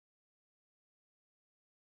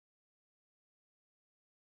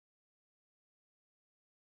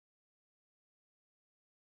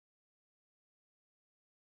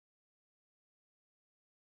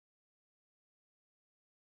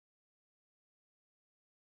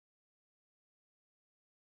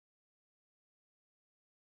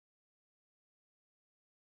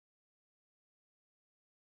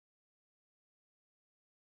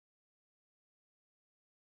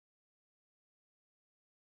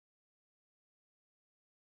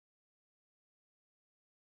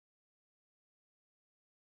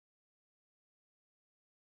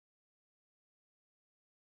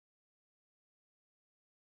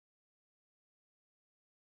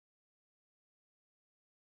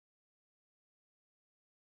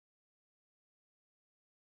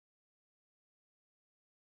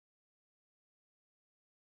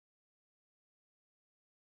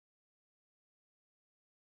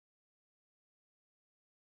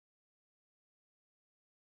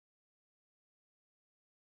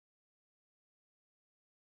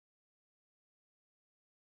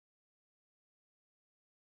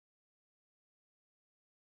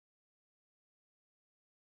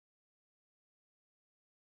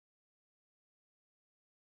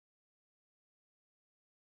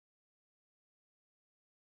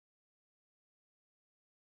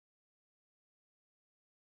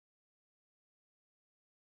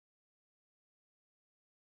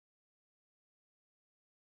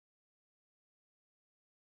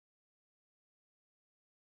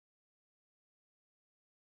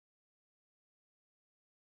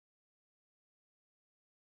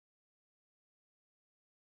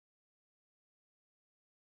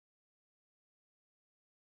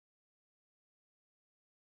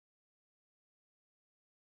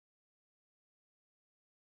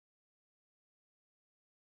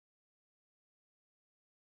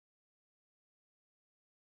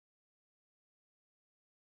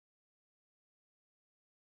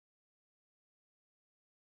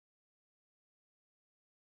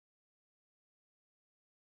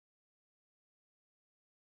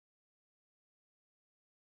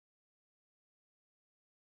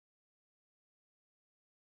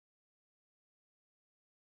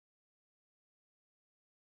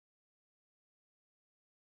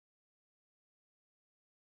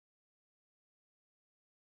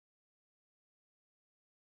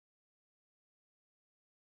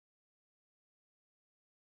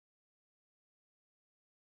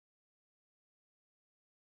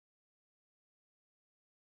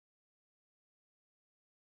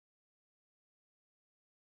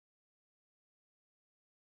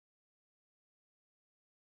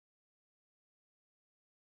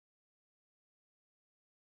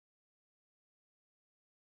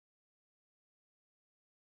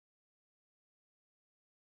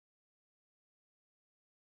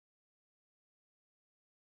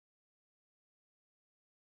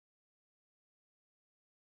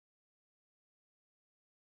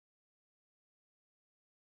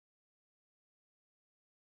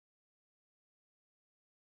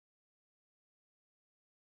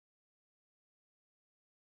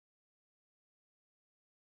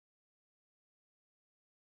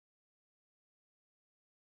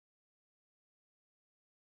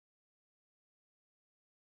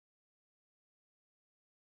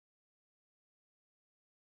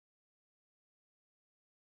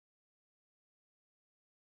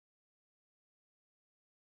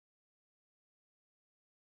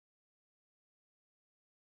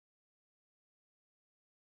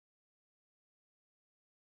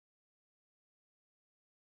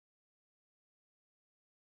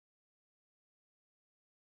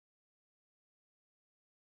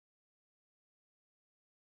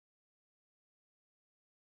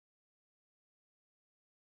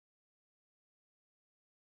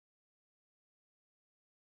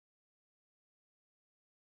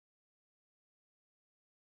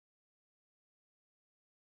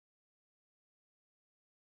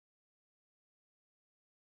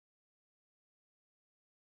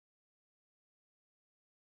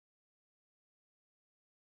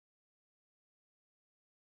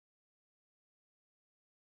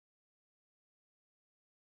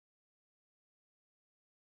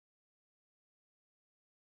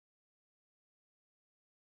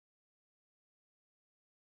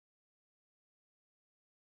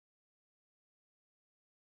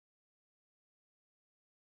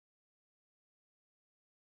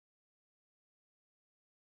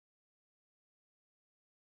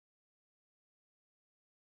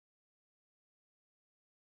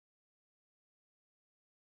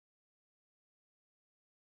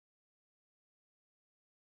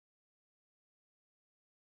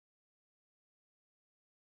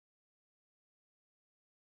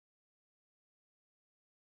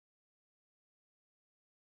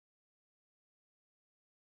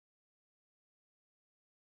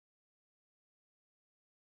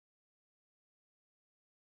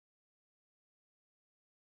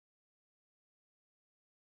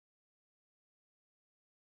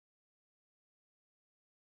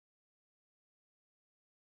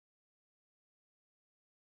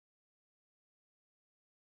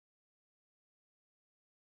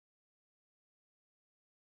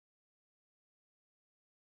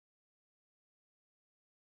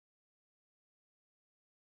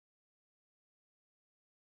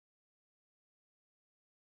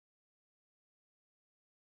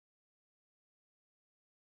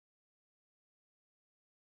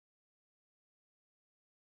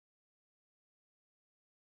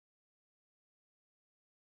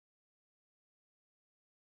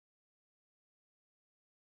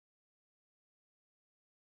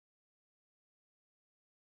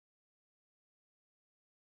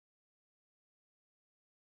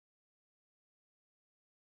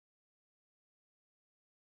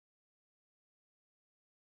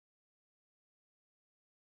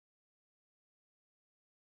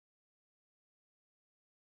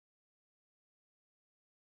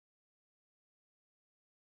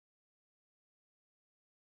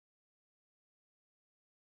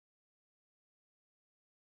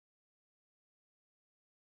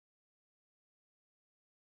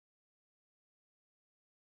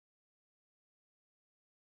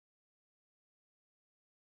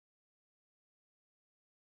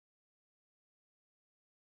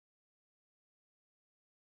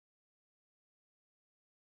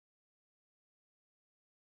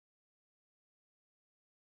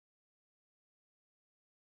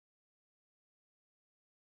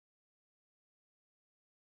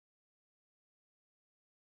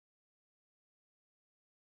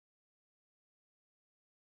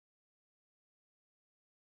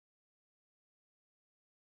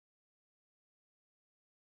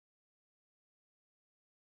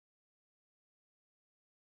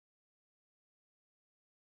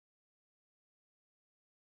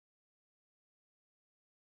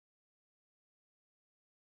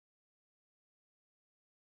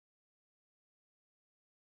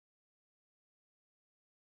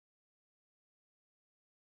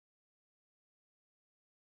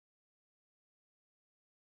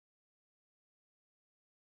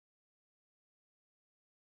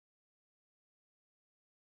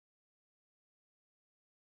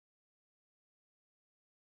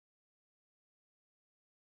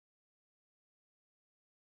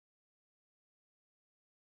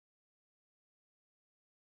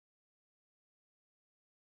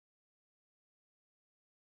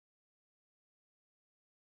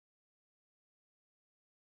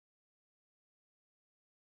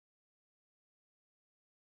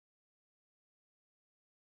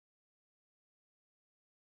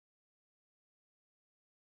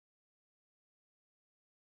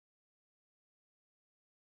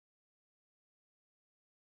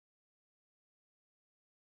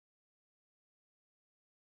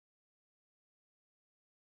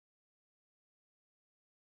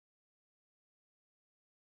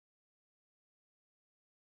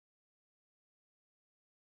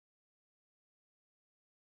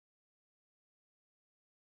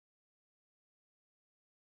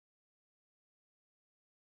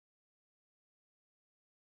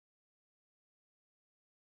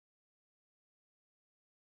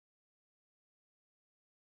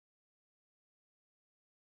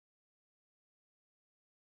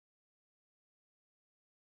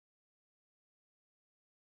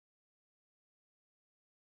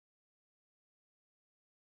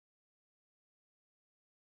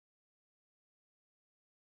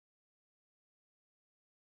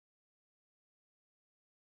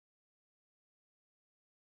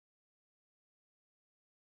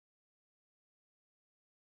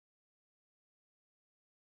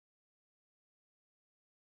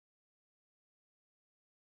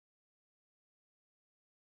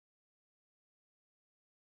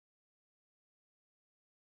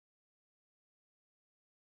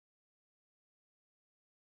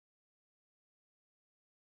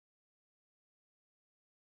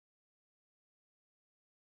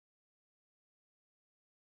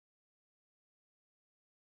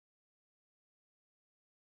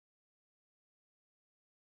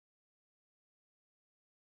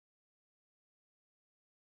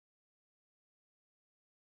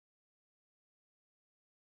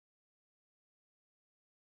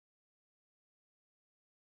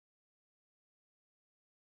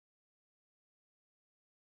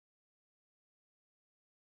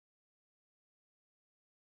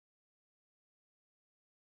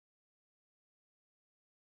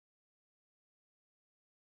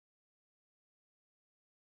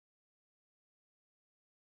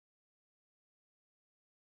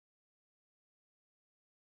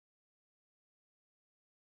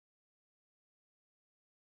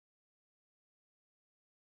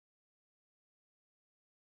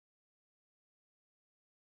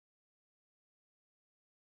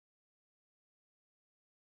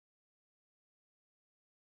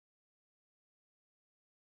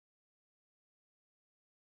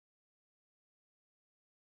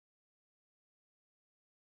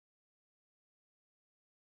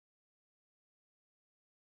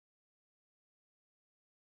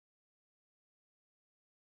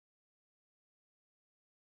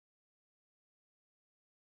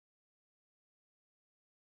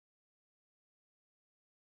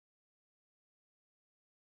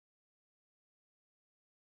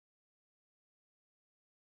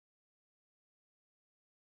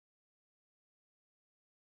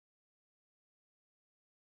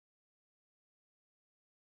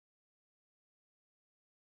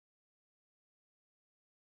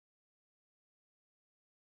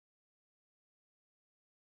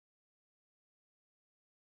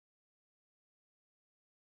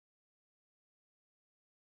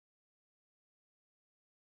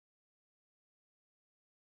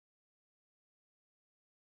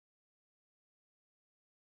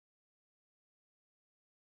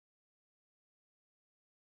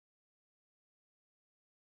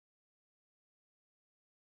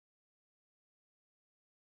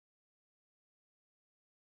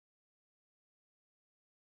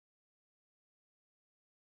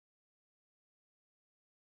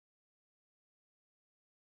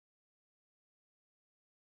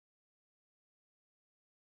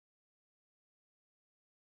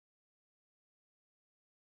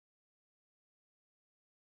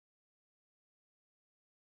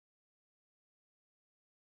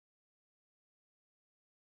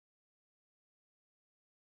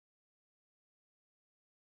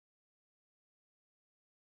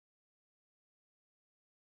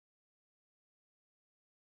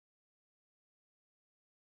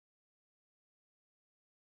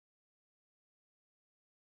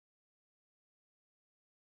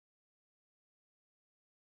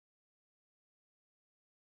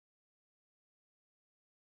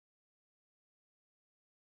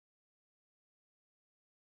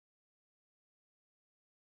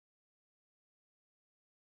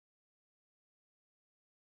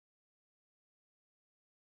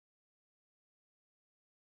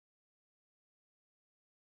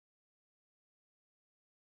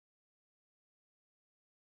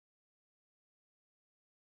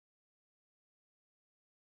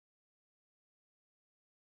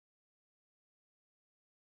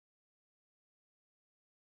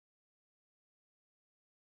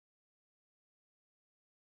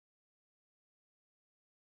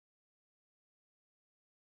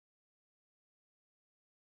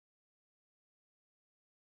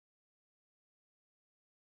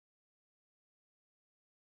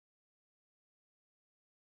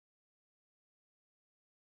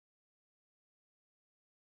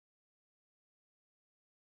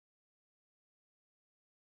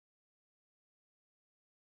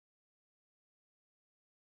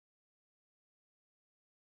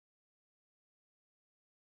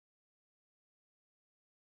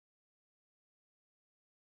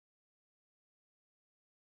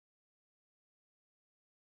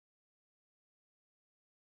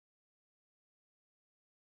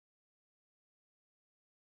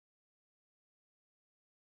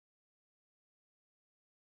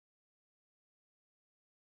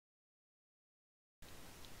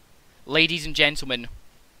Ladies and gentlemen,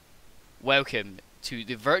 welcome to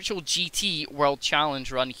the virtual GT World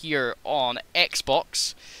Challenge run here on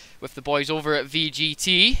Xbox with the boys over at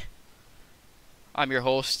VGT. I'm your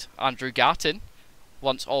host, Andrew Gatton,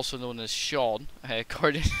 once also known as Sean,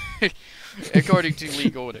 according to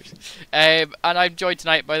league owners. And I'm joined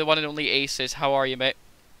tonight by the one and only Aces. How are you, mate?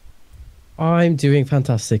 I'm doing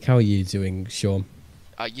fantastic. How are you doing, Sean?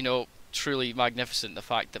 You know, truly magnificent, the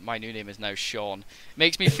fact that my new name is now Sean.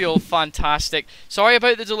 Makes me feel fantastic. Sorry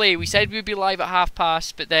about the delay. We said we'd be live at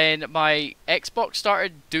past, but then my Xbox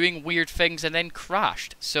started doing weird things and then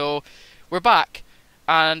crashed. So we're back,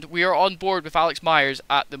 and we are on board with Alex Myers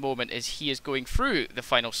at the moment as he is going through the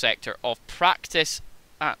final sector of practice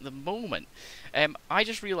at the moment. I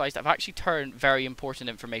just realised I've actually turned very important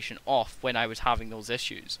information off when I was having those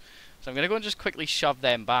issues. So I'm going to go and just quickly shove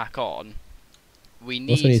them back on. We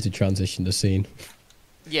Also need to transition the scene.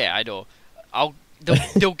 Yeah, I know.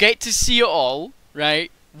 They'll get to see it all,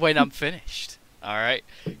 right, when I'm finished. Alright?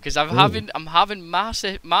 Because I'm having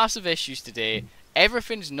massive issues today.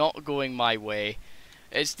 Everything's not going my way.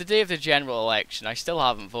 It's the day of the general election. I still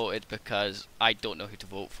haven't voted because I don't know who to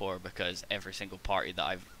vote for, because every single party that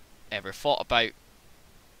I've ever thought about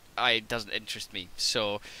doesn't interest me.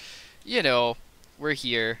 So, you know, we're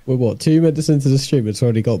here. We're what, 2 minutes into the stream, it's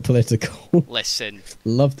already got political. Listen.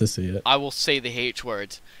 Love to see it. I will say the H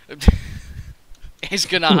word. It's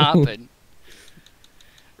gonna happen.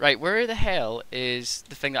 Right, where the hell is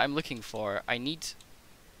the thing that I'm looking for? I need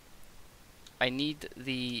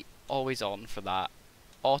the always on for that.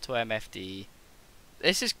 Auto MFD.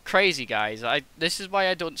 This is crazy, guys. This is why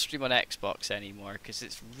I don't stream on Xbox anymore, because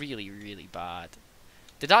it's really, really bad.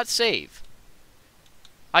 Did that save?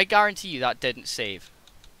 I guarantee you that didn't save.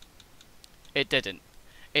 It didn't.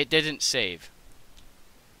 It didn't save.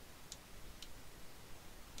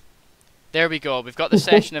 There we go. We've got the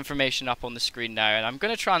session information up on the screen now, and I'm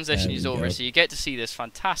going to transition you over so you get to see this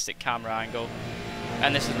fantastic camera angle.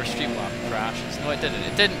 And this is where Streamlab crashes. No, it didn't.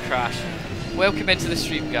 It didn't crash. Welcome into the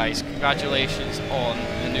stream, guys. Congratulations on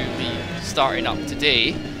the new league starting up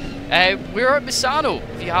today. We're at Misano,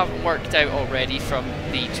 if you haven't worked out already from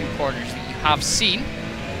the 2 corners that you have seen.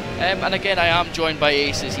 And again, I am joined by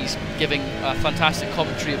Aces. He's giving a fantastic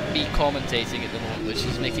commentary of me commentating at the moment, which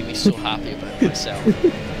is making me so happy about myself.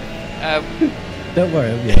 Don't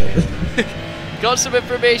worry, I'll be alright. Got some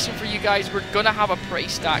information for you guys. We're going to have a pretty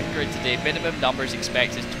stacked grid today. Minimum numbers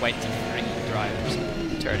expected 23 drivers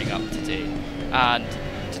turning up today. And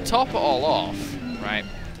to top it all off, right,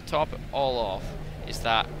 is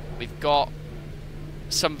that we've got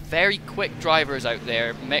some very quick drivers out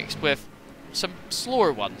there mixed with some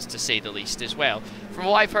slower ones, to say the least, as well. From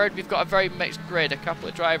what I've heard, we've got a very mixed grid. A couple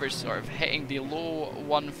of drivers sort of hitting the low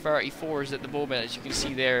 134s at the moment, as you can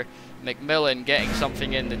see there. McMillan getting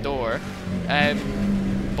something in the door.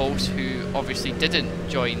 Both who obviously didn't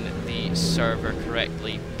join the server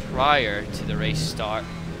correctly prior to the race start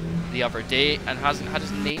the other day and hasn't had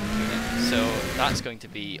his name put in, so that's going to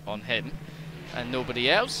be on him and nobody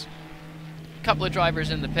else. A couple of drivers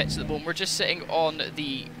in the pits at the moment. We're just sitting on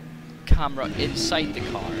the camera inside the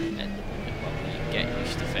car at the moment while we get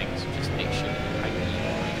used to things. Just make sure how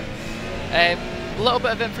you are. A little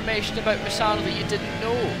bit of information about Misano that you didn't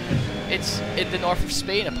know. It's in the north of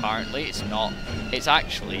Spain, apparently. It's not. It's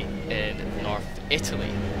actually in North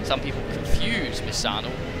Italy. Some people confuse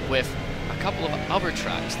Misano with a couple of other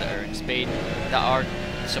tracks that are in Spain that are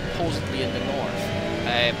supposedly in the north.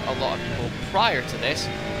 A lot of people prior to this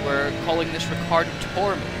were calling this Ricardo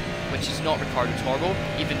Tormo, which is not Ricardo Tormo,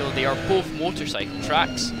 even though they are both motorcycle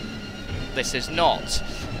tracks. This is not.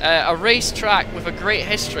 A race track with a great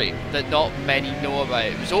history that not many know about.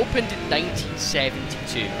 It was opened in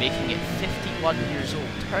 1972, making it 51 years old,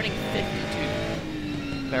 turning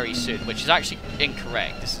 52 very soon, which is actually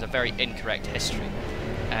incorrect. This is a very incorrect history.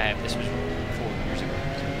 This was 4 years ago,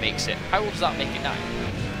 so it makes it... How old does that make it now?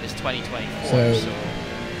 It's 2024, so...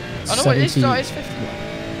 Oh no, it is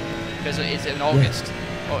 51. Because it is in August.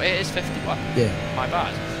 Yeah. Oh, it is 51. Yeah. My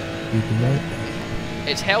bad. You can write that.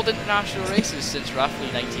 It's held international races since roughly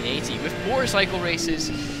 1980, with motorcycle races,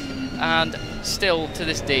 and still to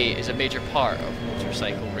this day is a major part of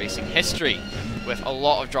motorcycle racing history, with a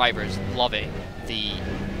lot of drivers loving the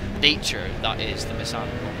nature that is the Misano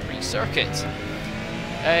Grand Prix circuit.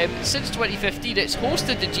 Since 2015, it's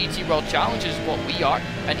hosted the GT World Challenges, what we are,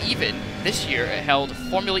 and even this year it held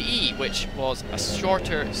Formula E, which was a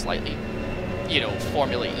shorter, slightly, you know,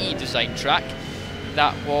 Formula E designed track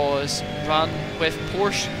that was run with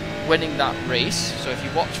Porsche winning that race. So if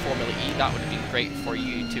you watch Formula E, that would have been great for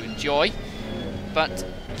you to enjoy. But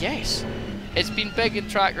yes, it's been big in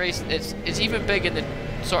track race. It's even big in the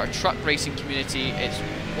sort of truck racing community. It's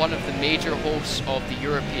one of the major hosts of the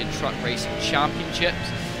European Truck Racing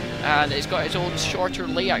Championships, and it's got its own shorter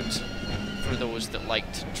layout for those that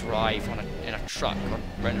like to drive in a truck or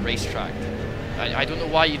around a racetrack. I don't know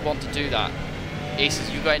why you'd want to do that. Aces,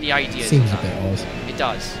 you got any ideas? Seems on a that? bit odd. It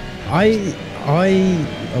does. I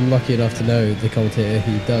am lucky enough to know the commentator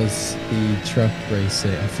who does the truck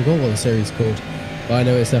racing. I forgot what the series is called, but I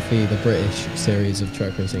know it's definitely the British series of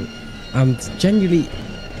truck racing. And genuinely,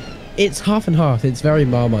 it's half and half. It's very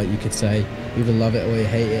Marmite, you could say. You either love it or you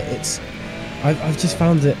hate it. I've just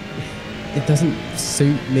found it doesn't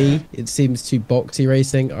suit me. It seems too boxy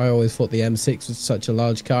racing. I always thought the M6 was such a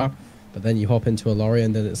large car, but then you hop into a lorry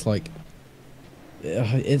and then it's like,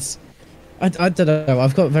 I don't know.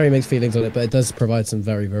 I've got very mixed feelings on it, but it does provide some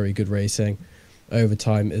very, very good racing over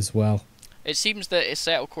time as well. It seems that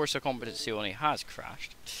Assetto Corsa Competizione has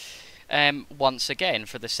crashed. Once again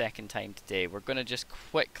for the second time today. We're going to just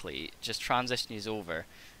quickly transition you over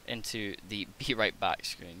into the Be Right Back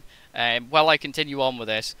screen. While I continue on with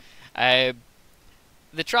this, the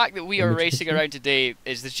track that we are racing around today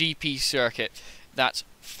is the GP circuit. That's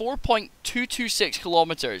 4.226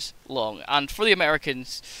 kilometers long, and for the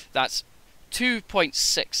Americans, that's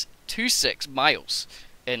 2.626 miles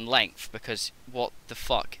in length, because what the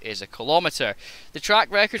fuck is a kilometer? The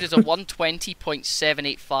track record is a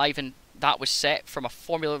 120.785, and that was set from a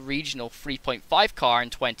Formula Regional 3.5 car in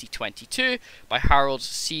 2022 by Harold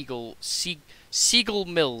Siegel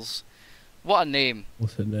Mills. What a name.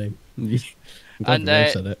 What's her name?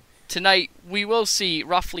 And tonight we will see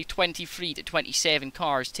roughly 23 to 27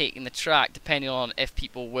 cars taking the track, depending on if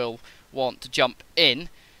people will want to jump in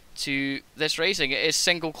to this racing. It is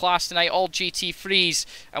single class tonight, all GT3s,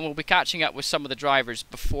 and we'll be catching up with some of the drivers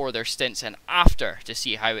before their stints and after to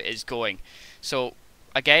see how it is going. So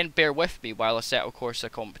again, bear with me while Assetto Corsa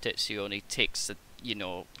Competizione takes the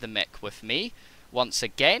mic with me once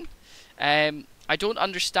again. I don't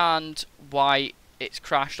understand why it's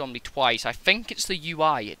crashed on me twice. I think it's the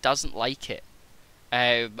UI, it doesn't like it.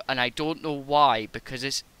 And I don't know why, because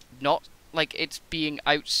it's not like it's being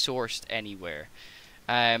outsourced anywhere.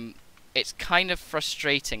 It's kind of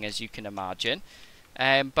frustrating, as you can imagine.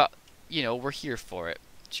 But, we're here for it,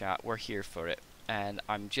 chat. We're here for it. And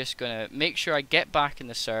I'm just going to make sure I get back in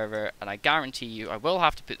the server, and I guarantee you I will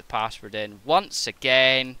have to put the password in once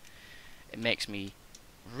again. It makes me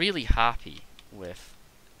really happy with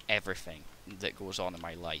everything that goes on in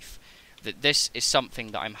my life, that this is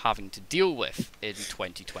something that I'm having to deal with in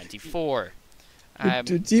 2024.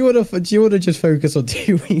 Do you want to just focus on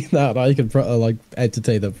doing that? I can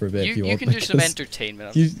entertain them for a bit if you want. You can do some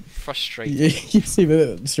entertainment. I'm frustrated. You seem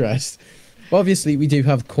a bit stressed. Well, obviously, we do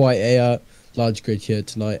have quite a large grid here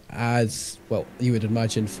tonight, as well you would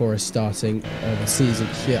imagine for a starting of a season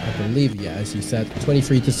here. I believe, yeah, as you said,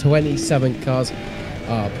 23 to 27 cars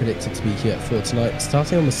are predicted to be here for tonight.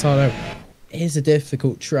 Starting on Misano is a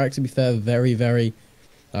difficult track, to be fair. Very, very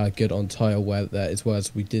good on tyre wear there, as well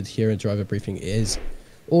as we did here in driver briefing. It is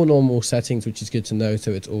all normal settings, which is good to know,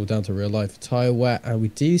 so it's all down to real life tyre wear. And we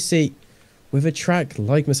do see with a track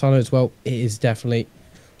like Misano as well, it is definitely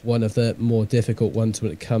one of the more difficult ones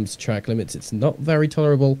when it comes to track limits. It's not very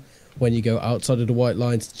tolerable when you go outside of the white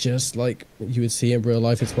lines, just like you would see in real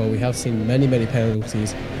life as well. We have seen many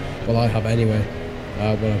penalties, well, I have anyway,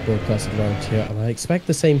 when I broadcasted around here, and I expect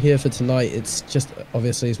the same here for tonight. It's just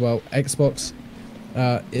obviously as well, Xbox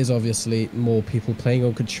is obviously more people playing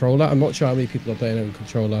on controller. I'm not sure how many people are playing on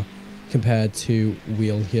controller compared to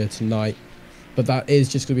wheel here tonight, but that is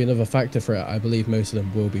just going to be another factor for it. I believe most of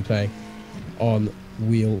them will be playing on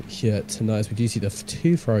wheel here tonight, as we do see the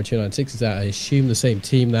two Ferrari 296s there. I assume the same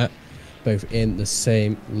team there, both in the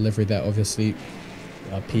same livery there. Obviously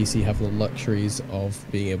PC have the luxuries of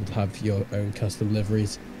being able to have your own custom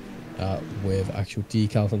liveries with actual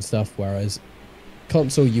decals and stuff, whereas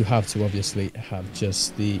console you have to obviously have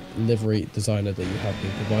just the livery designer that you have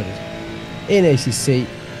been provided in ACC.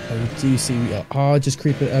 And we do see we are just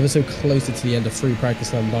creeping ever so closer to the end of free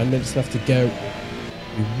practice now. 9 minutes left to go.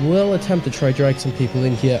 We will attempt to try drag some people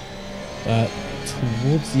in here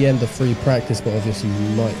towards the end of free practice, but obviously we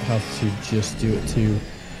might have to just do it to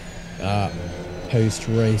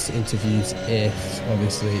post-race interviews if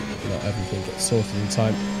obviously not everything gets sorted in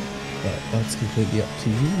time. But that's completely up to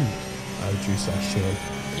you, Andrew / Sean.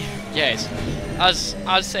 Yes, as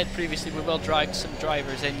said previously, we will drag some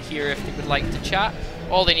drivers in here if they would like to chat.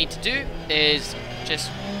 All they need to do is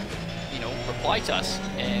just, reply to us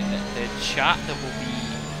in the chat that will be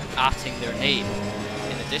atting their name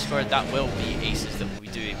in the Discord. That will be Aces that will be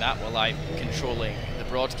doing that while I'm controlling the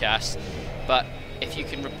broadcast. But if you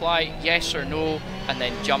can reply yes or no and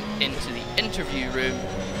then jump into the interview room,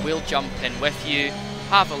 we'll jump in with you,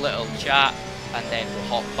 have a little chat, and then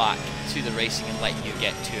we'll hop back to the racing and let you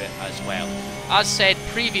get to it as well. As said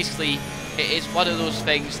previously, it is one of those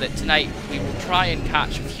things that tonight we will try and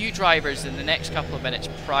catch a few drivers in the next couple of minutes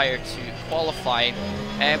prior to qualifying.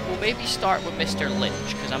 We'll maybe start with Mr.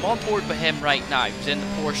 Lynch, because I'm on board with him right now. He's in the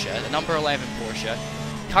Porsche, the number 11 Porsche,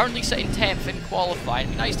 currently sitting 10th in qualifying.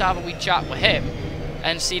 It'd be nice to have a wee chat with him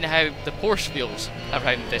and seeing how the Porsche feels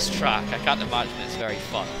around this track. I can't imagine it's very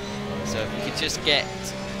fun. So if we could just get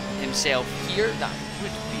himself here, that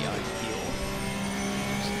would be ideal.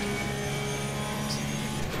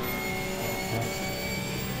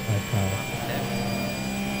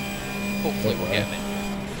 Hopefully we'll get him in.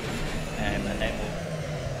 And then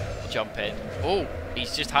we'll jump in. Oh,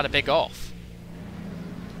 he's just had a big off.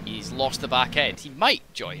 He's lost the back end. He might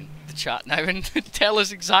join the chat now and tell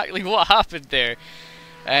us exactly what happened there.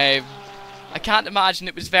 I can't imagine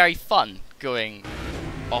it was very fun going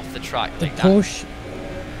off the track like that. Porsche,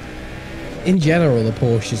 in general, the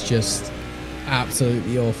Porsche is just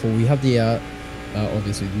absolutely awful. We had the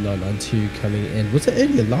obviously the 992 coming in. Was it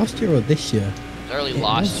earlier last year or this year? It was early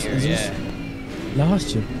last year, yeah.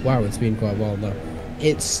 Last year. Wow, it's been quite a while now.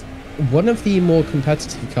 It's one of the more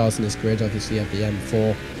competitive cars in this grid. Obviously, you have the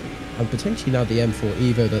M4 and potentially now the M4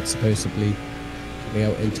 Evo that's supposedly coming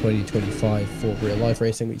out in 2025 for real life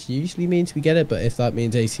racing, which usually means we get it. But if that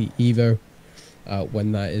means AC Evo,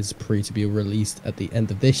 when that is to be released at the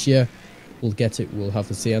end of this year, we'll get it. We'll have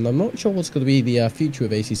to see. And I'm not sure what's going to be the future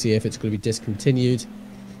of ACC, if it's going to be discontinued,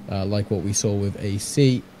 like what we saw with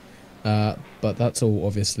AC. But that's all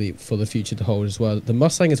obviously for the future to hold as well. The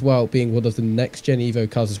Mustang as well being one of the next gen Evo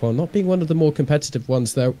cars as well, not being one of the more competitive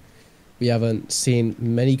ones though. We haven't seen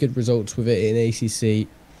many good results with it in ACC,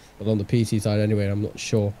 but on the PC side anyway, I'm not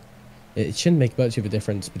sure. It shouldn't make much of a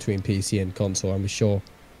difference between PC and console. I'm sure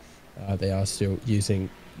they are still using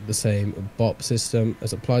the same BOP system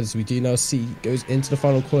as applied, as we do now see goes into the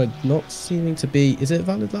final corner, not seeming to be, is it a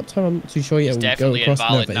valid lap time? I'm not too sure yet. It's definitely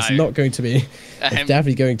invalid now. It's not going to be. It's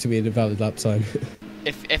definitely going to be an invalid lap time.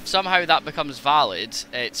 If somehow that becomes valid,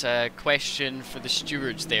 it's a question for the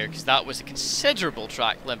stewards there, because that was a considerable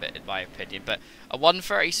track limit in my opinion. But a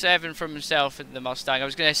 137 from himself in the Mustang. I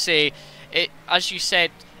was going to say, it, as you said,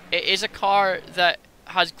 it is a car that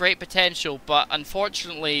has great potential, but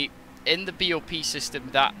unfortunately in the BOP system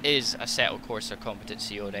that is Assetto Corsa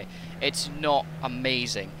Competizione, it's not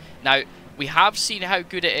amazing. Now, we have seen how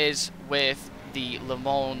good it is with the Le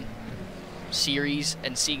Mans series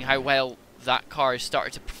and seeing how well that car has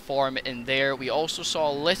started to perform in there. We also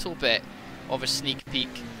saw a little bit of a sneak peek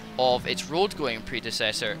of its road-going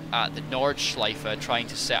predecessor at the Nordschleife trying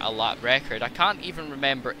to set a lap record. I can't even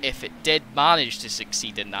remember if it did manage to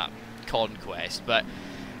succeed in that conquest, but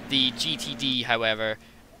the GTD, however,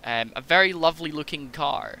 a very lovely looking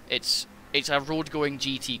car. It's a road-going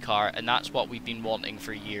GT car, and that's what we've been wanting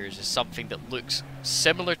for years, is something that looks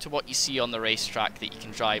similar to what you see on the racetrack that you can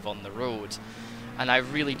drive on the road. And I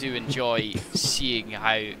really do enjoy seeing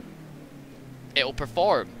how it'll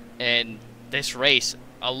perform in this race.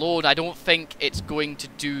 Alone, I don't think it's going to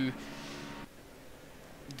do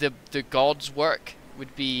the God's work,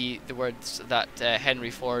 would be the words that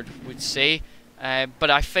Henry Ford would say. But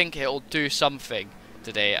I think it'll do something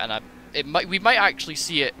today, and we might actually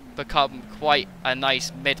see it become quite a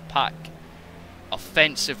nice mid-pack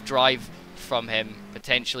offensive drive from him,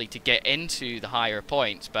 potentially to get into the higher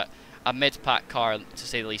points. But a mid-pack car, to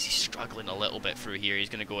say the least. He's struggling a little bit through here. He's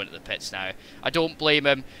going to go into the pits now. I don't blame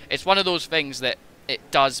him. It's one of those things that it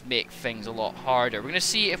does make things a lot harder. We're going to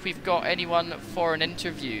see if we've got anyone for an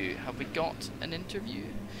interview. Have we got an interview?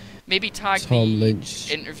 Maybe tag Tom the Lynch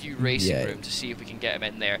interview racing room to see if we can get him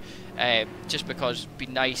in there. Just because it'd be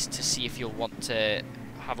nice to see if you'll want to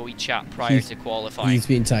have a wee chat prior to qualifying. He's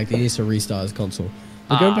been tagged. He needs to restart his console.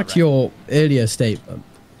 But going back to your earlier statement,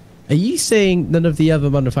 are you saying none of the other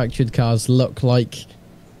manufactured cars look like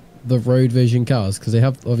the road version cars? Because they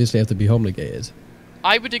obviously have to be homologated.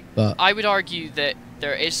 I would argue that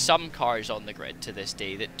there is some cars on the grid to this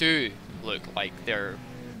day that do look like they're,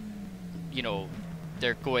 you know,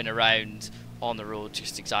 they're going around on the road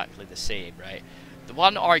just exactly the same, right? The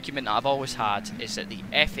one argument I've always had is that the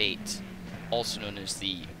F8, also known as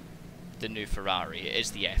the new Ferrari,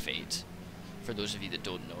 is the F8. For those of you that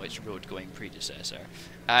don't know, it's road-going predecessor,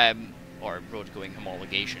 or road-going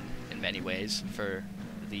homologation in many ways for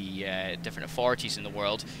the different authorities in the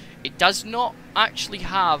world. It does not actually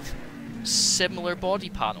have similar body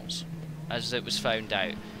panels, as it was found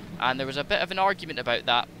out. And there was a bit of an argument about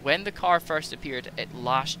that when the car first appeared at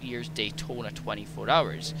last year's Daytona 24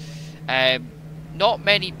 Hours. Not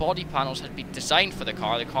many body panels had been designed for the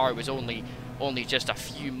car. The car was only just a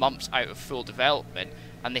few months out of full development,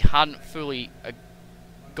 and they hadn't fully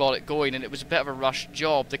got it going, and it was a bit of a rushed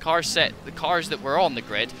job. The cars that were on the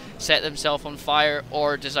grid set themselves on fire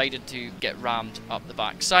or decided to get rammed up the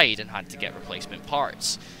backside and had to get replacement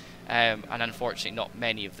parts. And unfortunately, not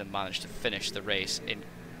many of them managed to finish the race in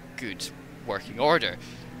good working order.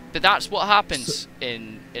 But that's what happens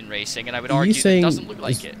in racing, and I would argue that it doesn't look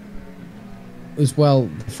like it. As well,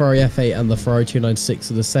 the Ferrari F8 and the Ferrari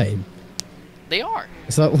 296 are the same. They are.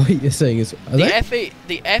 Is that what you're saying? The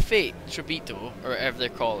F8 Tribito, or whatever they're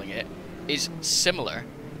calling it, is similar.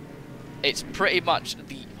 It's pretty much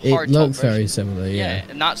the hard top version. It looks very similar, yeah.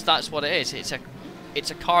 And that's what it is.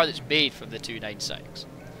 It's a car that's made from the 296,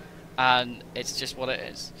 and it's just what it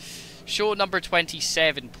is. Show number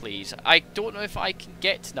 27, please. I don't know if I can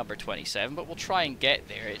get to number 27, but we'll try and get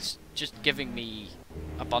there. It's just giving me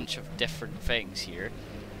a bunch of different things here.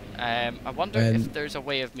 I wonder if there's a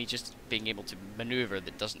way of me just being able to maneuver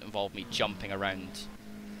that doesn't involve me jumping around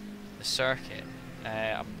the circuit.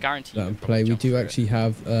 I'm guaranteed. We do actually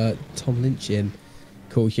have Tom Lynch in.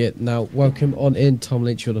 Cool here. Now, welcome on in, Tom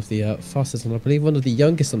Lynch, one of the fastest and I believe one of the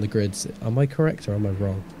youngest on the grids. Am I correct or am I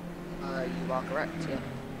wrong? You are correct, yeah.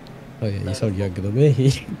 Oh yeah, you sound younger than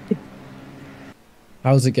me.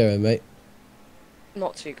 How's it going, mate?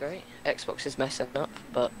 Not too great. Xbox is messing up,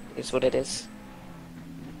 but it's what it is.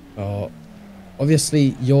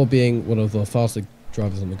 Obviously, you're being one of the faster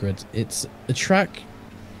drivers on the grid. It's a track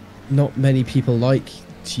not many people like.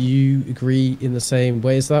 Do you agree in the same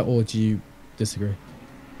way as that, or do you disagree?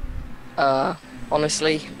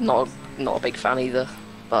 Honestly, not a big fan either,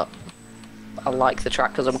 but I like the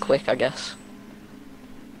track because I'm quick, I guess.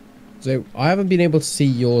 So, I haven't been able to see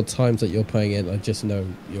your times that you're putting in. I just know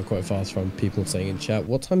you're quite fast from people saying in chat.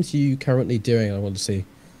 What times are you currently doing? I want to see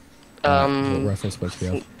what reference points we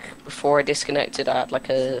have. Before I disconnected, I had like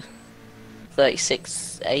a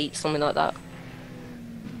 36.8, something like that.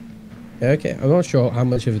 Yeah, okay. I'm not sure how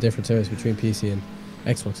much of a difference there is between PC and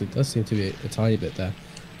Xbox. It does seem to be a tiny bit there.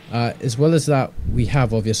 As well as that, we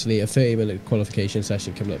have obviously a 30-minute qualification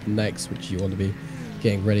session coming up next, which you want to be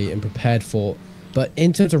getting ready and prepared for. But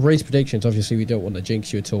in terms of race predictions, obviously we don't want to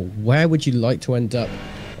jinx you at all. Where would you like to end up?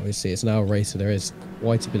 Obviously it's now a race, so there is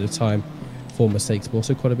quite a bit of time for mistakes, but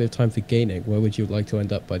also quite a bit of time for gaining. Where would you like to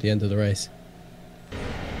end up by the end of the race?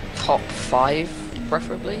 Top 5,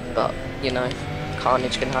 preferably, but, you know,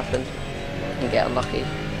 carnage can happen. You can get unlucky.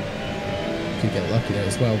 You could get lucky there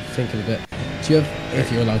as well, thinking of it. Do you have,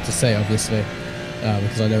 if you're allowed to say, obviously,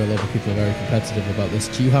 because I know a lot of people are very competitive about this,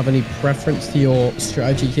 do you have any preference to your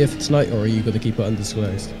strategy here for tonight, or are you going to keep it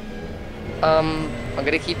undisclosed? I'm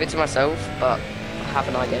going to keep it to myself, but I have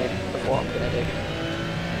an idea of what I'm going to do.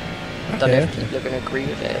 I don't know if people are going to agree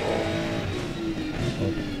with it, or...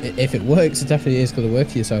 Well, if it works, it definitely is going to work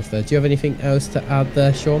for yourself there. Do you have anything else to add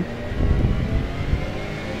there, Sean?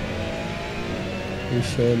 Is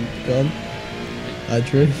Sean gone?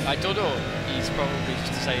 Andrew? I don't know. He's probably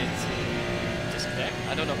just decided to disconnect.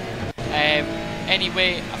 I don't know.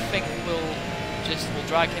 Anyway, I think we'll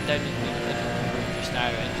drag him down into the middle of the room just now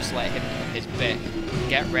and just let him do his bit,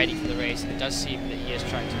 get ready for the race. And it does seem that he is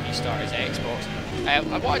trying to restart his Xbox.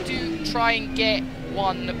 I want to try and get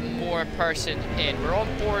one more person in. We're on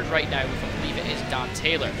board right now with, I believe it is Dan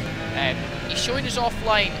Taylor. He's showing us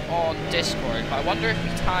offline on Discord, but I wonder if we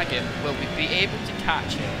tag him, will we be able to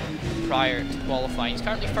catch him prior to qualifying? He's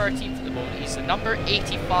currently 13th at the moment. He's the number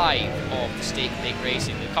 85 of the Stake Lake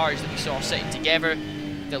Racing. The cars that we saw sitting together,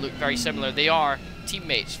 they look very similar. They are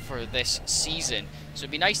teammates for this season. So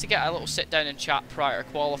it'd be nice to get a little sit down and chat prior to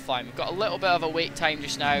qualifying. We've got a little bit of a wait time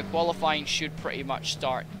just now. Qualifying should pretty much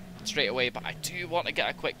start straight away, but I do want to get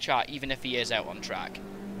a quick chat even if he is out on track.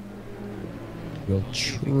 We'll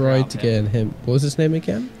try to get him. What was his name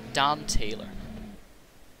again? Dan Taylor.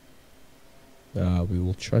 We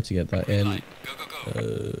will try to get that in.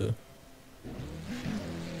 Go.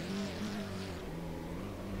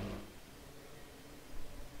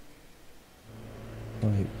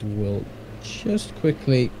 I will just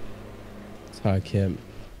quickly tag him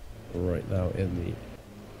right now in the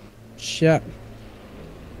chat,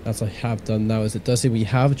 as I have done now. As it does seem we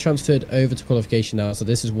have transferred over to qualification now, so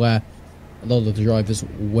this is where a lot of the drivers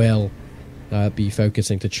will be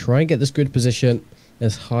focusing to try and get this grid position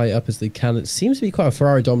as high up as they can. It seems to be quite a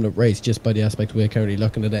Ferrari dominant race just by the aspect we're currently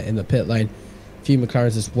looking at it in the pit lane. A few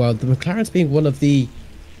McLarens as well. The McLarens being one of the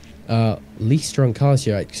least strong cars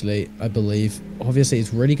here, actually, I believe. Obviously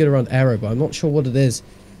it's really good around aero, but I'm not sure what it is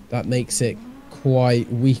that makes it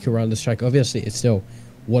quite weak around this track. Obviously it's still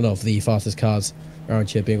one of the fastest cars around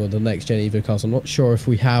here, being on the next gen Evo cars. I'm not sure if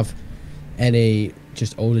we have any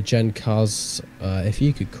just older gen cars? If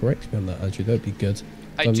you could correct me on that, Andrew, that'd be good.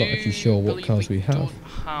 I'm not actually sure what cars we have. Don't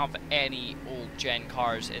have any old gen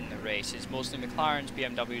cars in the race. It's mostly McLarens,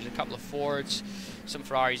 BMWs, a couple of Fords, some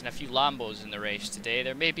Ferraris, and a few Lambos in the race today.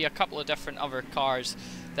 There may be a couple of different other cars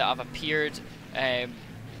that have appeared.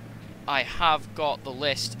 I have got the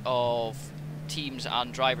list of teams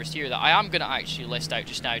and drivers here that I am going to actually list out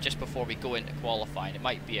just now, just before we go into qualifying. It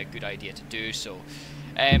might be a good idea to do so.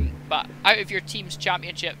 But out of your team's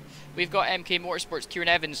championship, we've got MK Motorsports, Kieran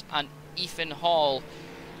Evans and Ethan Hall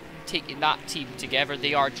taking that team together.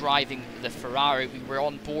 They are driving the Ferrari. We were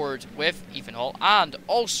on board with Ethan Hall and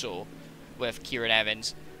also with Kieran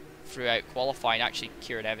Evans throughout qualifying. Actually,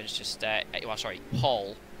 Kieran Evans just,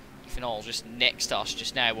 Hall. Ethan Hall just next to us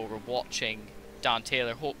just now while we're watching Dan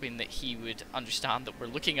Taylor, hoping that he would understand that we're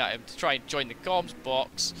looking at him to try and join the comms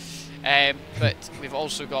box. But we've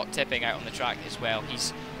also got Tipping out on the track as well.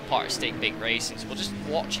 He's part of Stake Big Racing, so we'll just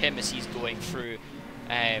watch him as he's going through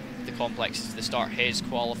the complexes to start his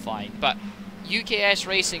qualifying. But UKS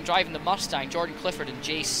Racing driving the Mustang, Jordan Clifford and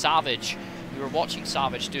Jay Savage. We were watching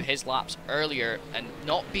Savage do his laps earlier and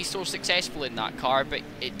not be so successful in that car, but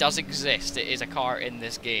it does exist. It is a car in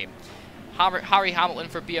this game. Harry Hamilton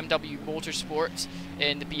for BMW Motorsport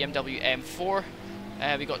in the BMW M4.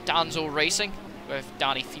 We've got Danzo Racing with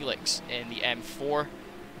Danny Felix in the M4.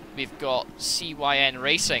 We've got CYN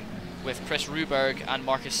Racing with Chris Ruberg and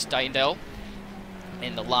Marcus Steindl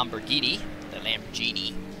in the Lamborghini.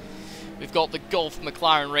 We've got the Gulf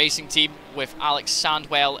McLaren Racing Team with Alex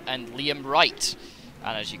Sandwell and Liam Wright.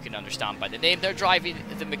 And as you can understand by the name, they're driving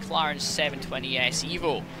the McLaren 720S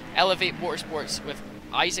Evo. Elevate Motorsports with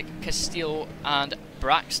Isaac Castillo and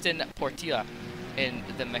Braxton Portilla in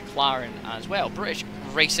the McLaren as well. British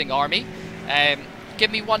Racing Army.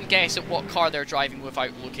 Give me one guess at what car they're driving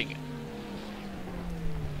without looking.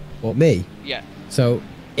 What, me? Yeah. So,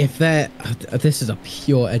 if they're... this is a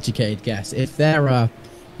pure educated guess. If they're a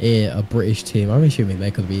British team, I'm assuming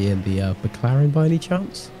they could be in the McLaren by any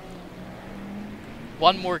chance?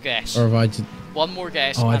 One more guess. Or have I just... One more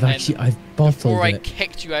guess. Oh, I've bottled before I it.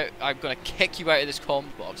 kicked you out, I'm going to kick you out of this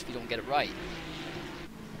comms box if you don't get it right.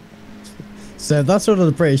 So that's one of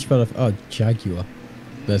the British kind of... Oh, Jaguar.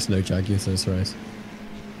 There's no Jaguars in this race.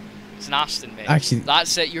 It's an Aston, mate. Actually...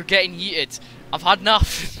 That's it, you're getting yeeted. I've had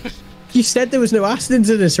enough. You said there was no Astons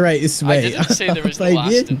in this race, mate. I didn't say there was no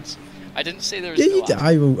Astons. I didn't say there was no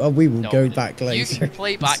Astons. We will go back later. You can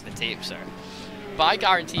play back the tape, sir. But I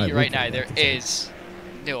guarantee you right now, there is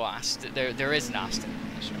no Aston. There is an Aston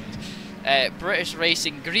in this race. British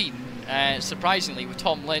Racing Green. Surprisingly, with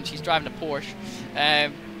Tom Lynch, he's driving a Porsche.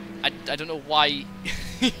 I don't know why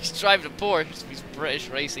he's driving a Porsche. He's British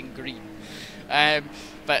Racing Green.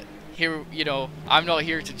 But here, you know, I'm not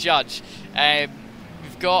here to judge.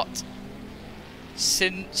 We've got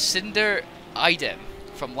Cinder Idem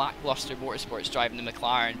from Lackluster Motorsports driving the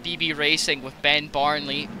McLaren. BB Racing with Ben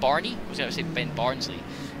Barnsley. Barney? Was I going to say Ben Barnsley?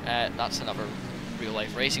 That's another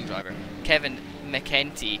real-life racing driver. Kevin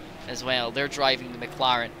McEntee as well. They're driving the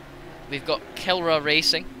McLaren. We've got Kilra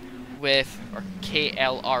Racing with, or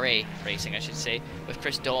KLRA Racing, I should say, with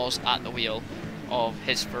Chris Dawes at the wheel of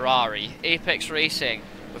his Ferrari. Apex Racing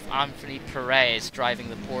with Anthony Perez driving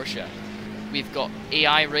the Porsche. We've got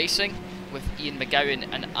AI Racing with Ian McGowan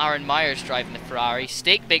and Aaron Myers driving the Ferrari.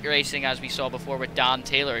 Stake Big Racing, as we saw before, with Dan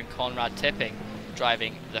Taylor and Conrad Tipping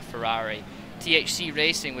driving the Ferrari. THC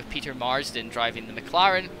Racing with Peter Marsden driving the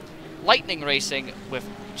McLaren. Lightning Racing with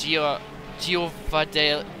Giovadiel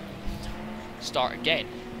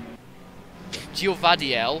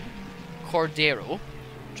Cordero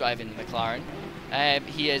driving the McLaren.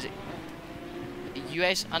 He is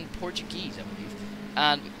US and Portuguese, I believe.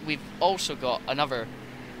 And we've also got another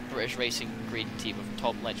British Racing Green team of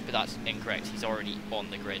Tom Lynch, but that's incorrect. He's already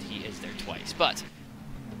on the grid. He is there twice. But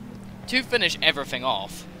to finish everything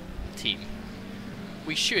off, team,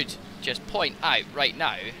 we should just point out right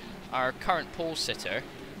now our current pole sitter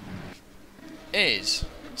is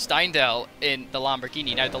Steindl in the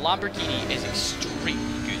Lamborghini. Now, the Lamborghini is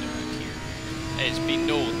extremely good around here. It's been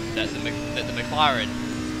known that the McLaren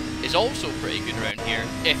is also pretty good around here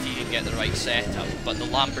if you can get the right setup. But the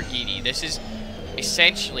Lamborghini, this is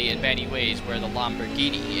essentially in many ways where the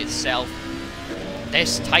Lamborghini itself,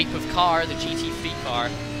 this type of car, the GT3 car,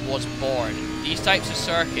 was born. These types of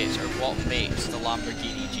circuits are what makes the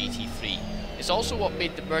Lamborghini GT3. It's also what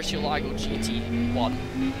made the Murcielago GT1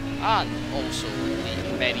 and also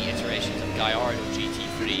the many iterations of Gallardo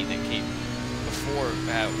GT3 that came before,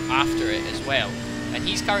 after it as well. And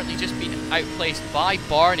he's currently just been outplaced by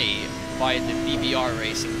Barney by the BBR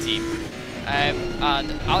Racing team.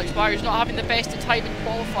 And Alex Byers not having the best of time in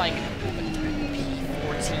qualifying at the moment.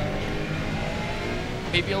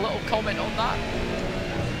 VGT. Maybe a little comment on that?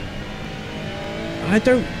 I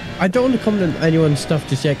don't want to comment on anyone's stuff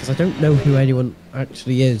just yet because I don't know who anyone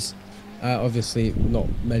actually is. Obviously, not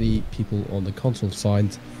many people on the console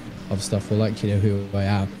side of stuff will actually know who I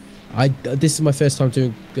am. This is my first time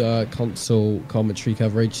doing console commentary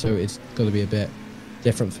coverage, so it's going to be a bit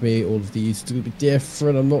different for me. All of these are going to be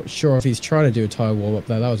different. I'm not sure if he's trying to do a tyre warm-up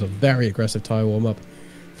there. That was a very aggressive tyre warm-up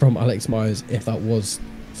from Alex Myers, if that was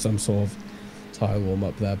some sort of tyre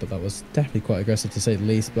warm-up there, but that was definitely quite aggressive to say the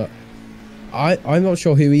least. But I'm not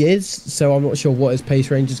sure who he is, so I'm not sure what his pace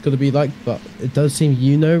range is going to be like, but it does seem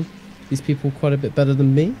you know these people quite a bit better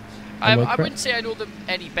than me. I wouldn't say I know them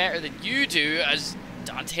any better than you do, as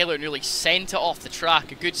Dan Taylor nearly sent it off the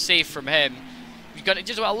track. A good save from him. He's got it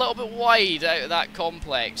just a little bit wide out of that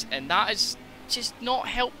complex, and that has just not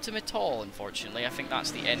helped him at all, unfortunately. I think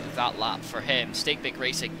that's the end of that lap for him. Stakebake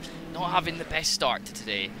Racing not having the best start to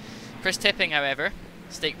today. Chris Tipping, however,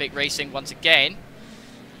 Stakebake Racing once again,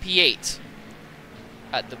 P8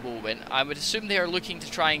 at the moment. I would assume they are looking to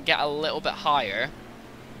try and get a little bit higher,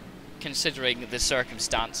 considering the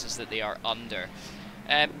circumstances that they are under.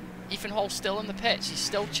 Ethan Hall's still in the pits. He's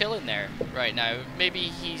still chilling there right now. Maybe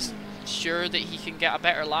he's sure that he can get a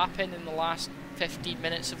better lap in the last 15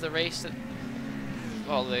 minutes of the race,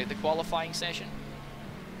 the qualifying session.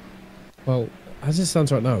 Well, as it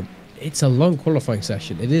stands right now, it's a long qualifying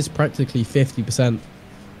session. It is practically 50%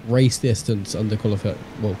 race distance under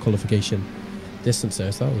qualification distance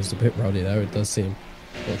there, so that was a bit rowdy there. It does seem,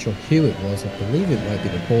 not sure who it was. I believe it might be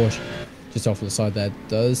the Porsche just off to the side there.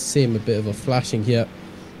 Does seem a bit of a flashing here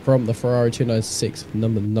from the Ferrari 296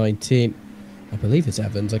 number 19. I believe it's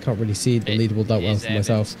Evans. I can't really see the leaderboard that well for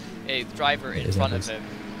myself. A driver in front of him,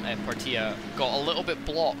 Portia, got a little bit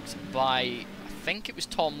blocked by, I think it was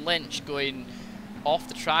Tom Lynch, going off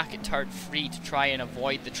the track at turn 3 to try and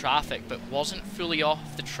avoid the traffic, but wasn't fully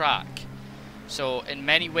off the track. So in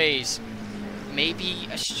many ways, maybe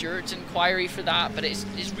a steward's inquiry for that, but it's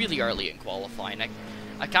really early in qualifying.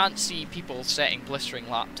 I can't see people setting blistering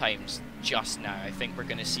lap times just now. I think we're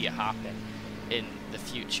going to see it happen in the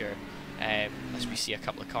future, as we see a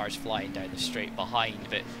couple of cars flying down the straight behind.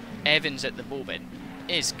 But Evans at the moment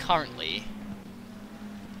is currently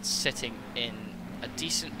sitting in a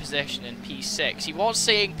decent position in P6. He was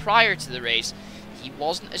saying prior to the race he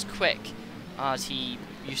wasn't as quick as he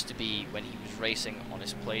used to be when he was racing on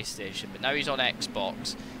his PlayStation, but now he's on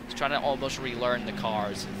Xbox. He's trying to almost relearn the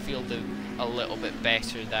cars and feel them a little bit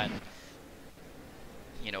better than,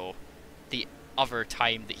 you know, the other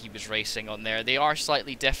time that he was racing on there. They are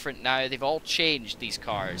slightly different now. They've all changed, these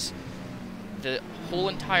cars. The whole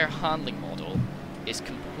entire handling model is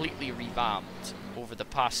completely revamped over the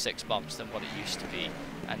past 6 months than what it used to be.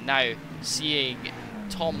 And now, seeing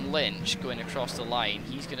Tom Lynch going across the line,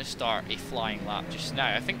 he's going to start a flying lap just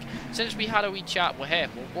now. I think since we had a wee chat with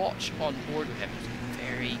him, we'll watch on board with him.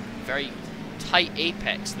 Very, very tight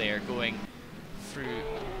apex there going through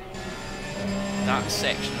that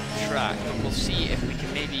section of the track, but we'll see if we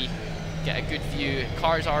can maybe get a good view.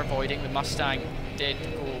 Cars are avoiding. The Mustang did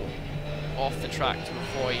go off the track to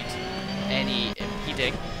avoid any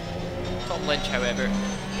impeding. Tom Lynch, however,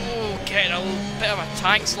 getting a bit of a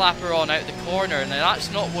tank slapper on out the corner, and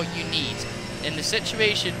that's not what you need. In the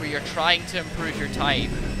situation where you're trying to improve your time,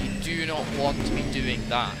 you do not want to be doing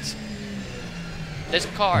that. This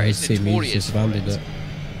car is notorious for it.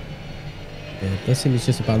 Yeah, it does seem he's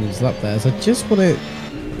just abandoned his lap there. So I just want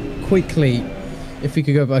to quickly, if we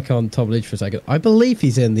could go back on Tom Lynch for a second. I believe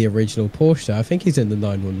he's in the original Porsche. I think he's in the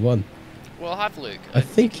 911. Well, have a look. I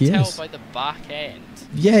think he is. Tell by the back end.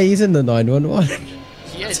 Yeah, he's in the 911.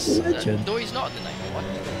 He is. No, he's not in the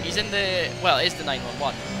 911. He's in the, well, it is the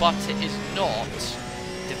 911, but it is not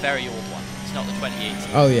the very old one. It's not the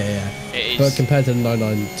 2018. Oh yeah, yeah. It is. But compared to the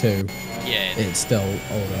 992, yeah, it's still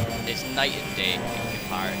older. It's night and day in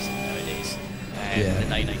comparison nowadays. Yeah. The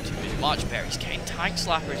 992 is much better. He's getting tank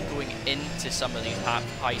slappers going into some of these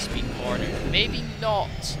high-speed corners. Maybe not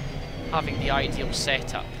having the ideal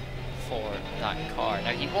setup for that car.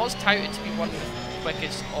 Now, he was touted to be one of the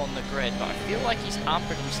quickest on the grid, but I feel like he's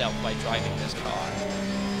hampered himself by driving this car.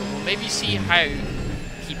 But we'll maybe see how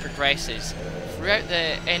he progresses throughout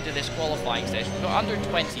the end of this qualifying session. We've got under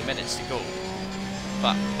 20 minutes to go,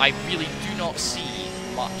 but I really do not see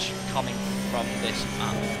much coming from this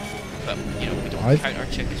map. But, you know, we don't count our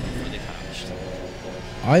chickens before they've hatched.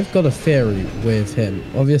 I've got a theory with him.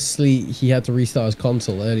 Obviously, he had to restart his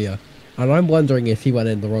console earlier, and I'm wondering if he went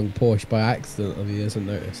in the wrong Porsche by accident or he hasn't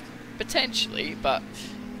noticed. Potentially, but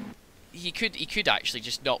he could actually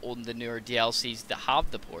just not own the newer DLCs that have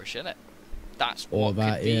the Porsche in it. That's what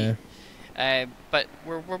could be. Yeah. But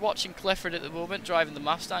we're watching Clifford at the moment driving the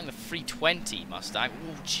Mustang, the 320 Mustang.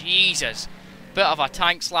 Oh Jesus! Bit of a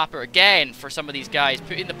tank slapper again for some of these guys,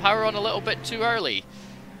 putting the power on a little bit too early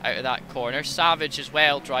out of that corner. Savage as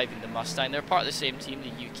well driving the Mustang. They're part of the same team,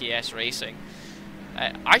 the UKS Racing.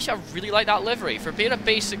 Actually, I really like that livery. For being a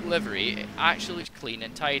basic livery, it actually looks clean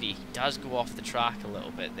and tidy. He does go off the track a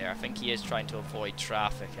little bit there. I think he is trying to avoid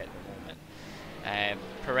traffic at the moment.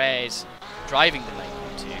 Perez driving the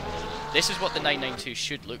 992. This is what the 992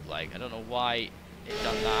 should look like. I don't know why it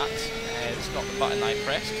done that. It's not the button I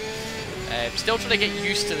pressed. Still trying to get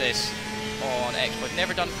used to this on Xbox.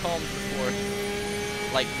 Never done comms before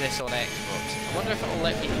like this on Xbox. I wonder if it'll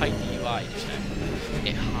let me hide the UI just now.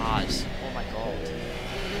 It has. Oh my god.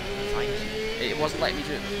 Thank you. It wasn't letting me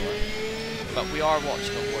do it before. But we are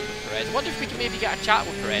watching on board with Perez. I wonder if we can maybe get a chat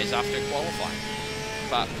with Perez after qualifying.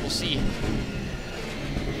 But we'll see.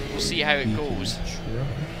 We'll see how it goes. But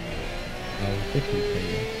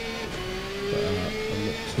I'm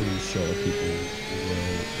not too sure people will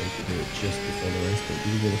do it just before the race, but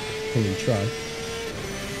we will probably try.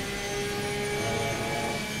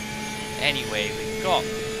 Anyway, we've got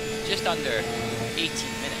just under 18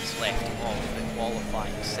 minutes left of the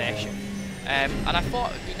qualifying session, and I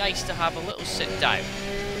thought it would be nice to have a little sit down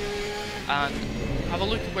and have a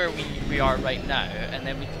look at where we are right now, and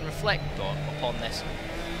then we can reflect upon this.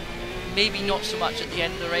 Maybe not so much at the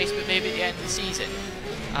end of the race, but maybe at the end of the season.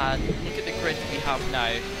 And look at the grid that we have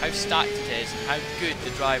now, how stacked it is, and how good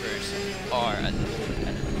the drivers are, and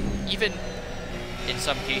even in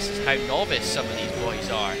some cases how novice some of these boys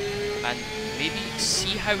are, and maybe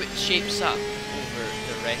see how it shapes up over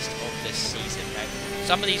the rest of this season. Now,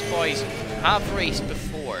 some of these boys have raced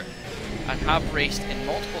before and have raced in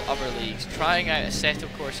multiple other leagues, trying out Assetto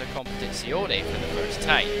Corsa Competizione for the first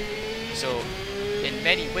time. So in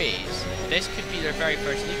many ways, this could be their very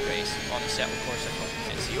first league race on Assetto Corsa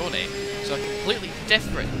Competizione. So a completely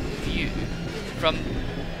different view from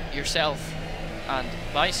yourself and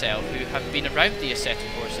myself, who have been around the Assetto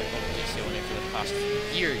Corsa Competizione for the past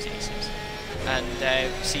few years, aces, and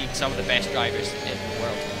seeing some of the best drivers in the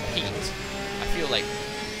world compete. I feel like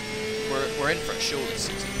we're in for a show this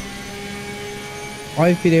season.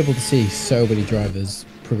 I've been able to see so many drivers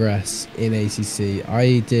progress in ACC.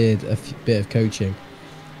 I did a bit of coaching,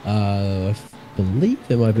 I believe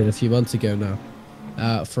it might have been a few months ago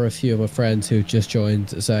now, for a few of my friends who just joined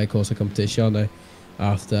Assetto Corsa Competizione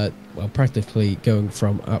after, well, practically going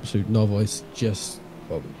from absolute novice, just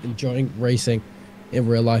enjoying racing in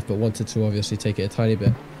real life, but wanted to obviously take it a tiny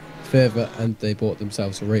bit further, and they bought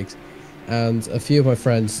themselves a rigs. And a few of my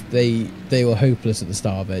friends, they were hopeless at the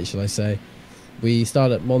start of it, shall I say. We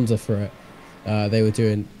started at Monza for it. They were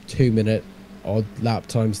doing 2-minute odd lap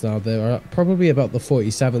times now. They're probably about the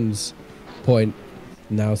 47s point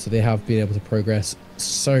now, so they have been able to progress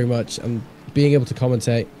so much, and being able to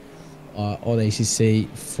commentate on ACC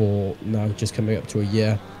for now just coming up to a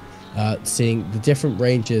year, seeing the different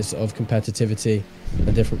ranges of competitivity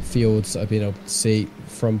and different fields I've been able to see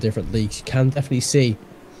from different leagues, you can definitely see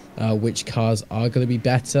which cars are going to be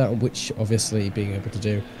better, and which, obviously, being able to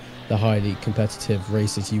do the highly competitive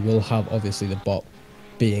races, you will have obviously the bot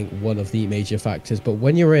being one of the major factors. But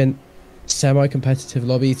when you're in semi-competitive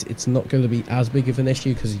lobbies, it's not going to be as big of an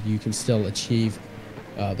issue, because you can still achieve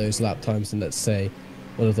those lap times. And let's say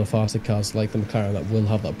one of the faster cars like the McLaren that will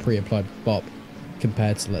have that pre-applied bop,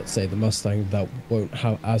 compared to, let's say, the Mustang that won't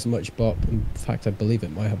have as much bop. In fact, I believe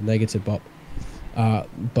it might have negative bop,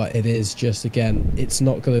 but it is just, again, it's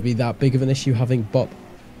not going to be that big of an issue having bop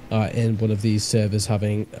in one of these servers,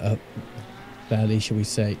 having a fairly, shall we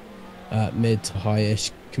say, mid to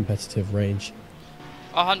high-ish competitive range.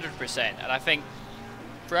 100%, and I think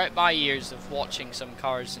throughout my years of watching some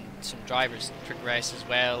cars and some drivers progress as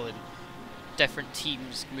well, and different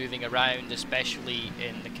teams moving around, especially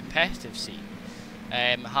in the competitive scene,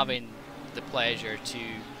 having the pleasure to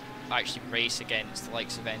actually race against the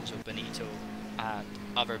likes of Enzo Benito and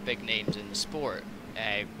other big names in the sport,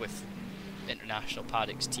 with International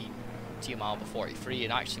Paddock's team, Team Alba 43,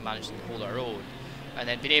 and actually managing to hold our own, and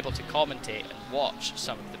then being able to commentate and watch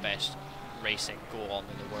some of the best racing go on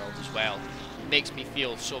in the world as well, makes me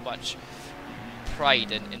feel so much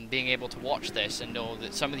pride in being able to watch this and know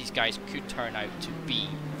that some of these guys could turn out to be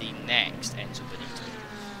the next Enzo Benito,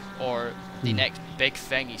 or the next big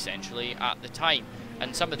thing, essentially, at the time.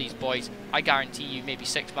 And some of these boys, I guarantee you, maybe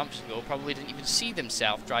 6 months ago, probably didn't even see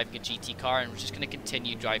themselves driving a GT car and were just going to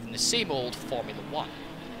continue driving the same old Formula 1.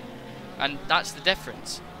 And that's the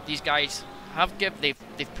difference. These guys have they've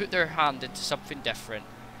put their hand into something different,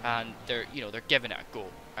 and they're giving it a go.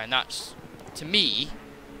 And that's, to me,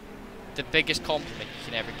 the biggest compliment you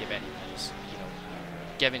can ever give anyone is, you know,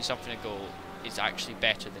 giving something a go is actually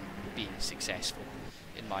better than being successful,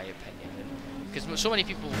 in my opinion. Because so many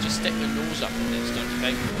people just stick their nose up in this, don't you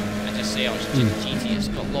think? And just say, oh, it's GT, it's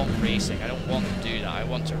got long racing. I don't want to do that. I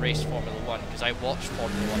want to race Formula 1 because I watch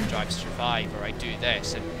Formula 1 Drive to Survive, or I do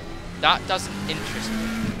this. And that doesn't interest me.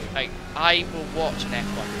 Like, I will watch an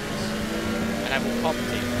F1 race, and I will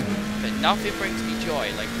commentate, but nothing brings me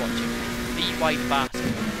joy like watching 3 wide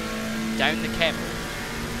basket down the Kemmel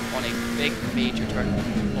on a big major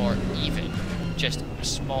tournament, or even just a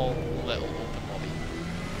small little open lobby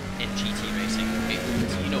in GT racing.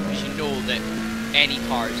 You know, because you know that any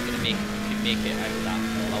car is going to make it out of that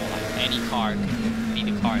level line. Any car could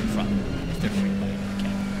be the car in front if they're free by the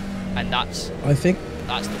Kemmel, and that's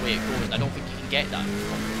the way it goes. And I don't think you can get that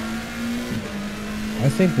from. I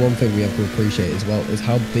think one thing we have to appreciate as well is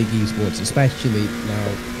how big esports, especially now,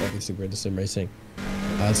 obviously we're into sim racing,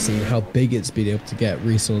 has seen how big it's been able to get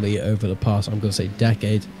recently over the past, I'm going to say,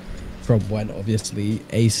 decade, from when obviously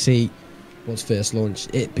AC was first launched.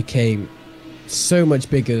 It became so much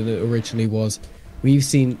bigger than it originally was. We've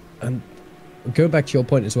seen, and going back to your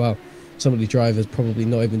point as well, some of the drivers probably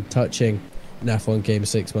not even touching an F1 game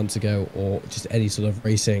 6 months ago, or just any sort of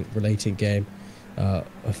racing related game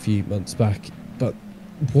a few months back. But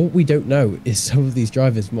what we don't know is some of these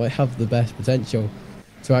drivers might have the best potential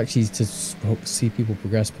to actually see people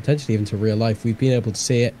progress, potentially even to real life. We've been able to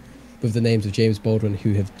see it with the names of James Baldwin,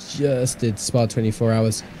 who have just did Spa 24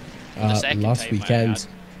 Hours last weekend,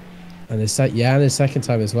 and his second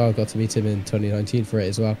time as well. Got to meet him in 2019 for it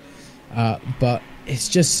as well. But it's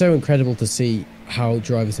just so incredible to see how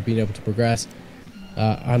drivers have been able to progress,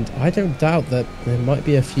 and I don't doubt that there might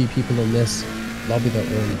be a few people in this lobby that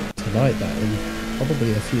were in tonight that in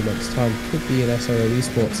probably a few months' time could be in SRO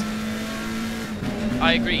esports.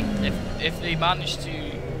 I agree. If they manage to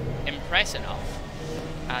impress enough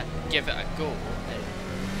and give it a go, then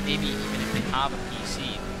maybe even if they have a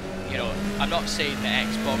PC, you know, I'm not saying that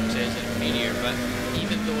Xbox is inferior, but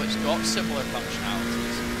even though it's got similar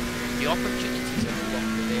functionalities, the opportunities are no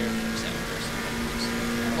longer there for second-person companies.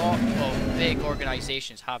 A lot of big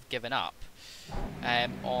organisations have given up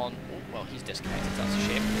on. Oh, well, he's disconnected. That's a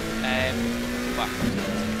shame. Go back onto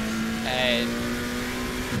it.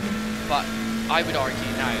 But I would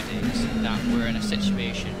argue nowadays that we're in a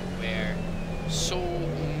situation where so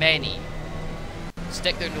many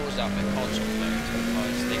stick their nose up at console players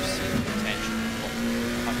because they've seen the potential of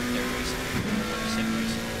having their racing sim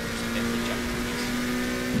racing if they jump to this.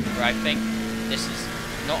 Where I think this is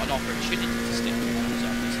not an opportunity to stick their nose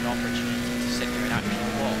up, it's an opportunity to sit there and actually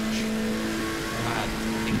watch and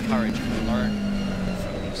encourage and learn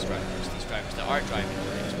from these drivers that are driving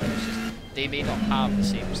the race, but it's just they may not have the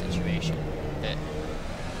same situation that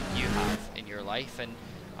you have in your life. And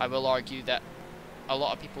I will argue that a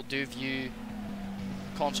lot of people do view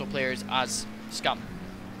console players as scum.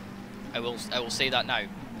 I will say that now.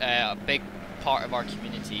 A big part of our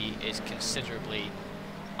community is considerably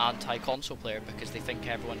anti-console player because they think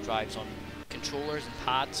everyone drives on controllers and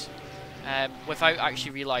pads, without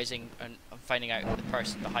actually realising and finding out the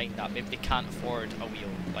person behind that. Maybe they can't afford a wheel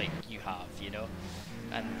like you have, you know,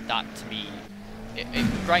 and that to me,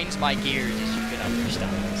 it grinds my gears, as you can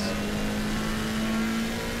understand.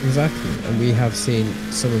 Exactly, and we have seen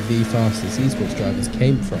some of the fastest esports drivers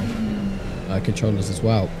came from controllers as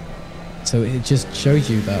well. So it just shows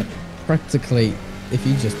you that practically, if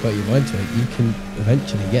you just put your mind to it, you can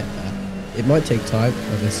eventually get there. It might take time,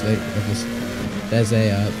 obviously. There's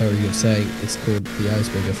a very good saying, it's called the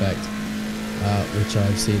iceberg effect, which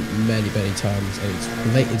I've seen many times,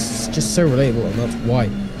 and it's just so relatable, and that's why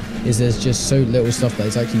there's just so little stuff that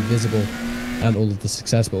is actually visible, and all of the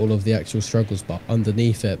success, but all of the actual struggles, but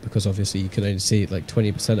underneath it, because obviously you can only see like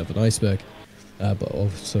 20% of an iceberg, but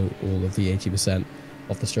also all of the 80%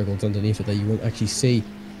 of the struggles underneath it that you won't actually see,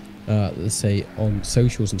 let's say, on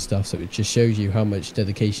socials and stuff. So it just shows you how much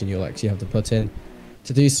dedication you'll actually have to put in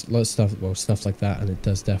to do stuff like that, and it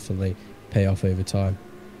does definitely pay off over time.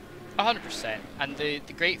 100%. And the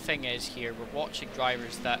great thing is here, we're watching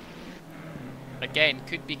drivers that, again,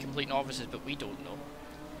 could be complete novices, but we don't know.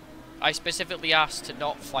 I specifically asked to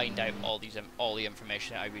not find out all the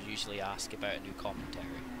information that I would usually ask about a new commentary.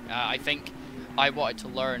 I think I wanted to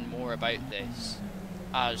learn more about this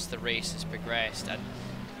as the race has progressed, and,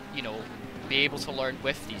 you know, be able to learn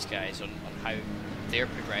with these guys on how they're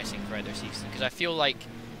progressing throughout their season. Because I feel like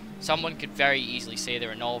someone could very easily say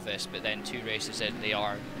they're a novice, but then 2 races in they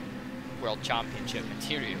are World Championship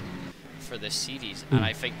material for this series, and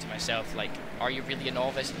I think to myself, like, are you really a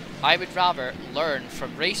novice? I would rather learn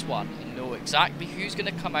from race 1 and know exactly who's going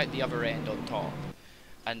to come out the other end on top,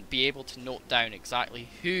 and be able to note down exactly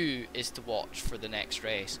who is to watch for the next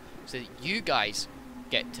race, so that you guys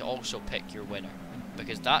get to also pick your winner,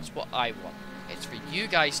 because that's what I want. It's for you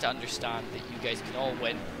guys to understand that you guys can all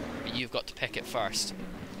win, but you've got to pick it first.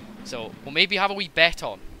 So we'll maybe have a wee bet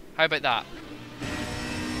on. How about that?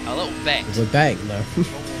 A little bet. We're betting now. We'll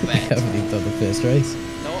We bet. haven't even done the first race.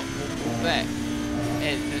 No, we'll bet.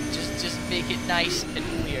 And just make it nice and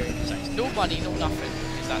clear and concise. No money, no nothing,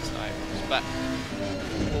 because that's not how it works. But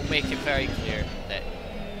we'll make it very clear that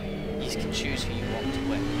you can choose who you want to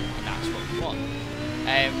win, and that's what we want.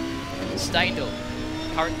 Steindl,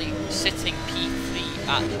 currently sitting P3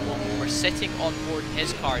 at the moment. We're sitting on board in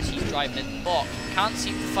his car as he's driving in the box. Can't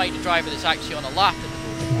seem to find a driver that's actually on a lap at the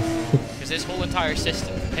moment, because this whole entire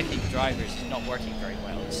system for picking drivers is not working very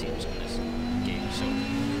well, it seems, in this game. So,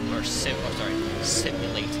 or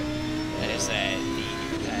simulator. That is the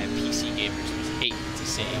PC gamers would hate to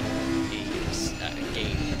say a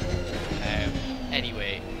game.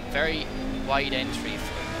 Anyway, very wide entry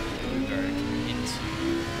from Bloomberg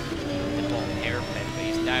into the bottom hairpin, but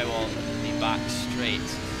he's now on the back straight.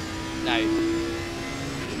 Now,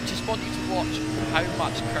 just want you to watch how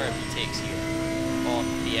much curve he takes here on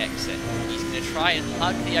the exit. He's going to try and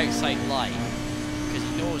hug the outside line, because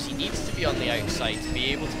he knows he needs to be on the outside to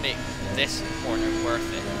be able to make this corner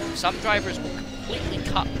worth it. Some drivers will completely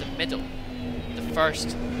cut the middle, the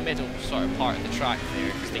first middle sort of part of the track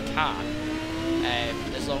there, because they can,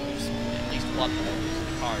 as long as at least one of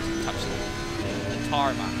the cars touch the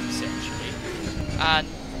tarmac essentially, and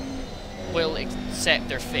will accept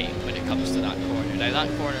their fate when it comes to that corner. Now that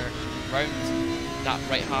corner round that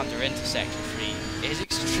right-hander into section 3 is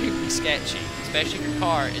extremely sketchy, especially if your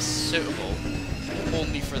car is suitable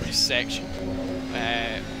only for this section,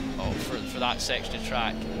 for that section of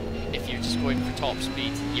track. If you're just going for top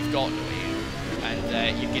speed, you've got no air,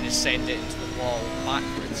 and you're going to send it into the wall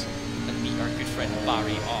backwards and meet our good friend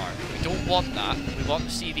Barry R. We don't want that. We want to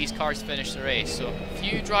see these cars finish the race. So a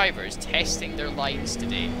few drivers testing their lines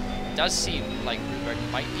today. It does seem like Rupert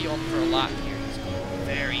might be on for a lap here. He's going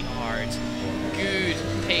very hard. Good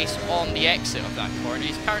pace on the exit of that corner.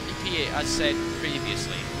 He's currently P8, as said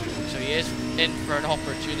previously, so he is in for an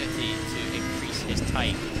opportunity to increase his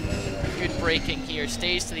time. Good braking here,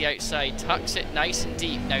 stays to the outside, tucks it nice and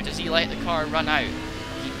deep. Now, does he let the car run out?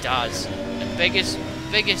 He does. The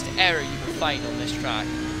biggest error you will find on this track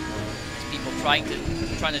is people trying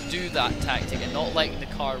to do that tactic and not letting the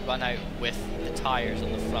car run out with the tyres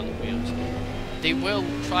on the front wheels. They will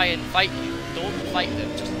try and fight you. Don't fight them,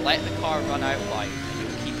 just let the car run out wide and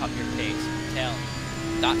you'll keep up your pace. I'm telling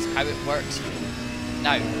you, that's how it works here.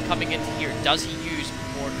 Now, coming into here, does he use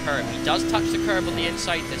more curb? He does touch the curb on the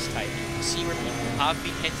inside this time. You can see where people have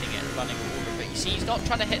been hitting it and running over, but you see he's not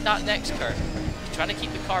trying to hit that next curb. He's trying to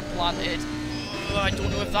keep the car planted. I don't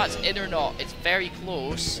know if that's in or not. It's very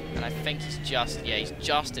close, and I think he's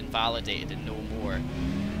just invalidated and no more.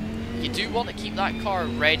 You do want to keep that car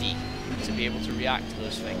ready to be able to react to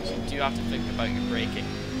those things. You do have to think about your braking.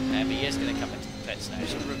 But he is going to come into the pits now,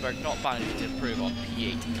 so Rupert not managing to improve on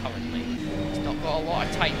P8 currently. He's not got a lot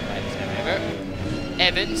of time left, however.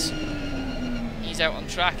 Evans, he's out on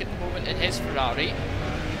track at the moment in his Ferrari.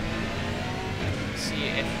 Let's see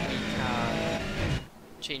if we can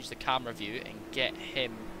change the camera view and get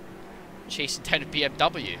him chasing down a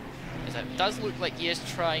BMW. As it does look like he is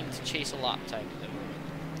trying to chase a lap time at the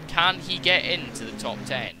moment. Can he get into the top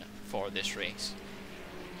 10 for this race?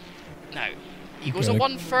 Now, he goes a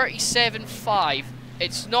 1:37.5.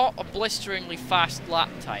 It's not a blisteringly fast lap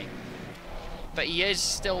time, but he is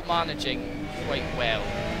still managing quite well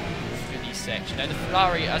through these sections. Now the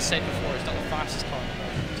Ferrari, as said before, is not the fastest car in the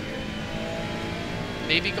world here.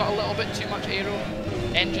 Maybe got a little bit too much aero,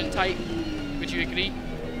 engine type, would you agree?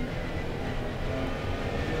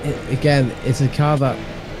 Again, it's a car that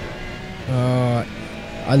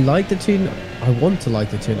I like the tune. I want to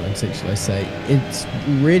like the 296, should I say. It's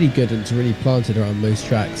really good and it's really planted around most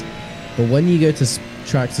tracks. But when you go to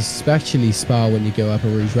tracks, especially Spa, when you go up a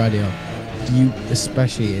Rouge Radio, you,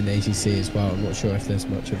 especially in ACC as well, I'm not sure if there's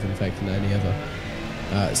much of an effect in any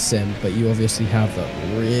other sim, but you obviously have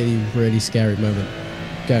that really, really scary moment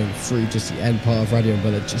going through just the end part of Radio,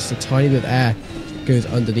 but just a tiny bit of air goes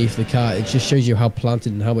underneath the car. It just shows you how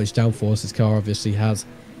planted and how much downforce this car obviously has.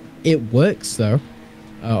 It works though.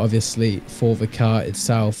 Obviously for the car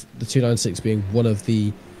itself, the 296 being one of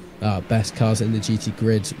the best cars in the GT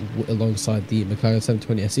grid alongside the McLaren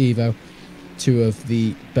 720 SE Evo, two of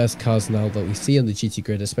the best cars now that we see on the GT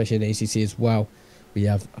grid, especially in ACC as well. We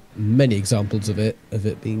have many examples of it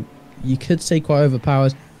being, you could say, quite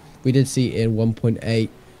overpowered. We did see in 1.8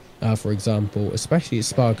 for example, especially at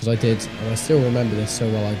Spa, because I did, and I still remember this so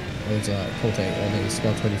well. I was commentating on the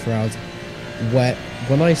Spa 24 hours, where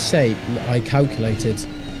when I say I calculated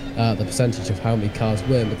the percentage of how many cars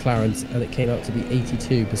were McLarens, and it came out to be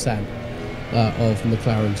 82% of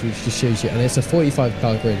McLarens, which just shows you, and it's a 45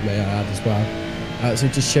 car grid, may I add as well. So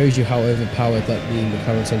it just shows you how overpowered that the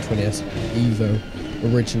McLaren 720S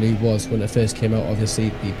Evo originally was when it first came out. Obviously,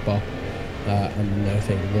 the BOP and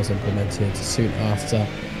everything was implemented soon after.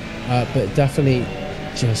 But it definitely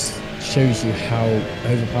just shows you how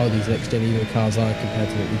overpowered these next gen Evo cars are compared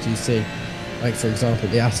to what we do see. Like, for example,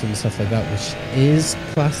 the Aston and stuff like that, which is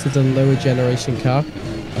classed as a lower generation car.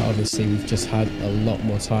 Obviously, we've just had a lot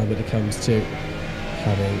more time when it comes to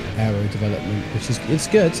having aero development, which is it's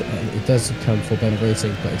good. It does come for better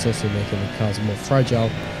racing, but it's also making the cars more fragile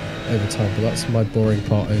over time. But that's my boring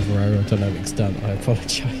part over aerodynamics done. I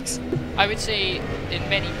apologise. I would say, in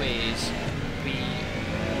many ways, we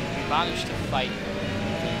managed to fight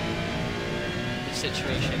the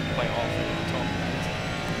situation quite often at the top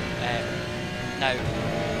right. Now,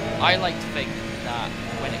 I like to think that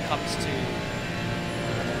when it comes to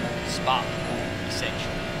Spa,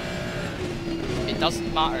 essentially, it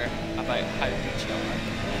doesn't matter about how good you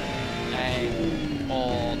are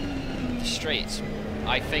on the straights.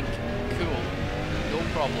 I think, cool, no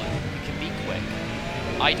problem, we can be quick.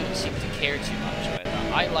 I don't seem to care too much about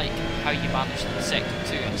that. I like how you manage the Sector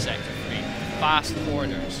 2 and Sector 3, fast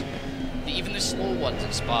corners. Even the slow ones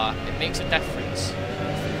at Spa, it makes a difference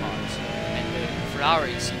with the cars. And the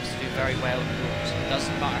Ferrari seems to do very well in those. It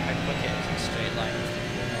doesn't matter how quick it is in straight lines.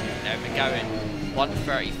 Now McGowan,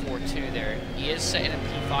 1:34.2 there. He is sitting in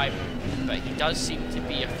P5, but he does seem to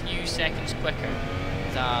be a few seconds quicker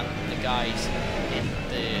than the guys in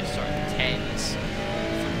the sort of 10s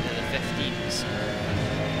from the 15s.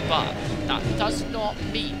 But that does not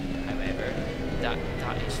mean, however, that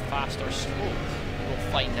that is fast or slow.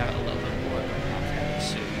 We'll find out a little bit more about that very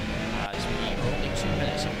soon, as we are only 2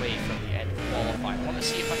 minutes away from the end of qualifying. I want to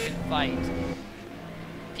see if I can find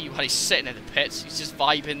P1. He's sitting in the pits, he's just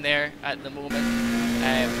vibing there at the moment.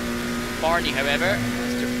 Barney, however,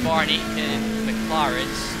 Mr. Barney in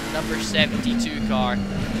McLaren's number 72 car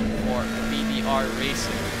for BBR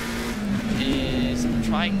Racing, is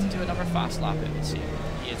trying to do another fast lap, it would seem.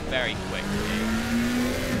 He is very quick today.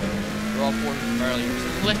 We're on board with him earlier. It was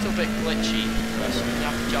a little bit glitchy for us, so we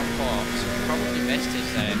have to jump off, so we probably missed his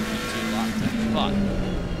P2 lap time, but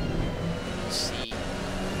we'll see.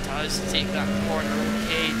 Does take that corner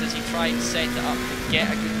okay? Does he try and set it up to get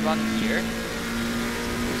a good run here?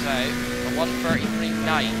 Goes out a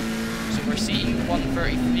 1:33.9, so we're seeing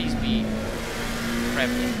 1:33s be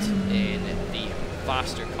prevalent in the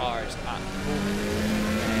faster cars at the moment.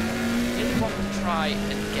 Did want to try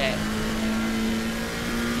and get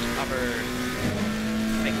other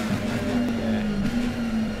thing. I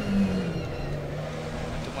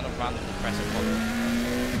don't want to randomly press a button.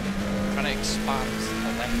 I'm trying to expand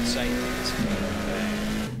the left side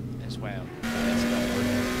as well. It's not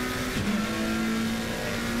working.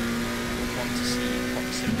 I want to see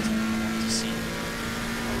proximity. I want to see.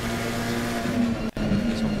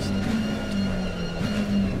 It's obviously not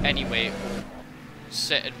working. Anyway, we'll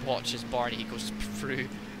sit and watch as Barney goes through.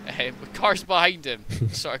 With cars behind him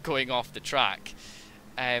sort of going off the track.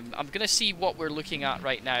 I'm going to see what we're looking at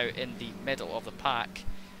right now in the middle of the pack.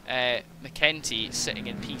 McKenty sitting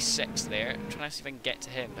in P6 there. I'm trying to see if I can get to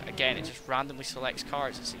him, but again it just randomly selects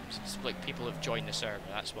cars, it seems. It's like people have joined the server,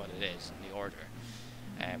 that's what it is in the order,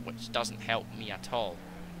 which doesn't help me at all.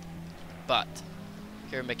 But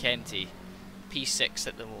here McKenty, P6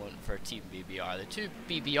 at the moment for Team BBR. The two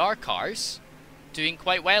BBR cars doing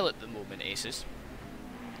quite well at the moment, Aces.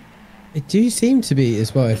 It do seem to be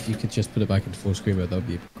as well. If you could just put it back into full screen mode, that would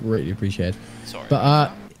be greatly appreciated. Sorry.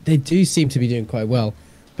 But they do seem to be doing quite well.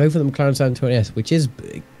 Both of them McLaren 720S, which is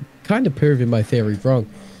kind of proving my theory wrong.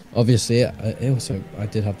 Obviously, I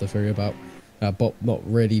did have the theory about Bob not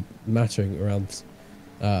really mattering around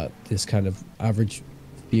this kind of average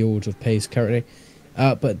field of pace currently.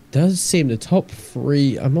 But it does seem the top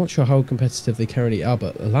three, I'm not sure how competitive they currently are,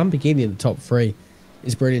 but Lamborghini in the top three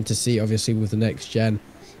is brilliant to see, obviously, with the next gen.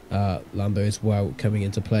 Lambo as well coming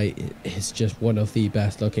into play. It's just one of the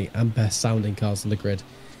best looking and best sounding cars on the grid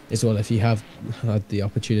as well. If you have had the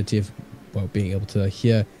opportunity of being able to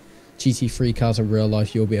hear GT3 cars in real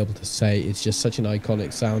life, you'll be able to say it's just such an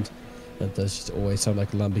iconic sound. It does just always sound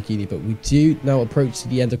like a Lamborghini. But we do now approach to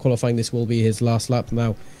the end of qualifying. This will be his last lap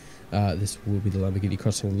now. This will be the Lamborghini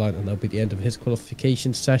crossing the line, and that'll be the end of his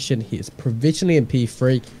qualification session. He is provisionally in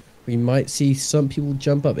P3. We might see some people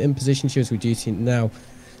jump up in position here, as we do see now.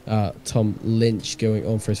 Tom Lynch going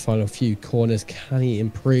on for his final few corners. Can he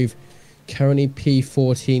improve? Currently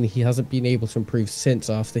P14. He hasn't been able to improve since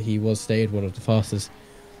after he was stayed one of the fastest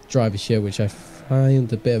drivers here, which I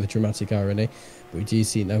find a bit of a dramatic irony. But we do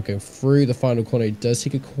see it now going through the final corner. He does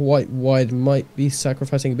take it quite wide, might be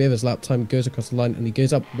sacrificing a bit of his lap time, goes across the line, and he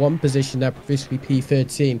goes up one position now, previously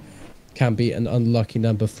P13. Can be an unlucky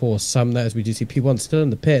number for some there, as we do see P1 still in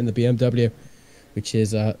the pit in the BMW, which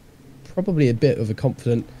is probably a bit of a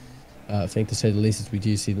confident thing to say the least, as we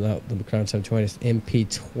do see now the McLaren 720 in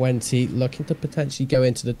P20, looking to potentially go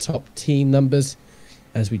into the top team numbers,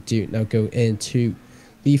 as we do now go into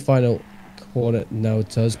the final corner. Now it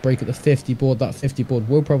does break at the 50 board. That 50 board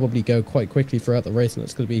will probably go quite quickly throughout the race, and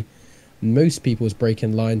that's going to be most people's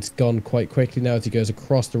braking lines gone quite quickly now as he goes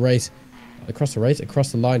across the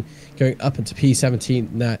line, going up into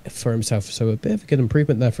P17 now for himself. So a bit of a good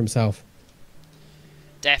improvement there for himself.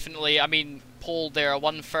 Definitely. I mean, pole there, a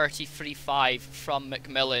 1:33.5 from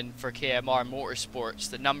Macmillan for KMR Motorsports.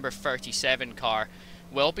 The number 37 car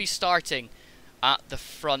will be starting at the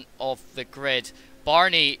front of the grid.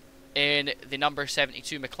 Barney in the number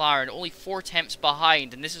 72 McLaren, only 4 tenths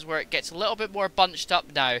behind, and this is where it gets a little bit more bunched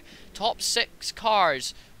up now. Top 6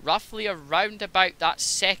 cars roughly around about that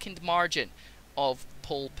second margin of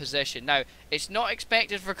pole position. Now, it's not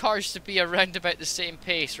expected for cars to be around about the same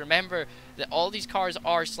pace. Remember that all these cars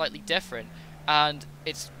are slightly different, and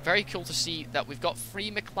it's very cool to see that we've got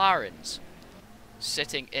 3 McLarens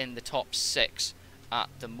sitting in the top 6 at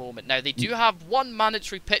the moment. Now, they do have one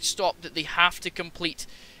mandatory pit stop that they have to complete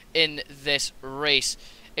in this race.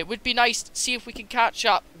 It would be nice to see if we can catch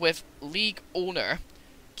up with league owner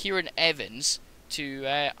Kieran Evans to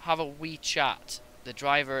have a wee chat. The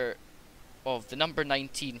driver of the number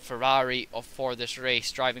 19 Ferrari for this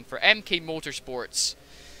race, driving for MK Motorsports.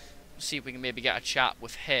 See if we can maybe get a chat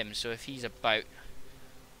with him, so if he's about.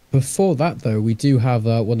 Before that, though, we do have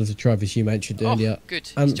one of the drivers you mentioned earlier,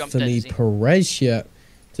 good. Anthony Perez, here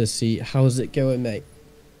to see how's it going, mate.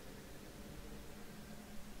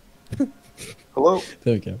 Hello.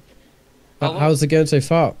 There we go. Hello. How's it going so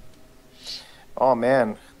far? Oh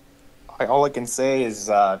man, all I can say is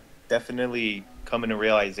definitely coming to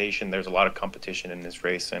realization there's a lot of competition in this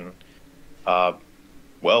race, and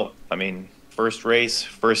well, I mean, first race,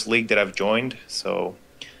 first league that I've joined, so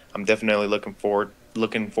I'm definitely looking forward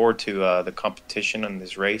to the competition in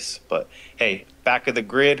this race. But hey, back of the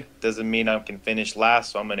grid doesn't mean I can finish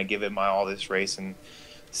last, so I'm gonna give it my all this race and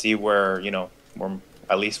see where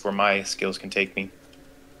at least where my skills can take me.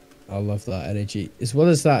 I love that energy. As well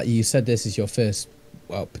as that, you said this is your first,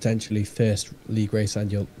 well, potentially first league race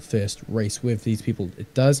and your first race with these people.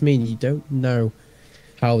 It does mean you don't know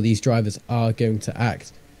how these drivers are going to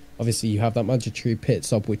act. Obviously, you have that mandatory pit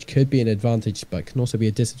stop, which could be an advantage, but can also be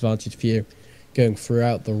a disadvantage for you going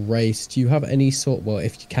throughout the race. Do you have any sort, well,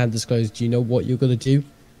 if you can disclose, do you know what you're going to do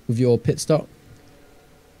with your pit stop?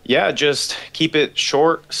 Yeah, just keep it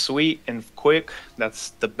short, sweet, and quick. That's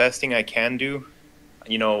the best thing I can do.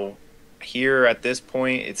 Here at this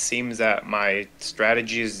point, it seems that my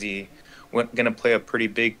strategy is going to play a pretty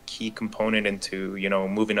big key component into,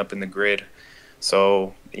 moving up in the grid.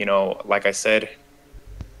 So, like I said,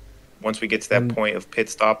 once we get to that point of pit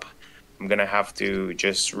stop, I'm going to have to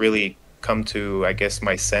just really come to, I guess,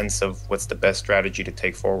 my sense of what's the best strategy to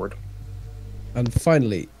take forward. And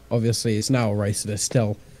finally, obviously, it's now a race, so there's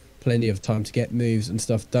still plenty of time to get moves and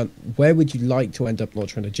stuff done. Where would you like to end up? Not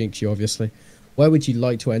trying to jinx you, obviously. Where would you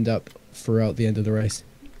like to end up throughout the end of the race?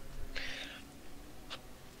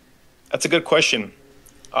 That's a good question.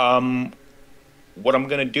 What I'm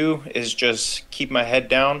going to do is just keep my head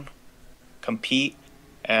down, compete,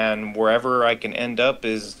 and wherever I can end up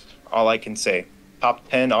is all I can say. Top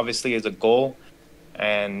 10 obviously is a goal,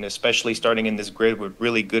 and especially starting in this grid with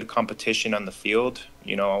really good competition on the field,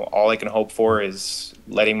 all I can hope for is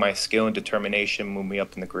letting my skill and determination move me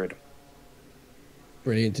up in the grid.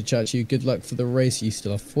 Brilliant to chat to you. Good luck for the race. You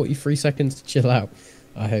still have 43 seconds to chill out.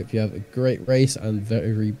 I hope you have a great race and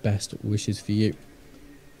very best wishes for you.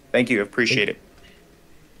 Thank you. Appreciate it.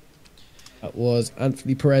 That was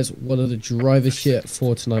Anthony Perez, one of the drivers here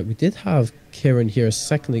for tonight. We did have Kieran here a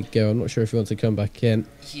second ago. I'm not sure if he wants to come back in.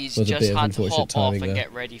 He's just had to hop off and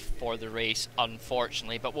get ready for the race,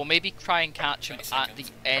 unfortunately. But we'll maybe try and catch him at the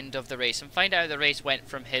end of the race and find out how the race went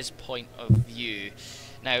from his point of view.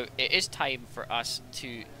 Now, it is time for us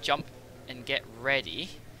to jump and get ready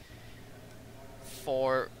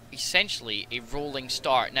for essentially a rolling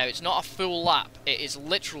start. Now, it's not a full lap. It is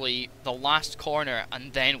literally the last corner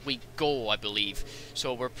and then we go, I believe.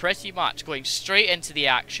 So we're pretty much going straight into the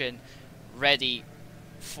action, ready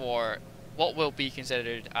for what will be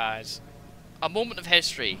considered as a moment of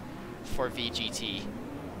history for VGT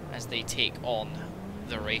as they take on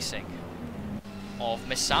the racing of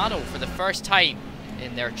Misano for the first time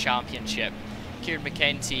in their championship. Kieran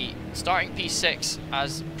McKenty starting P6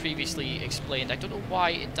 as previously explained. I don't know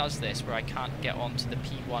why it does this where I can't get onto the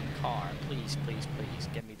P1 car. Please, please, please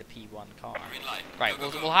give me the P1 car. Right,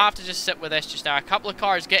 we'll have to just sit with this just now. A couple of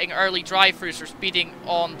cars getting early drive-throughs for speeding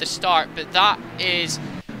on the start, but that is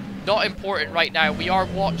not important right now. We are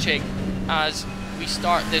watching as we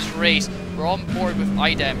start this race. We're on board with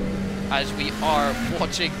IDEM as we are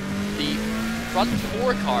watching the front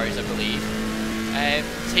 4 cars, I believe,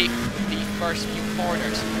 take the first few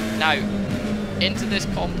corners. Now, into this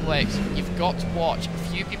complex, you've got to watch. A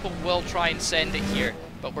few people will try and send it here,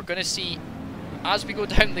 but we're going to see, as we go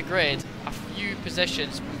down the grid, a few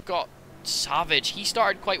positions. We've got Savage. He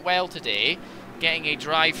started quite well today, getting a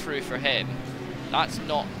drive-through for him. That's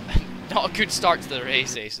not a good start to the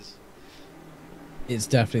race, Aces. It's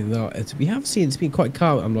definitely not. We have seen it's been quite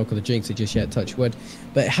calm. I'm not going to jinx it just yet, touch wood.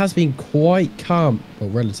 But it has been quite calm, or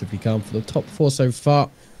relatively calm, for the top 4 so far.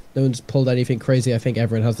 No one's pulled anything crazy. I think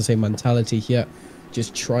everyone has the same mentality here.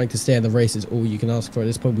 Just trying to stay in the race is all you can ask for at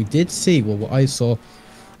this point. We did see, well, what I saw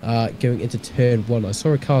going into turn 1. I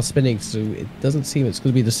saw a car spinning, so it doesn't seem it's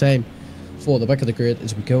going to be the same for the back of the grid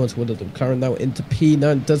as we go into one of the McLaren now into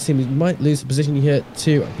P9. It does seem we might lose the position here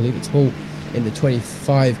too. I believe it's Hall in the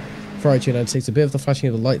 25. Ferrari 296, a bit of the flashing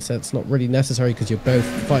of the light set's not really necessary because you're both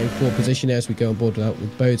fighting for position here as we go on board now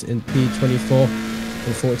with both in P24.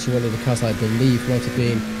 Unfortunately, one of the cars I believe might have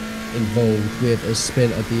been involved with a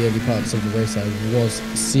spin at the early parts of the race I was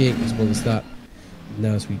seeing, as well as that.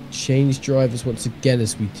 Now as we change drivers once again,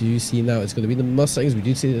 as we do see now it's going to be the Mustangs. We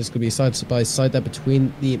do see there's going to be a side by side there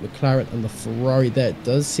between the McLaren and the Ferrari there. It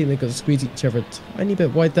does seem they're going to squeeze each other a tiny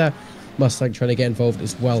bit wide there. Mustang trying to get involved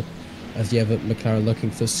as well, as the other McLaren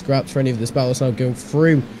looking for scraps for any of this battle. So now going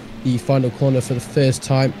through the final corner for the first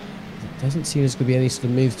time. It doesn't seem there's going to be any sort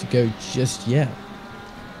of moves to go just yet.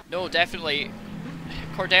 No, definitely.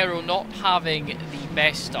 Cordero not having the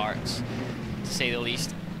best starts, to say the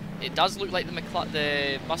least. It does look like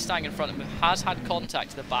the Mustang in front of him has had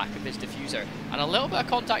contact to the back of his diffuser, and a little bit of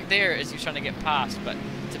contact there as he was trying to get past, but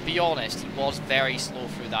to be honest, he was very slow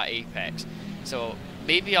through that apex. So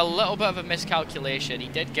maybe a little bit of a miscalculation. He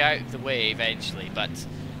did get out of the way eventually, but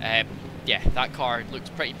yeah, that car looks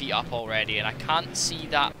pretty beat up already, and I can't see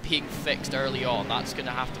that being fixed early on. That's going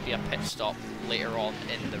to have to be a pit stop later on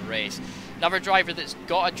in the race. Another driver that's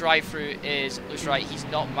got a drive-through is Lewis Wright. He's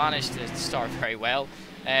not managed to start very well.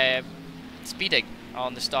 Speeding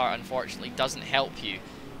on the start, unfortunately, doesn't help you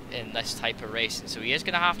in this type of racing, so he is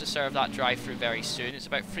going to have to serve that drive-through very soon. It's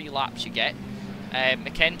about 3 laps you get.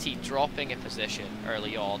 McKenty dropping a position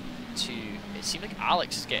early on to, it seemed like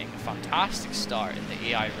Alex is getting a fantastic start in the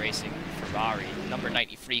AI Racing Ferrari. Number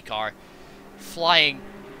 93 car flying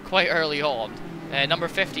quite early on. Number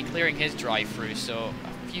 50 clearing his drive through, so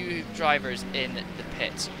a few drivers in the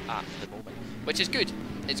pits at the moment, which is good.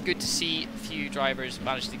 It's good to see a few drivers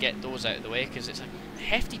manage to get those out of the way, because it's a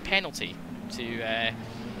hefty penalty to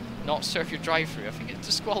not serve your drive through. I think it's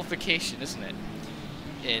disqualification, isn't it?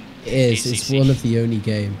 It is. It's one of the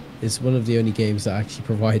only games that actually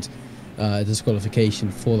provide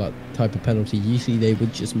disqualification for that type of penalty. Usually they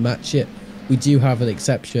would just match it. We do have an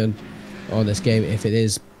exception on this game. If it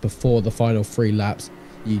is before the final 3 laps,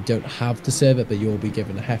 you don't have to serve it, but you'll be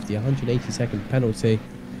given a hefty 180-second penalty,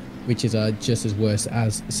 which is just as worse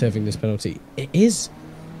as serving this penalty. It is,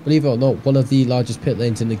 believe it or not, one of the largest pit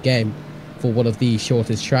lanes in the game for one of the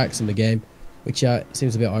shortest tracks in the game, which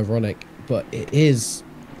seems a bit ironic, but it is.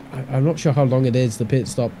 I'm not sure how long it is, the pit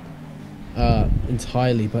stop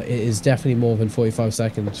entirely, but it is definitely more than 45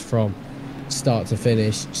 seconds from start to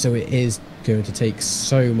finish, so it is going to take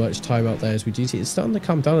so much time out there. As we do see it's starting to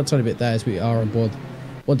come down a tiny bit there as we are on board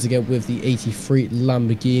once again with the 83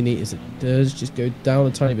 Lamborghini, as it does just go down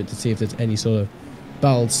a tiny bit to see if there's any sort of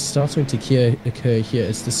battles starting to occur here.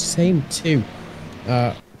 It's the same 2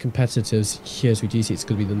 competitors here as we do see. It's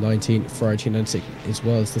going to be the 19 Ferrari 296 as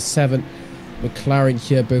well as the 7 McLaren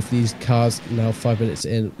here. Both of these cars now 5 minutes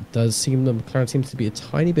in. It does seem the McLaren seems to be a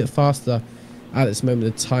tiny bit faster at this moment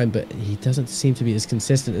of time, but he doesn't seem to be as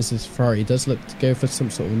consistent as his Ferrari. He does look to go for some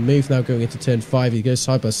sort of move now going into turn 5. He goes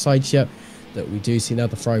side by side here, that we do see now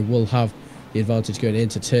the Ferrari will have the advantage going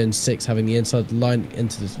into turn 6, having the inside line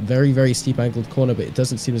into this very, very steep angled corner, but it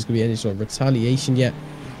doesn't seem there's going to be any sort of retaliation yet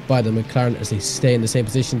by the McLaren as they stay in the same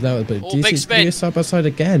positions now. But do big see spin. Side by side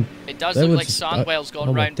again. It does look like Sandwell's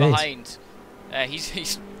gone round behind.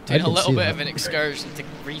 He's doing a little bit of an excursion to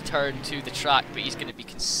return to the track, but he's going to be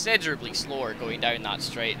considerably slower going down that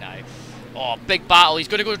straight now. Oh, big battle. He's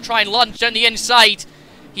going to go try and lunge down the inside.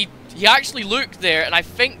 He actually looked there, and I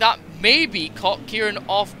think that maybe caught Kieran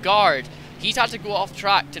off guard. He's had to go off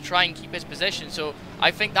track to try and keep his position, so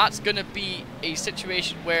I think that's going to be a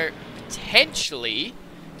situation where potentially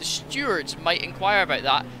the stewards might inquire about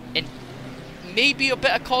that, and maybe a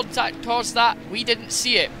bit of contact caused that. We didn't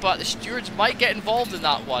see it, but the stewards might get involved in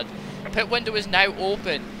that one. Pit window is now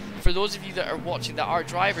open. For those of you that are watching that are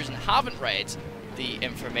drivers and haven't read the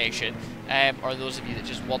information, or those of you that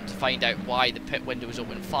just want to find out why the pit window is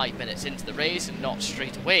open 5 minutes into the race and not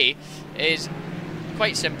straight away, is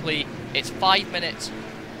quite simply, it's 5 minutes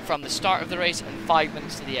from the start of the race and 5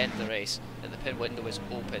 minutes to the end of the race that the pit window is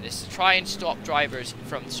open. It's to try and stop drivers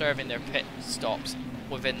from serving their pit stops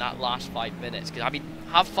within that last 5 minutes. Because, I mean,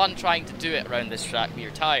 have fun trying to do it around this track with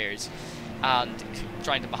your tyres and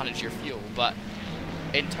trying to manage your fuel, but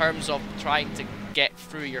in terms of trying to get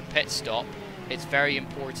through your pit stop, it's very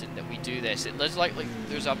important that we do this. It looks like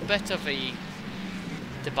there's a bit of a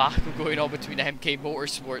debacle going on between MK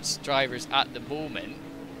Motorsports drivers at the moment.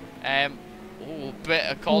 Oh, bit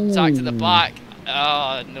of contact at the back.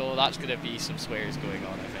 Oh, no, that's going to be some swears going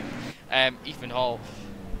on, I think. Ethan Hall,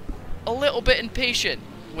 a little bit impatient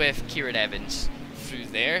with Kieran Evans through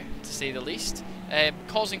there, to say the least.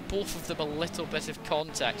 Causing both of them a little bit of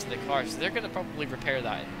contact to the car, so they're going to probably repair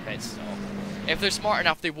that in the pit stop. If they're smart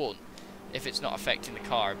enough, they won't, if it's not affecting the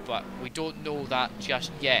car, but we don't know that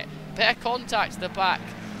just yet. Bit of contact to the back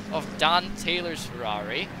of Dan Taylor's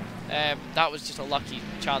Ferrari. That was just a lucky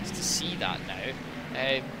chance to see that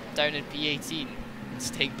now. Down in P18,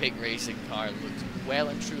 Stig Big Racing car looked well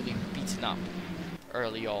and truly beaten up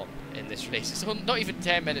early on in this race. It's not even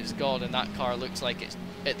 10 minutes gone and that car looks like it's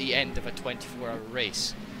at the end of a 24-hour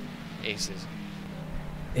race. Aces.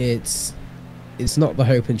 It's not the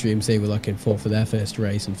hope and dreams they were looking for their first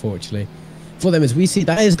race, unfortunately. For them, as we see,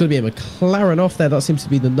 that is going to be a McLaren off there. That seems to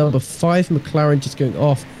be the number 5 McLaren just going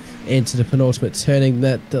off into the penultimate turning.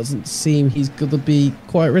 That doesn't seem he's going to be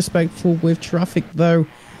quite respectful with traffic, though.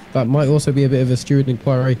 That might also be a bit of a steward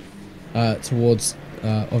inquiry towards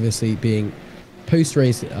obviously being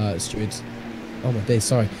post-race stewards. Oh my days,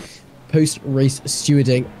 sorry. Post-race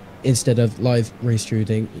stewarding instead of live race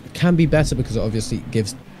stewarding can be better because it obviously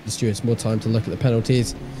gives the stewards more time to look at the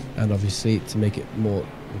penalties and obviously to make it more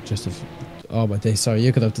just of... Oh my days, sorry,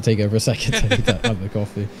 you're going to have to take over a second to have the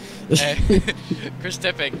coffee. Chris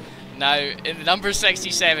Tipping, now in the number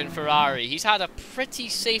 67 Ferrari, he's had a pretty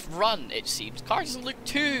safe run, it seems. Car doesn't look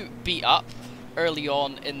too beat up early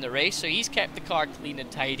on in the race, so he's kept the car clean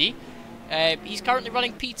and tidy. He's currently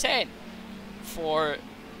running P10 for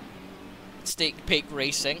Stig Big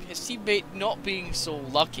Racing. His teammate not being so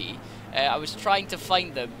lucky. I was trying to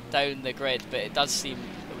find them down the grid, but it does seem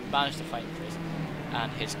that we managed to find Chris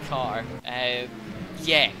and his car.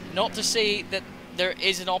 Yeah, not to say that there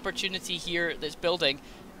is an opportunity here that's building.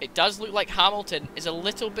 It does look like Hamilton is a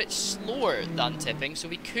little bit slower than Tipping, so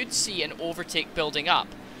we could see an overtake building up.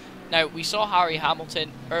 Now, we saw Harry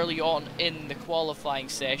Hamilton early on in the qualifying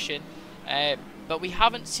session, but we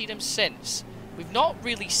haven't seen him since. We've not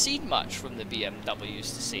really seen much from the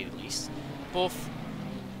BMWs, to say the least.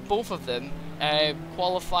 Both of them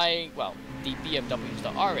qualifying, well, the BMWs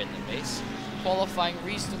that are in the race, qualifying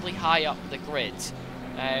reasonably high up the grid.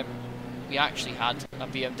 We actually had a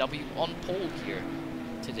BMW on pole here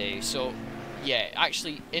today, so yeah,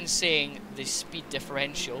 actually in saying the speed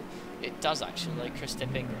differential, it does actually, like Chris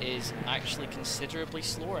Tipping, is actually considerably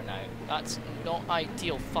slower now. That's not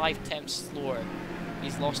ideal, 5/10 slower.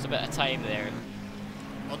 He's lost a bit of time there.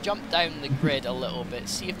 I'll jump down the grid a little bit,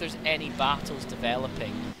 see if there's any battles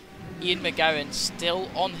developing. Ian McGowan still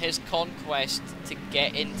on his conquest to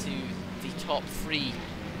get into the top 3.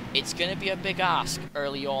 It's going to be a big ask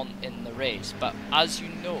early on in the race, but as you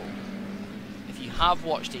know, if you have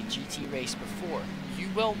watched a GT race before, you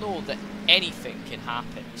will know that anything can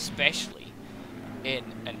happen, especially in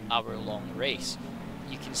an hour-long race.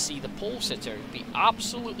 You can see the pole sitter be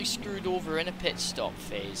absolutely screwed over in a pit stop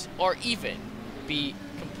phase, or even be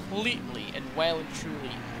completely and well and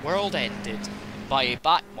truly world-ended by a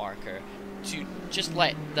back marker to just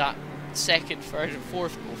let that second, third and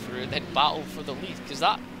fourth go through and then battle for the lead, because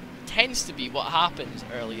that tends to be what happens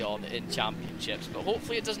early on in championships, but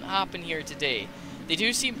hopefully it doesn't happen here today. They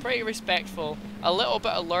do seem pretty respectful, a little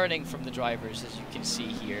bit of learning from the drivers, as you can see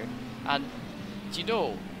here, and do you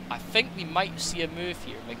know, I think we might see a move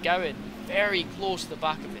here. McGowan very close to the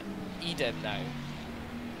back of it. Edom now.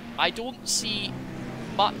 I don't see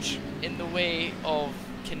much in the way of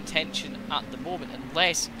contention at the moment,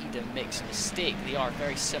 unless Eden makes a mistake. They are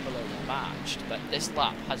very similarly matched, but this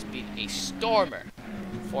lap has been a stormer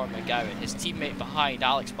for McGowan. His teammate behind,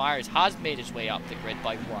 Alex Myers, has made his way up the grid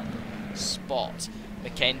by 1 spot.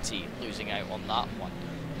 McKenty losing out on that one.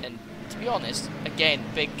 And to be honest, again,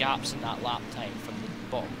 big gaps in that lap time from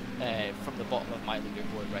the bottom of my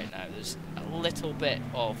leaderboard right now. There's a little bit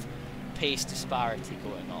of pace disparity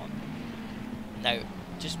going on. Now,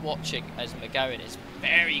 just watching as McGowan is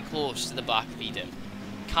very close to the back of Eden.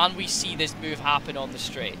 Can we see this move happen on the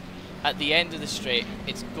straight? At the end of the straight,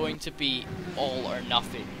 it's going to be all or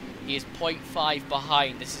nothing. He is 0.5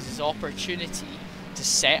 behind. This is his opportunity to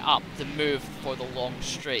set up the move for the long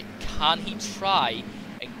straight. Can he try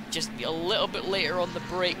and just be a little bit later on the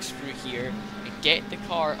brakes through here and get the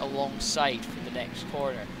car alongside for the next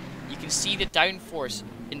corner? You can see the downforce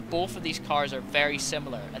in both of these cars are very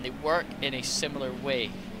similar, and they work in a similar way.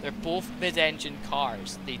 They're both mid-engine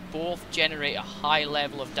cars. They both generate a high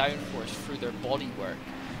level of downforce through their bodywork,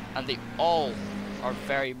 and they all are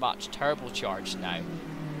very much turbocharged now.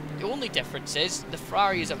 The only difference is the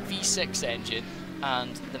Ferrari is a V6 engine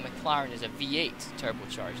and the McLaren is a V8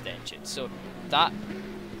 turbocharged engine. So that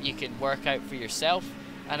you can work out for yourself.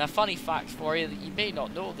 And a funny fact for you that you may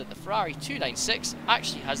not know, that the Ferrari 296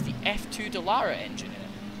 actually has the F2 Dallara engine in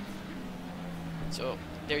it. So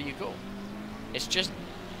there you go. It's just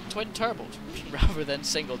twin turboed rather than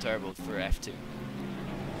single turboed for F2.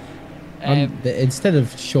 Instead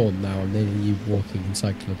of Sean now, I'm naming you Walking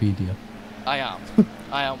Encyclopedia. I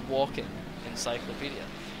am walking encyclopedia.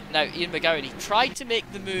 Now, Ian McGowan, he tried to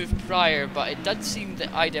make the move prior, but it does seem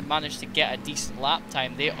that Ida managed to get a decent lap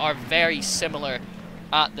time. They are very similar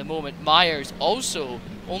at the moment. Myers also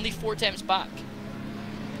only 4 attempts back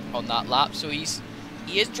on that lap, so he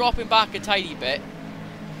is dropping back a tiny bit,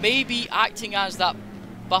 maybe acting as that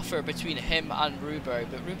buffer between him and Ruberg,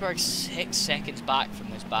 but Ruberg's 6 seconds back from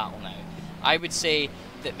this battle now. I would say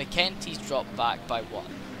that McKenty's dropped back by 1,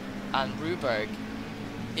 and Ruberg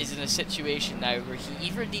is in a situation now where he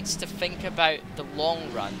either needs to think about the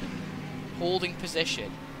long run, holding position,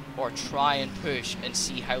 or try and push and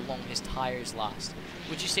see how long his tyres last.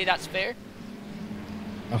 Would you say that's fair?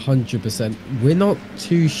 100%. We're not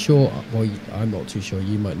too sure, well, I'm not too sure,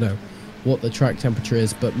 you might know what the track temperature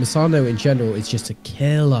is, but Misano in general is just a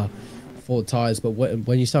killer for tyres. But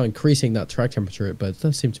when you start increasing that track temperature, it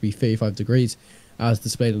does seem to be 35 degrees as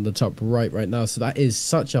displayed on the top right now. So that is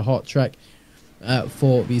such a hot track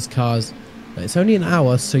for these cars. It's only an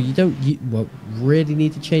hour, so you don't really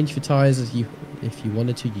need to change for tyres. If you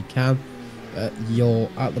wanted to, you can. You're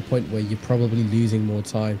at the point where you're probably losing more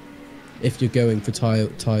time if you're going for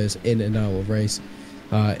tyres in an hour race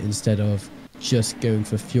instead of just going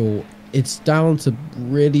for fuel. It's down to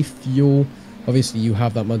really fuel. Obviously, you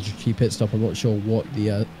have that mandatory pit stop. I'm not sure what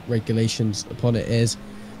the regulations upon it is,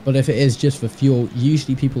 but if it is just for fuel,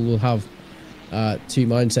 usually people will have 2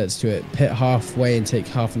 mindsets to it: pit halfway and take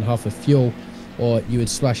half and half of fuel, or you would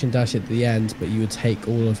splash and dash at the end, but you would take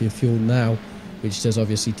all of your fuel now, which does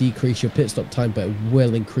obviously decrease your pit stop time, but it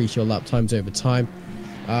will increase your lap times over time.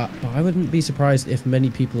 But I wouldn't be surprised if many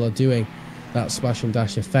people are doing that splash and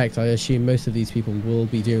dash effect. I assume most of these people will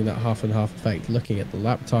be doing that half and half effect, looking at the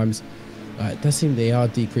lap times. It does seem they are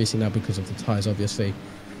decreasing now because of the tyres, obviously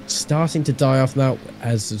starting to die off now,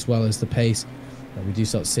 as well as the pace. We do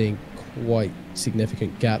start seeing quite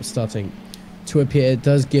significant gaps starting to appear. It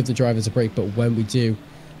does give the drivers a break, but when we do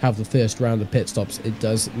have the first round of pit stops, it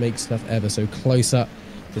does make stuff ever so closer.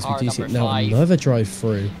 As we do see now another drive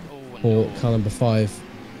through for car number 5.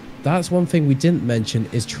 That's one thing we didn't mention,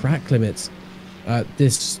 is track limits.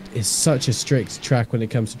 This is such a strict track when it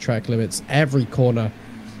comes to track limits. Every corner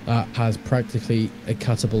has practically a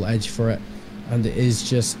cuttable edge for it, and it is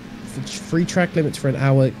just free track limits for an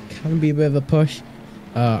hour can be a bit of a push.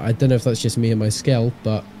 I don't know if that's just me and my skill,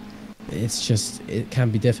 but it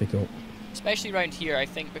can be difficult. Especially around here, I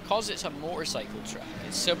think, because it's a motorcycle track,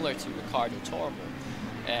 it's similar to Ricardo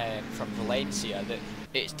Tormo from Valencia, that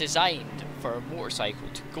it's designed for a motorcycle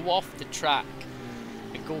to go off the track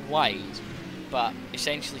and go wide, but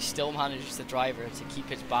essentially still manages the driver to keep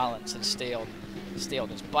his balance and stay on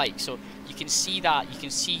his bike. So you can see that, you can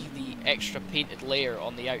see the extra painted layer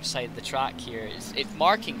on the outside of the track here. It's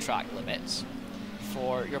marking track limits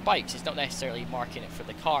for your bikes. It's not necessarily marking it for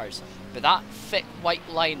the cars, but that thick white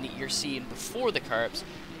line that you're seeing before the curbs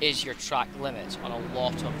is your track limits on a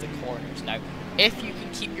lot of the corners. Now, if you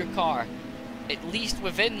can keep your car at least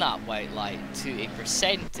within that white line to a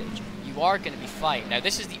percentage, you are going to be fine. Now,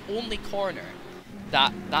 this is the only corner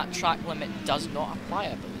that track limit does not apply,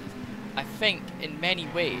 I believe. I think in many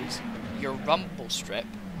ways your rumble strip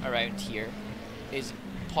around here is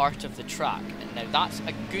part of the track. And now that's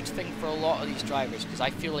a good thing for a lot of these drivers, because I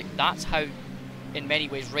feel like that's how, in many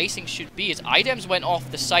ways, racing should be. As Idem's went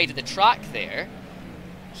off the side of the track there,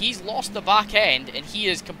 he's lost the back end and he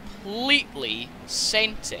is completely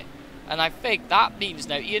sent it. And I think that means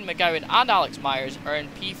now Ian McGowan and Alex Myers are in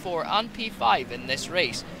P4 and P5 in this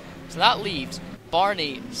race. So that leaves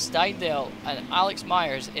Barney, Steindale and Alex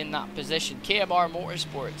Myers in that position. KMR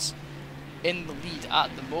Motorsports in the lead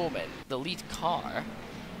at the moment, the lead car.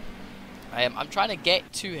 I'm trying to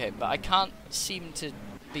get to him, but I can't seem to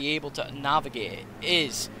be able to navigate it.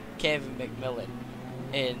 Is Kevin McMillan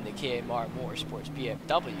in the KMR Motorsports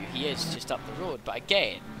BMW. He is just up the road, but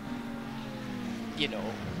again, you know,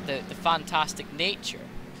 the fantastic nature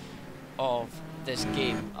of this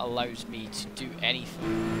game allows me to do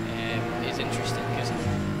anything. Is interesting because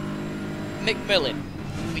McMillan,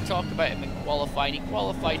 we talk about him in qualifying. He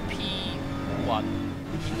qualified P1.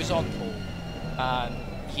 He was on pole, and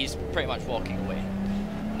he's pretty much walking away.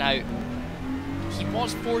 Now, he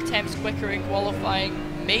was 4 tenths quicker in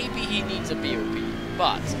qualifying. Maybe he needs a BOP,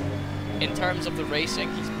 but in terms of the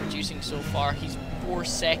racing he's producing so far, he's 4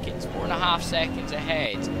 seconds, 4.5 seconds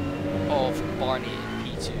ahead of Barney in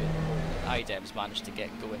P2. Idem's managed to get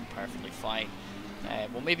going perfectly fine.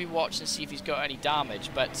 We'll maybe watch and see if he's got any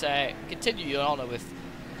damage, but continue on with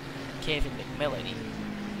Kevin McMillan.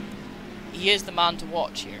 He is the man to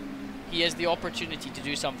watch here. He has the opportunity to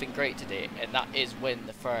do something great today, and that is win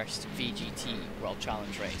the first VGT World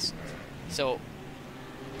Challenge race. So,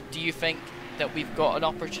 do you think that we've got an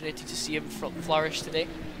opportunity to see him flourish today?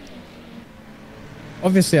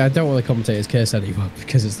 Obviously, I don't want to commentate his curse anymore,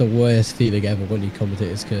 because it's the worst feeling ever when you commentate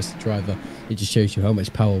his cursed driver. It just shows you how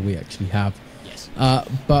much power we actually have. Yes.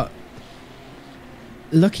 But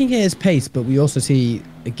looking at his pace, but we also see,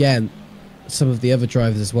 again, some of the other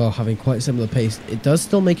drivers as well having quite similar pace. It does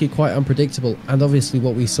still make it quite unpredictable, and obviously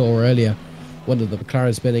what we saw earlier, one of the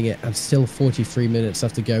McLaren spinning it and still 43 minutes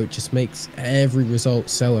left to go, just makes every result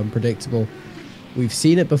so unpredictable. We've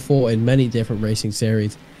seen it before in many different racing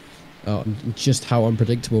series, just how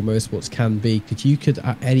unpredictable motorsports can be, because you could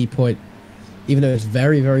at any point, even though it's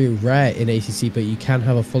very, very rare in ACC, but you can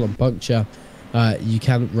have a full-on puncture. You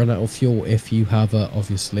can run out of fuel if you have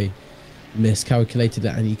obviously miscalculated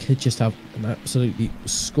it, and you could just have an absolutely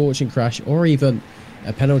scorching crash, or even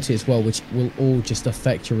a penalty as well, which will all just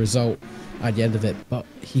affect your result at the end of it. But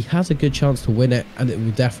he has a good chance to win it, and it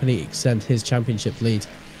will definitely extend his championship lead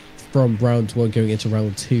from round 1 going into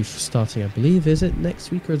round 2, starting, I believe, is it next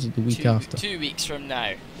week or is it the week after? 2 weeks from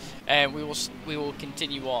now. We will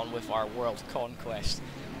continue on with our world conquest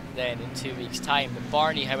then in 2 weeks' time. But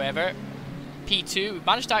Barney, however, P2, we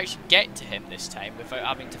managed to actually get to him this time without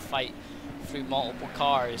having to fight through multiple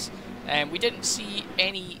cars. We didn't see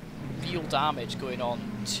any real damage going on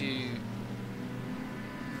to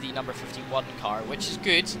the number 51 car, which is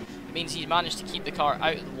good. It means he managed to keep the car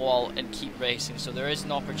out of the wall and keep racing, so there is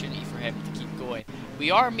an opportunity for him to keep going. We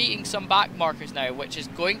are meeting some back markers now, which is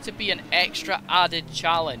going to be an extra added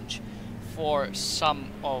challenge for some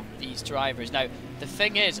of these drivers. Now, the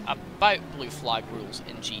thing is about blue flag rules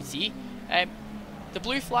in GT, the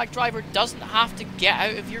blue flag driver doesn't have to get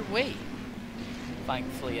out of your way,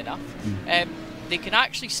 thankfully enough. They can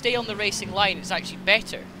actually stay on the racing line. It's actually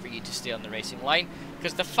better for you to stay on the racing line,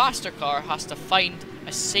 because the faster car has to find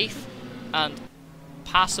a safe and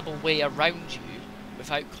passable way around you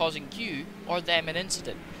without causing you or them an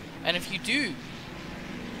incident. And if you do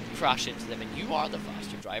crash into them and you are the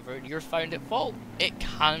faster driver and you're found at fault, it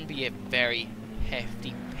can be a very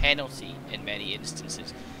hefty penalty in many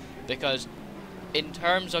instances, because in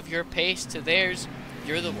terms of your pace to theirs,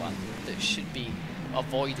 you're the one that should be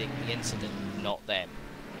avoiding the incident, not them.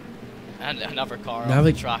 And another car on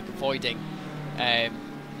the track avoiding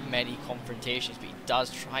many confrontations, but he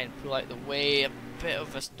does try and pull out the way, a bit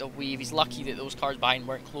of a weave. He's lucky that those cars behind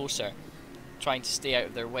weren't closer, trying to stay out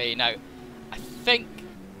of their way. Now, I think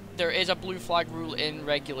there is a blue flag rule in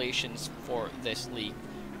regulations for this league,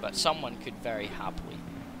 but someone could very happily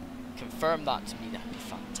confirm that to me. That'd be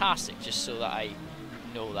fantastic, just so that I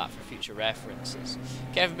know that for future references.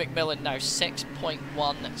 Kevin McMillan now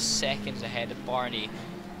 6.1 seconds ahead of Barney.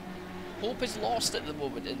 Hope is lost at the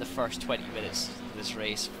moment in the first 20 minutes of this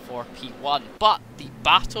race for P1, but the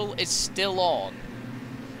battle is still on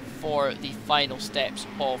for the final steps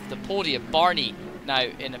of the podium. Barney now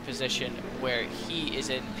in a position where he is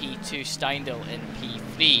in P2, Steindl in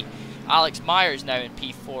P3. Alex Myers now in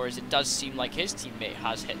P4, as it does seem like his teammate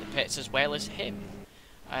has hit the pits as well as him.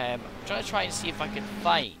 I'm trying to try and see if I can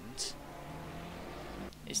find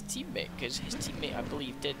his teammate, because his teammate, I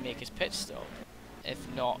believe, did make his pit stop.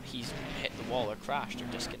 If not, he's hit the wall or crashed or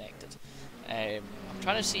disconnected. I'm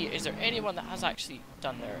trying to see, is there anyone that has actually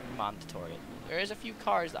done their mandatory? There is a few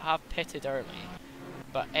cars that have pitted early,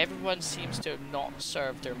 but everyone seems to have not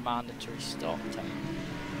served their mandatory stop time.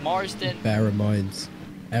 Marsden... Bear in mind,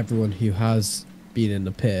 everyone who has been in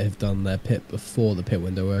the pit have done their pit before the pit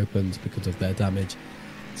window opens because of their damage.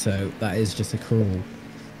 So that is just a cruel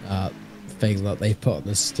thing that they've put on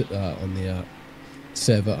the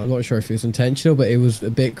server. I'm not sure if it was intentional, but it was a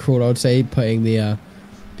bit cruel, I would say, putting the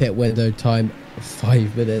pit window time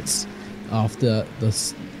 5 minutes after the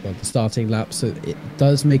starting lap. So it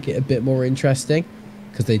does make it a bit more interesting,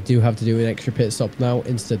 because they do have to do an extra pit stop now,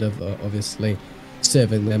 instead of obviously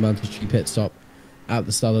serving their mandatory pit stop at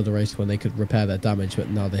the start of the race when they could repair their damage, but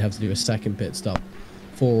now they have to do a second pit stop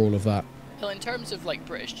for all of that. Well, in terms of like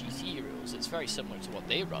British GT rules, it's very similar to what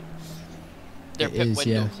they run. Their It pit is,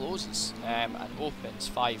 window yeah. closes and opens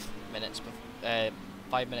 5 minutes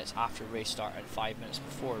 5 minutes after race start and 5 minutes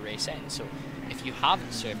before race end. So if you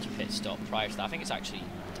haven't served your pit stop prior to that, I think it's actually,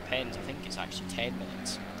 it depends, I think it's actually 10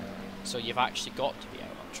 minutes. So you've actually got to be out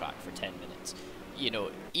on track for 10 minutes. You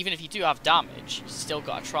know, even if you do have damage, you still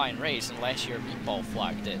got to try and race unless you're meatball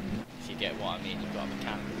flagged in, if you get what I mean. You've got a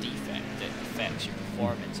mechanical defect that affects your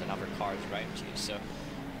performance and other cars around you. So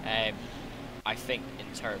I think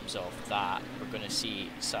in terms of that, we're going to see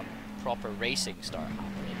some proper racing start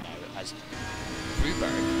happening now, as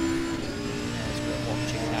Ruberg, as we're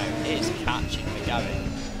watching now, is catching McGowan.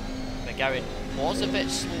 McGowan was a bit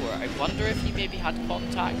slower. I wonder if he maybe had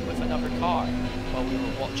contact with another car while we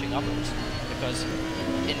were watching others, because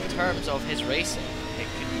in terms of his racing, it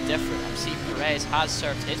could be different. I'm seeing Perez has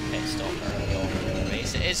served his pit stop early on in the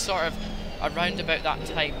race. It is sort of around about that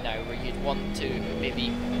time now where you'd want to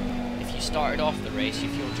maybe, if you started off the race, you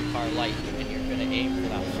fueled your car light and you're going to aim for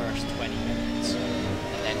that first 20 minutes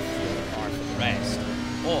and then fuel the car for the rest.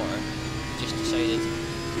 Or you just decided,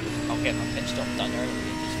 I'll get my pit stop done early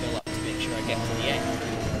and just fill up to make sure I get to the end.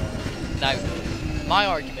 Now, my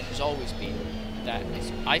argument has always been that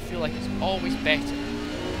I feel like it's always better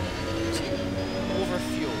to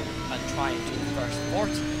overfuel and try and do the first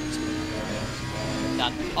 40 minutes of the race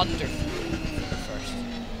than underfuel for the first,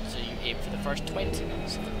 so you aim for the first 20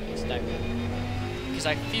 minutes of the race. Now, because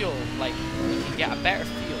I feel like you can get a better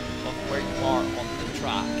feel of where you are on the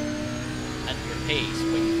track and your pace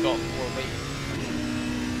when you've got more weight.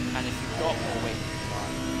 And if you've got more weight in the car,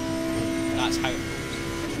 that's how it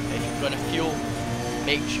goes. If you're going to fuel,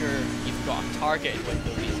 make sure you've got a targeted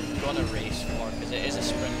window that you're going to race for, because it is a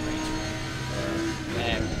sprint race.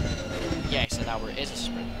 Yes, an hour is a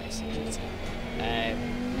sprint race, and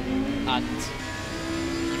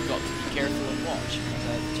you've got to be careful and watch, because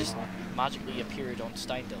I've just magically appeared on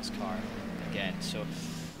Steindl's car again. So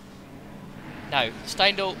now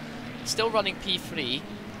Steindl still running P3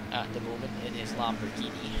 at the moment in his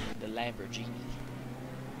Lamborghini, the Lamborghini.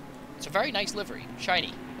 It's a very nice livery,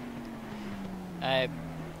 shiny.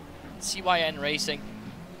 CYN Racing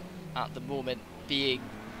at the moment being,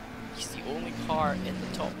 he's the only car in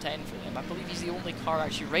the top 10 for them. I believe he's the only car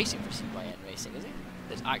actually racing for CYN Racing, is he?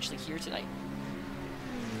 That's actually here tonight.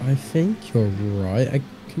 I think you're right. I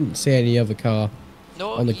couldn't see any other car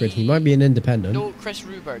on the grid. He might be an independent. No, Chris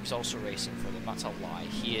Ruberg's also racing for them. That's a lie.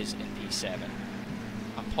 He is in P7.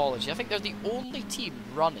 Apologies. I think they're the only team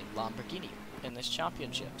running Lamborghini in this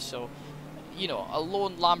championship. So, you know, a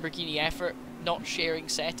lone Lamborghini effort, not sharing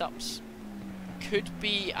setups, could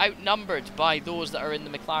be outnumbered by those that are in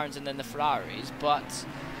the McLarens and then the Ferraris, but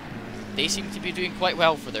they seem to be doing quite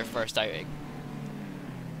well for their first outing.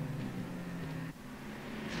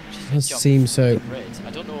 Does seem so.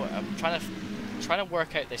 I don't know. I'm trying to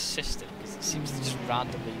work out this system, because it seems to just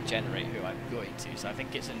randomly generate who I'm going to. So I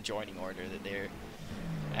think it's in joining order that they're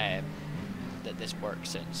that this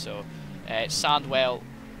works in. So Sandwell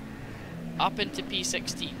up into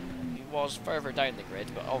P16. He was further down the grid,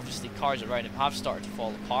 but obviously cars around him have started to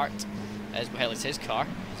fall apart, as well as his car.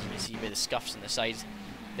 As you can see by the scuffs on the side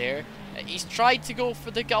there. He's tried to go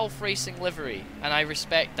for the Gulf Racing livery, and I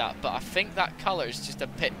respect that, but I think that colour is just a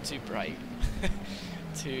bit too bright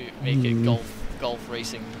to make it Gulf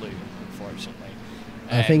Racing blue, unfortunately.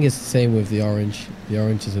 I think it's the same with the orange. The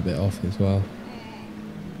orange is a bit off as well.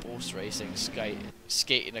 Post Racing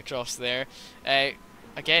skating across there.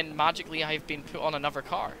 Again, magically I've been put on another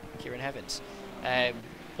car, Kieran Heavens.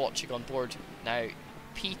 Watching on board now,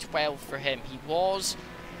 P12 for him. He was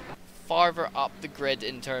farther up the grid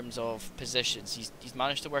in terms of positions. He's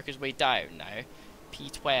managed to work his way down now.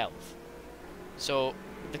 P12. So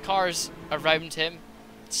the cars around him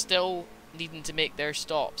still needing to make their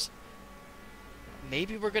stops.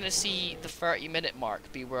 Maybe we're going to see the 30-minute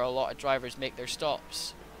mark be where a lot of drivers make their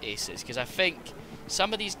stops, Aces, because I think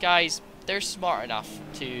some of these guys they're smart enough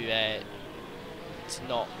to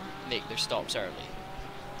not make their stops early.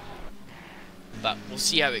 But we'll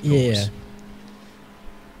see how it goes. Yeah.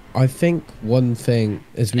 I think one thing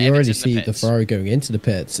is we already see the Ferrari going into the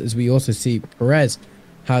pits, as we also see Perez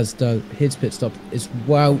has done his pit stop as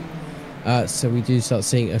well. So we do start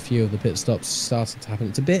seeing a few of the pit stops starting to happen.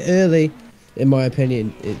 It's a bit early, in my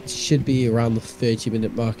opinion. It should be around the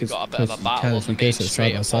 30-minute mark as got a bit close of as a we can battle as on we the go main side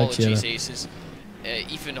straight. by side. Apologies, Aces.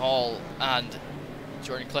 Ethan Hall and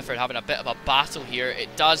Jordan Clifford having a bit of a battle here.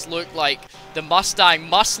 It does look like the Mustang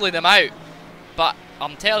muscling him out, but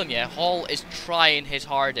I'm telling you, Hall is trying his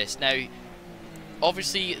hardest. Now,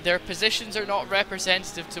 obviously, their positions are not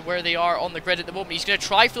representative to where they are on the grid at the moment. He's going to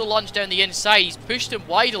try for the lunge down the inside. He's pushed him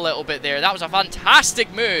wide a little bit there. That was a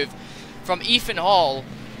fantastic move from Ethan Hall.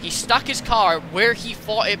 He stuck his car where he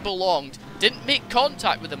thought it belonged. Didn't make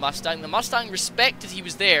contact with the Mustang. The Mustang respected he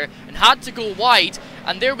was there and had to go wide.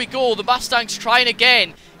 And there we go. The Mustang's trying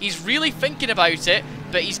again. He's really thinking about it,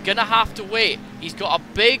 but he's going to have to wait. He's got a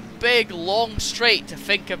big, long straight to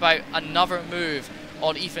think about another move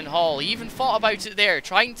on Ethan Hall. He even thought about it there,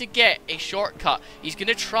 trying to get a shortcut. He's going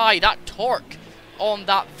to try that torque on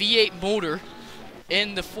that V8 motor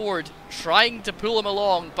in the Ford, trying to pull him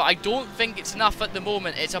along, but I don't think it's enough at the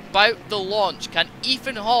moment. It's about the launch. Can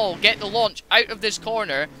Ethan Hall get the launch out of this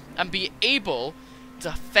corner and be able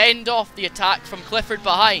to fend off the attack from Clifford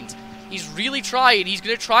behind? He's really trying. He's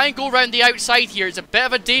going to try and go around the outside here. It's a bit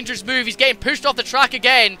of a dangerous move. He's getting pushed off the track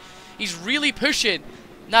again. He's really pushing.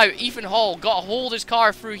 Now, Ethan Hall got to hold his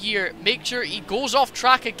car through here. Make sure he goes off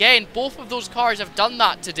track again. Both of those cars have done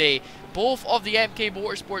that today. Both of the MK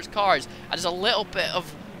Motorsports cars. And there's a little bit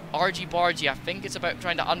of argy-bargy. I think it's about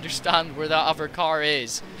trying to understand where that other car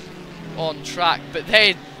is on track. But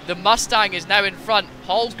then the Mustang is now in front.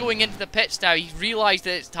 Hall's going into the pits now. He's realised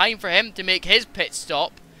that it's time for him to make his pit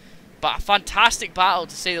stop. But a fantastic battle,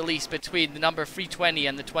 to say the least, between the number 320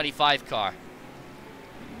 and the 25 car.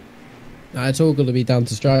 Now, it's all going to be down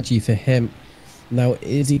to strategy for him. Now,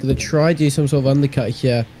 is he going to try to do some sort of undercut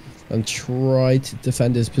here and try to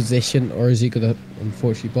defend his position, or is he going to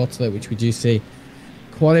unfortunately bottle it, which we do see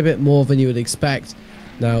quite a bit more than you would expect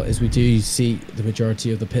now, as we do see the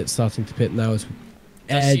majority of the pit starting to pit now as we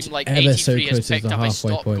edge seem like ever so 83 has close to picked the up a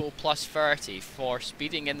halfway stop point. goal plus 30 for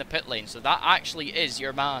speeding in the pit lane. So that actually is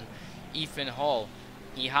your man, Ethan Hall.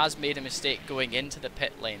 He has made a mistake going into the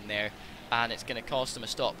pit lane there, and it's going to cost him a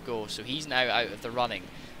stop go. So he's now out of the running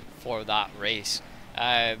for that race.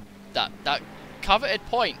 That coveted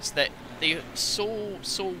points that they so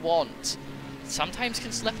want sometimes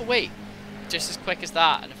can slip away just as quick as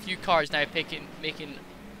that. And a few cars now making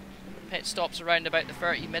pit stops around about the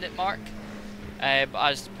 30-minute mark.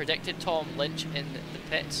 As predicted, Tom Lynch in the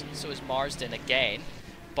pits, so is Marsden again.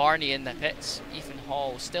 Barney in the pits, Ethan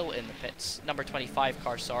Hall still in the pits. Number 25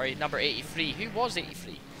 car, sorry. Number 83, who was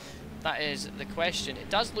 83? That is the question. It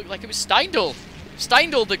does look like it was Steindl.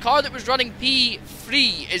 Steindl, the car that was running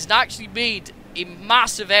P3, has actually made a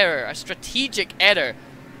massive error, a strategic error.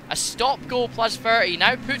 A stop go plus 30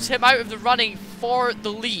 now puts him out of the running for the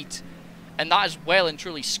lead. And that has well and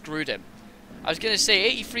truly screwed him. I was going to say,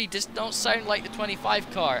 83 does not sound like the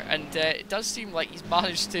 25 car, and it does seem like he's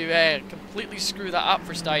managed to completely screw that up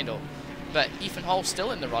for Steindl. But Ethan Hall's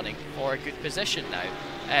still in the running for a good position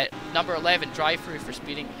now. Number 11, drive-through for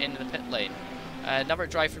speeding in the pit lane. Number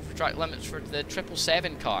drive-through for track limits for the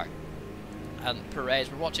 777 car. And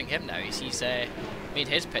Perez, we're watching him now. He's made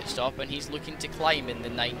his pit stop, and he's looking to climb in the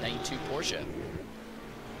 992 Porsche.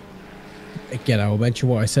 Again, I will mention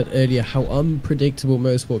what I said earlier, how unpredictable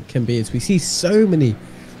motorsport can be, as we see so many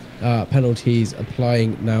penalties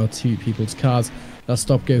applying now to people's cars. That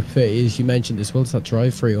stop go 30, as you mentioned, as well as that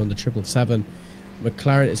drive through on the 777.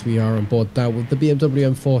 McLaren, as we are on board now with the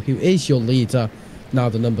BMW M4, who is your leader, now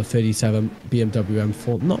the number 37 BMW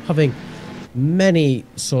M4, not having many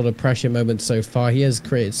sort of pressure moments so far. He has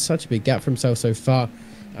created such a big gap for himself so far,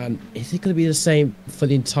 and is it going to be the same for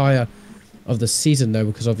the entire of the season though?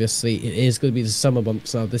 Because obviously it is going to be the summer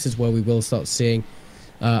months now. This is where we will start seeing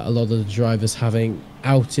a lot of the drivers having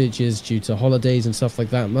outages due to holidays and stuff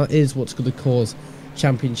like that, and that is what's going to cause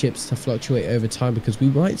championships to fluctuate over time, because we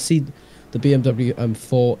might see the BMW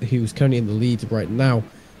M4, who's currently in the lead right now,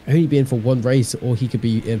 only be in for one race, or he could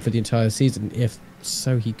be in for the entire season. If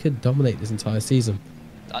so, he could dominate this entire season.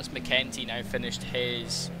 That's McKenty now finished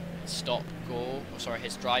his stop go,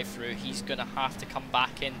 his drive through. He's going to have to come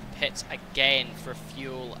back in pits again for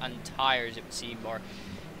fuel and tyres, it would seem, or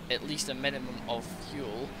at least a minimum of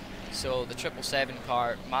fuel. So the 777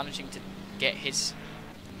 car managing to get his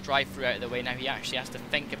drive-through out of the way. Now he actually has to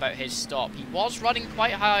think about his stop. He was running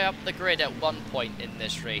quite high up the grid at one point in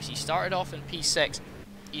this race. He started off in P6.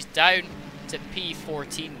 He's down to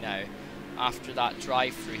P14 now after that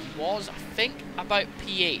drive-through. He was, I think, about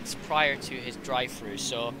P8 prior to his drive-through,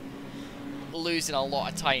 so losing a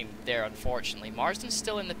lot of time there, unfortunately. Marsden's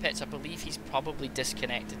still in the pits. I believe he's probably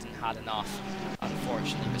disconnected and had enough,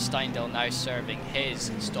 unfortunately. But Steindl now serving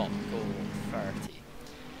his stop goal 30.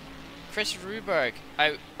 Chris Ruberg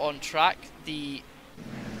out on track. The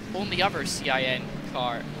only other CIN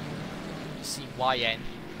car, CYN,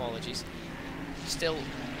 apologies, still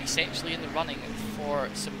essentially in the running for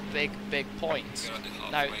some big points.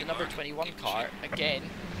 Now, the number 21 car, again,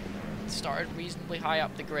 started reasonably high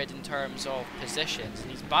up the grid in terms of positions,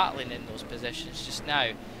 and he's battling in those positions just now.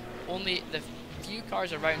 Only the few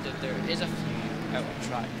cars around him, there is a few out on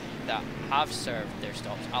track that have served their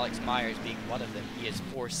stops, Alex Myers being one of them. He is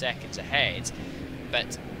 4 seconds ahead,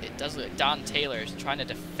 but it does look like Dan Taylor is trying to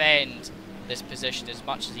defend this position as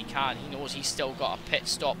much as he can. He knows he's still got a pit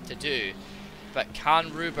stop to do, but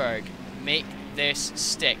can Ruberg make this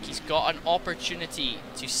stick? He's got an opportunity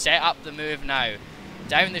to set up the move now.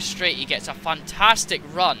 Down the straight, he gets a fantastic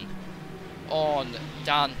run on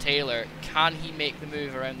Dan Taylor. Can he make the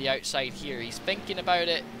move around the outside here? He's thinking about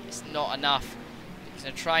it. It's not enough. He's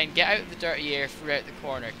going to try and get out of the dirty air throughout the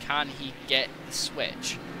corner. Can he get the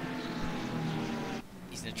switch?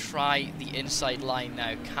 He's going to try the inside line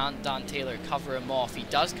now. Can Dan Taylor cover him off? He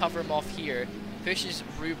does cover him off here. Pushes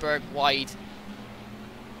Ruberg wide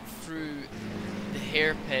through the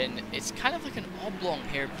hairpin. It's kind of like an oblong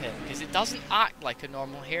hairpin because it doesn't act like a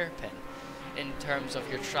normal hairpin in terms of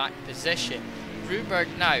your track position. Ruberg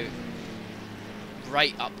now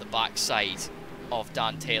right up the backside of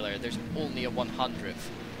Dan Taylor. There's only a 100th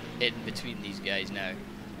in between these guys now.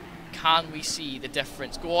 Can we see the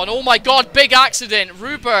difference go on? Oh my god, big accident!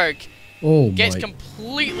 Ruberg gets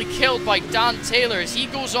completely killed by Dan Taylor as he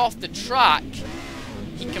goes off the track.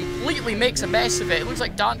 He completely makes a mess of it. It looks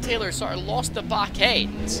like Dan Taylor sort of lost the back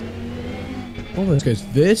end. Almost goes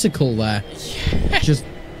vertical there. Yeah. Just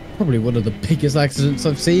probably one of the biggest accidents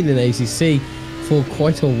I've seen in ACC for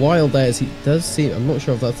quite a while there, as he does seem, I'm not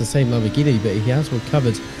sure if that's the same Lamborghini, but he has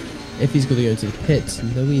recovered if he's going to go into the pits.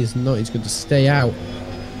 No, he is not. He's going to stay out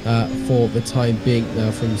for the time being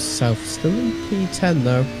now from South. Still in P10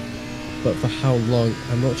 now, but for how long?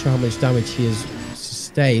 I'm not sure how much damage he has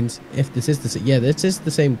sustained. If this is this is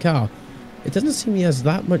the same car. It doesn't seem he has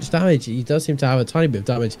that much damage. He does seem to have a tiny bit of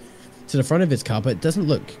damage to the front of his car, but it doesn't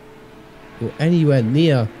look anywhere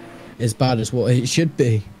near as bad as what it should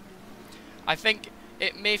be. I think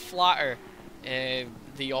it may flatter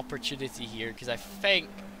the opportunity here, because I think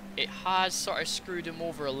it has sort of screwed him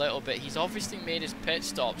over a little bit. He's obviously made his pit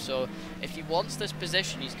stop, so if he wants this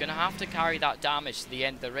position, he's going to have to carry that damage to the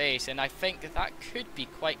end of the race, and I think that could be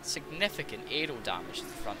quite significant aero damage to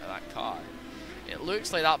the front of that car. It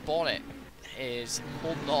looks like that bonnet is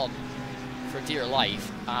holding on for dear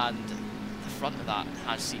life, and the front of that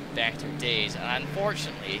has seen better days, and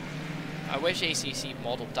unfortunately I wish ACC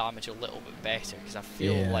modelled damage a little bit better, because I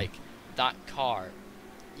feel like that car,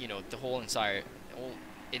 you know, the whole inside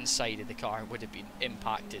of the car would have been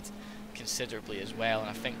impacted considerably as well, and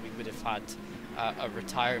I think we would have had a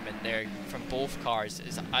retirement there from both cars.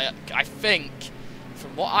 I think,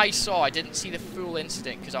 from what I saw, I didn't see the full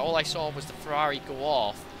incident, because all I saw was the Ferrari go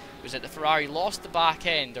off. It was that the Ferrari lost the back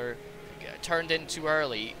end, or turned in too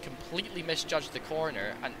early, completely misjudged the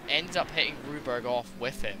corner, and ended up hitting Ruberg off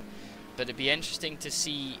with him. But it'd be interesting to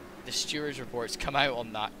see the stewards' reports come out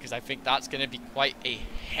on that, because I think that's going to be quite a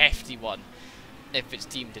hefty one if it's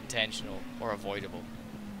deemed intentional or avoidable.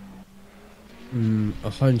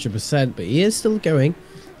 100%, but he is still going.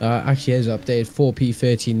 Actually, is updated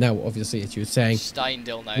 4P13 now, obviously, as you were saying.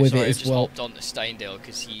 Steindl now. With Sorry, it as I just well. hopped on to Steindl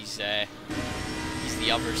because he's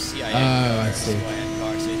the other CIN car, I see. CIN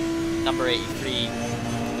car. So number 83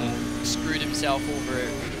 he screwed himself over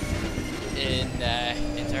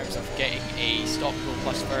in terms of getting a stop goal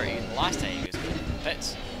plus 30 the last time he was going in the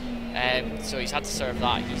pits. So he's had to serve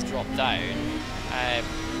that. He's dropped down.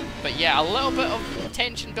 But yeah, a little bit of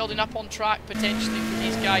tension building up on track potentially for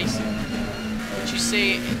these guys. Would you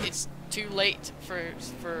say it's too late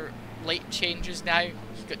for late changes now?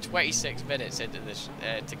 You've got 26 minutes into this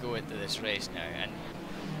to go into this race now, and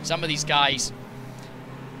some of these guys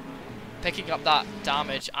picking up that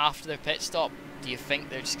damage after their pit stop. Do you think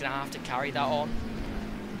they're just going to have to carry that on?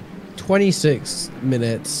 26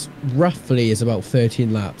 minutes roughly is about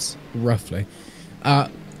 13 laps, roughly.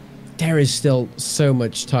 There is still so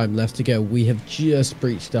much time left to go. We have just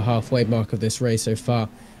breached the halfway mark of this race so far,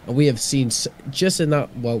 And we have seen, just in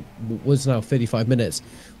that, well, was now 35 minutes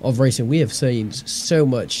of racing, we have seen so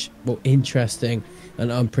much more interesting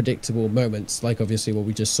and unpredictable moments, like obviously what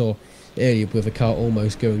we just saw earlier with a car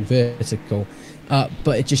almost going vertical.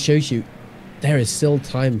 But it just shows you there is still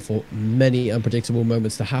time for many unpredictable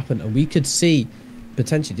moments to happen. And we could see,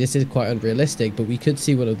 potentially, this is quite unrealistic, but we could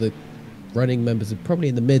see one of the running members, probably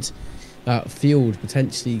in the mid field,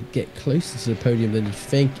 potentially get closer to the podium than you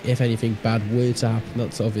think, if anything bad were to happen.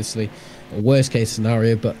 That's obviously a worst case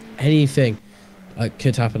scenario, but anything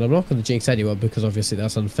could happen. I'm not going to jinx anyone because obviously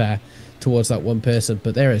that's unfair towards that one person,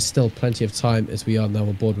 but there is still plenty of time as we are now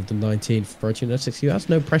on board with the 19th for Fortunatus, who has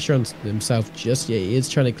no pressure on himself just yet. He is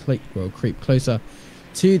trying to creep closer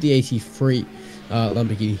to the 83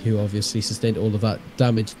 Lamborghini, who obviously sustained all of that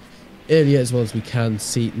damage earlier, as well as we can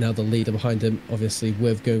see now the leader behind him, obviously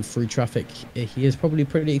with going through traffic. He is probably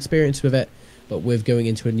pretty experienced with it, but with going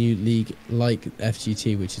into a new league like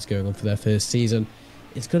FGT, which is going on for their first season,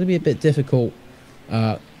 it's going to be a bit difficult.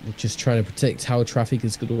 Just trying to predict how traffic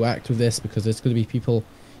is going to act with this, because there's going to be people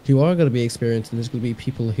who are going to be experienced, and there's going to be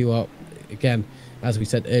people who are, again, as we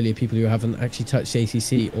said earlier, people who haven't actually touched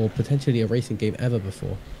ACC or potentially a racing game ever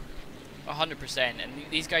before. 100%, and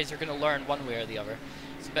these guys are going to learn one way or the other.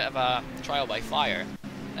 It's a bit of a trial by fire.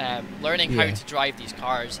 Learning how to drive these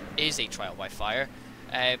cars is a trial by fire,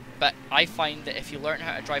 but I find that if you learn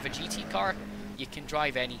how to drive a GT car, you can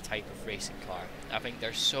drive any type of racing car. I think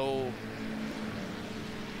they're so...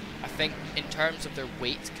 I think in terms of their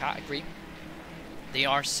weight category, they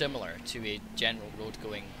are similar to a general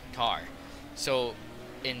road-going car. So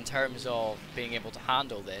in terms of being able to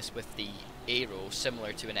handle this with the aero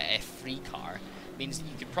similar to an F3 car, means that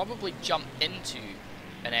you could probably jump into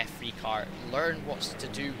an F3 car, learn what's to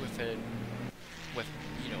do with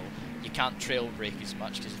you know, you can't trail brake as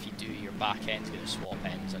much, because if you do, your back end's going to swap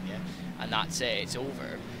ends on you, and that's it, it's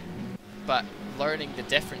over. But learning the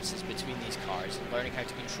differences between these cars, and learning how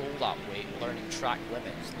to control that weight, learning track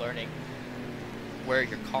limits, learning where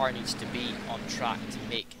your car needs to be on track to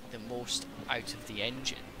make the most out of the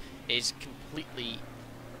engine, is completely...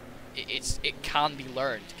 It can be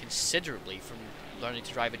learned considerably from learning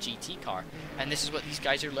to drive a GT car, and this is what these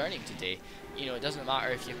guys are learning today. You know, it doesn't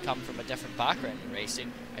matter if you come from a different background in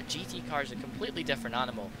racing, a GT car is a completely different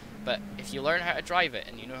animal, but if you learn how to drive it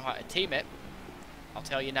and you know how to tame it, I'll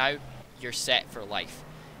tell you now, you're set for life,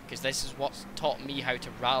 because this is what's taught me how to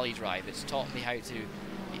rally drive. It's taught me how to,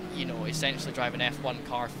 you know, essentially drive an F1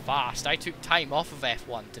 car fast. I took time off of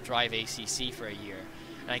F1 to drive ACC for a year,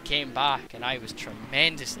 and I came back and I was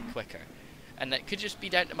tremendously quicker, and that could just be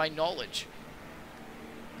down to my knowledge,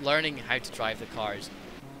 learning how to drive the cars,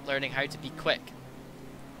 learning how to be quick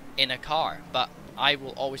in a car. But I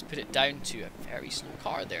will always put it down to a very slow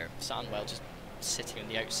car there. Sandwell just sitting on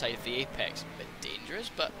the outside of the apex, a bit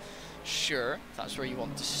dangerous, but sure, if that's where you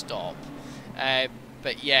want to stop.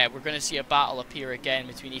 But yeah, we're going to see a battle appear again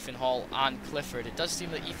between Ethan Hall and Clifford. It does seem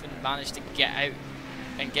that Ethan managed to get out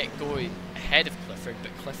and get going ahead of Clifford,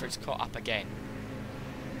 but Clifford's caught up again.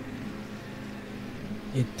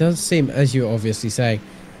 It does seem, as you're obviously saying,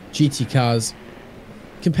 GT cars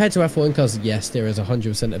compared to F1 cars, yes, there is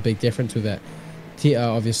 100% a big difference with it.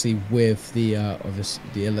 Obviously with the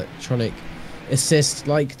electronic assist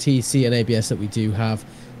like TC and ABS that we do have,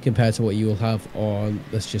 compared to what you will have on,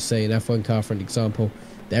 let's just say, an F1 car for an example,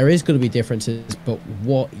 there is going to be differences, but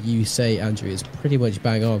what you say, Andrew, is pretty much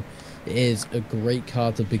bang on. It is a great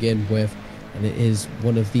car to begin with, and it is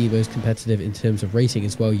one of the most competitive in terms of racing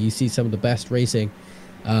as well. You see some of the best racing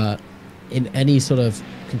in any sort of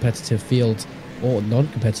competitive field or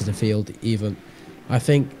non-competitive field even. I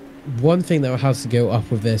think one thing that has to go up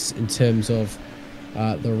with this in terms of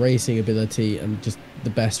the racing ability and just the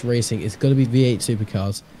best racing is going to be V8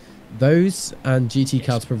 supercars. Those and GT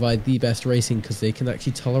cars provide the best racing because they can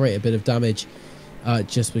actually tolerate a bit of damage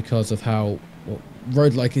just because of how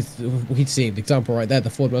road-like is. We've seen the example right there, the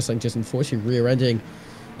Ford Mustang just unfortunately rear-ending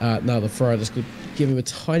now the Ferrari. That's going to give him a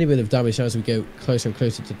tiny bit of damage as we go closer and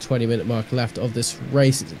closer to the 20-minute mark left of this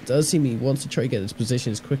race. It does seem he wants to try to get this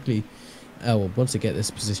position as quickly wants to get this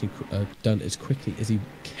position done as quickly as he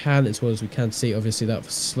can, as well as we can see. Obviously that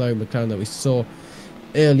slow McLaren that we saw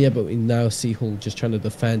earlier, but we now see Hall just trying to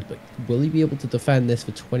defend. But will he be able to defend this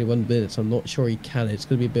for 21 minutes? I'm not sure he can. It's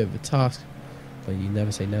going to be a bit of a task, but you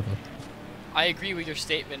never say never. I agree with your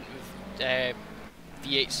statement with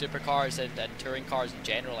V8 supercars and touring cars in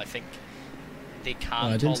general. I think they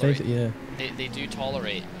can tolerate, they do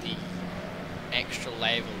tolerate the extra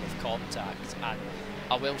level of contact, and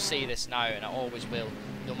I will say this now, and I always will,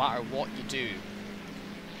 no matter what you do,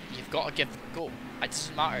 you've got to give it a go. It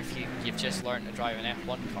doesn't matter if you've just learned to drive an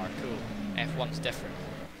F1 car, cool. F1's different.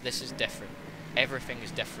 this is different. Everything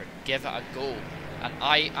is different. Give it a go. And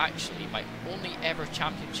I actually, my only ever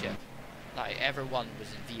championship that I ever won was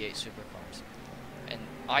in V8 Supercars. And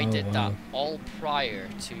I did that all prior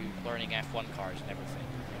to learning F1 cars and everything.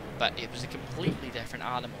 But it was a completely different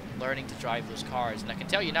animal, learning to drive those cars. And I can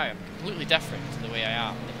tell you now, I'm completely different to the way I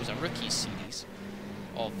am. It was a rookie series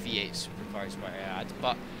of V8 Supercars where I had,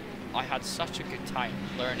 but I had such a good time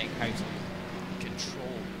learning how to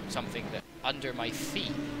control something that under my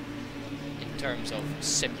feet, in terms of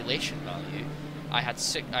simulation value, I had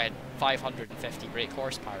 550 brake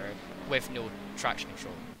horsepower with no traction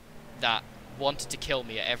control that wanted to kill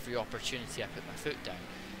me at every opportunity I put my foot down.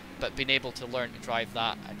 But being able to learn to drive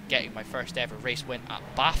that and getting my first ever race win at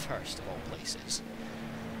Bathurst of all places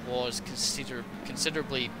was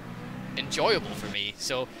considerably enjoyable for me.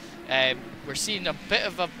 So we're seeing a bit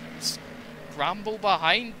of a scramble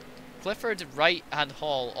behind Clifford, Wright and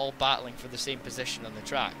Hall all battling for the same position on the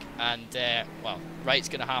track. And well, Wright's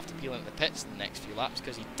going to have to peel into the pits in the next few laps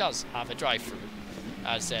because he does have a drive-through,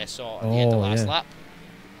 as saw at the end of last lap.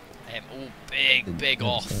 Big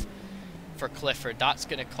off for Clifford. That's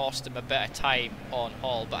going to cost him a bit of time on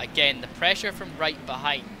Hall. But again, the pressure from Wright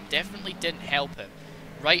behind definitely didn't help him.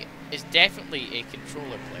 Wright is definitely a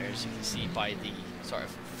controller player, as you can see by the sort of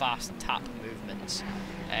fast tap movements.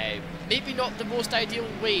 Maybe not the most ideal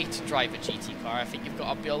way to drive a GT car. I think you've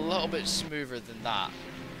got to be a little bit smoother than that.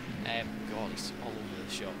 God, he's all over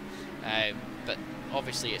the shop. But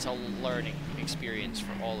obviously it's a learning experience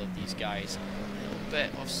for all of these guys. A little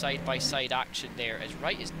bit of side-by-side action there, as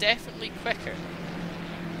Wright is definitely quicker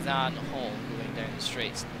than Hall going down the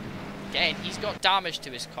straights. Again, he's got damage to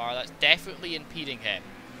his car, that's definitely impeding him.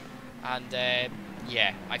 And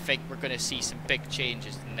yeah, I think we're going to see some big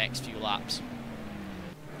changes in the next few laps.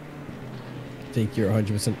 I think you're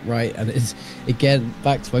 100% right, and it's again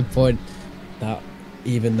back to my point that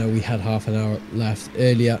even though we had half an hour left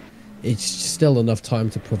earlier, it's still enough time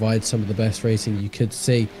to provide some of the best racing you could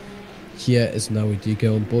see. Here is now we do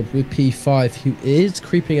go on board with P5, who is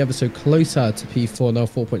creeping ever so closer to P4 now.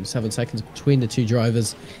 4.7 seconds between the two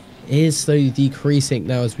drivers is slowly decreasing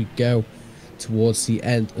now as we go towards the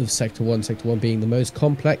end of Sector 1. Sector 1 being the most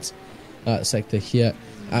complex sector here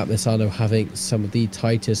at Misano, having some of the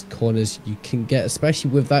tightest corners you can get,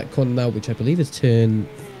 especially with that corner now, which I believe is turn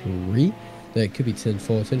 3. No, it could be turn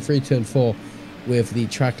 4. Turn 3, turn 4, with the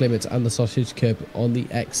track limits and the sausage curb on the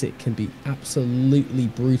exit can be absolutely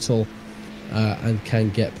brutal and can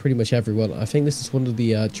get pretty much everyone. I think this is one of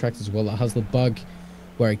the tracks as well that has the bug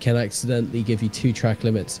where it can accidentally give you 2 track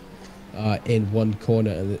limits in one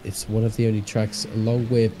corner, and it's one of the only tracks along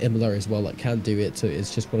with Imola as well that can do it. So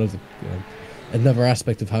it's just one of the another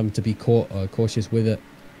aspect of having to be cautious with it.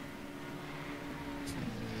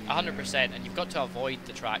 100%, and you've got to avoid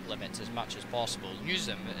the track limits as much as possible. Use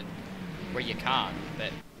them where you can,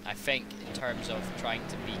 but I think in terms of trying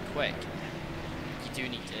to be quick, you do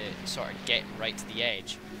need to sort of get right to the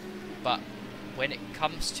edge. But when it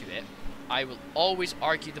comes to it, I will always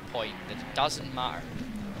argue the point that it doesn't matter.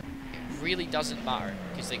 It really doesn't matter,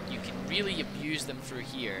 because like, you can really abuse them through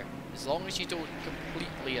here, as long as you don't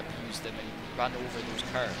completely abuse them and run over those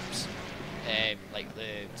curves, like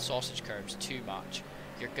the sausage curves too much.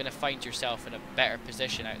 You're going to find yourself in a better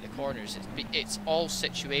position out in the corners. It's all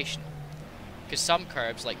situational. Because some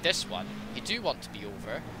curves, like this one, you do want to be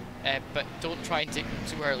over, but don't try and take them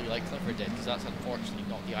too early like Clifford did, because that's unfortunately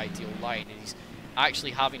not the ideal line. And he's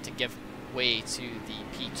actually having to give way to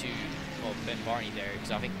the P2 of Ben Barney there,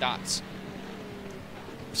 because I think that's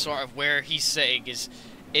sort of where he's sitting, is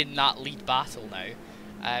in that lead battle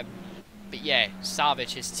now. But yeah,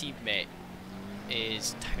 Savage, his teammate,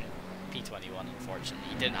 is down at P21, unfortunately.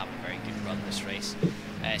 He didn't have a very good run this race.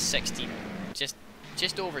 16,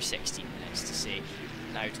 just over 16 minutes to say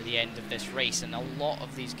now to the end of this race, and a lot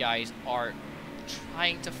of these guys are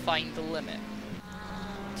trying to find the limit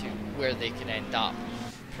to where they can end up.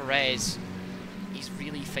 Perez, he's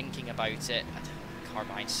really thinking about it. Car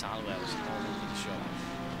behind Sandwell's all over the shop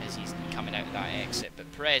as he's coming out of that exit.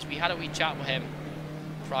 But Perez, we had a wee chat with him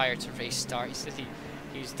prior to race start. He said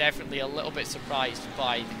he was definitely a little bit surprised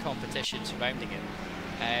by the competition surrounding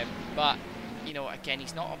him. But, you know, again,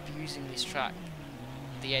 he's not abusing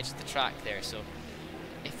the edge of the track there. So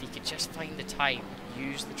if he could just find the time,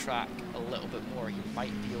 use the track a little bit more, he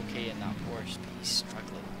might be okay in that Porsche. But he's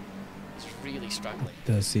struggling. He's really struggling.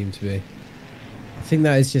 It does seem to be. I think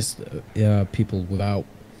that is just people without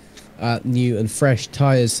new and fresh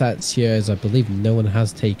tyre sets here, as I believe no one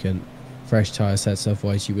has taken fresh tyre sets,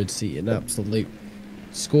 otherwise you would see an absolute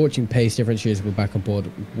scorching pace difference here as we're back on board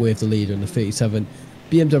with the leader in the 37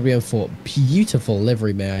 BMW M4, beautiful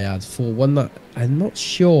livery, may I add, for one that I'm not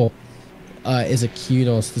sure is a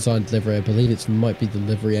QNOS designed livery. I believe it might be the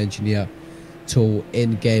livery engineer tool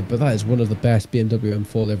in game, but that is one of the best BMW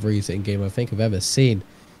M4 liveries in game I think I've ever seen.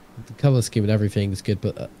 The color scheme and everything is good,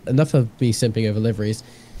 but enough of me simping over liveries.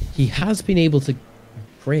 He has been able to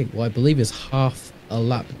create what I believe is half a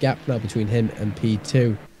lap gap now between him and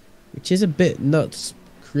P2, which is a bit nuts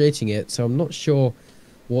creating it, so I'm not sure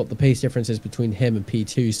what the pace difference is between him and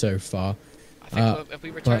P2 so far. I think if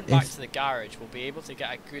we return back to the garage, we'll be able to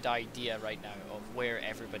get a good idea right now of where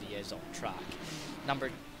everybody is on track. The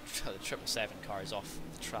 777 car is off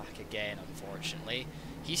the track again, unfortunately.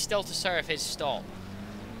 He's still to serve his stop,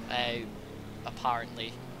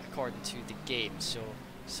 apparently, according to the game, so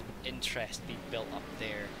some interest being built up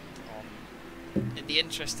there. In the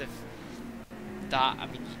interest of that, I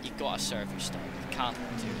mean, you've got to serve your stop. You can't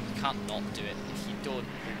not do it. If you don't,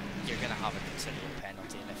 you're going to have a considerable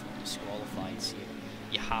penalty, and if not disqualified, so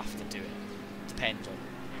you have to do it. Depends on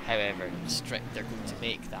however strict they're going to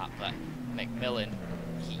make that, but McMillan,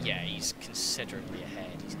 he's considerably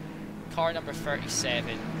ahead. Car number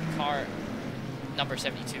 37, car number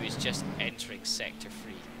 72 is just entering sector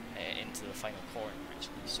 3 into the final corner,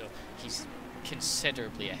 actually, so he's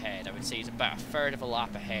considerably ahead. I would say he's about a third of a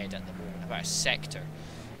lap ahead at the moment, about a sector,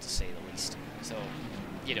 to say the least. So,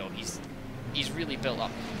 you know, he's really built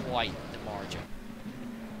up quite the margin.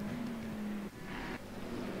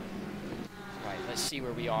 Right, let's see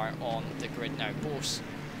where we are on the grid now. Bose,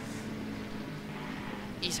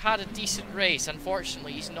 he's had a decent race.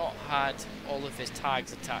 Unfortunately, he's not had all of his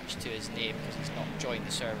tags attached to his name because he's not joined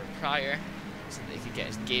the server prior, so that he could get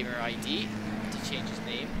his gamer ID to change his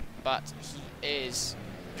name. But he is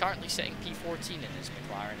currently sitting P14 in his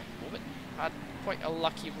McLaren at the moment. Had quite a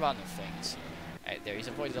lucky run of things out there. He's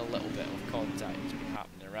avoided a little bit of contact that's been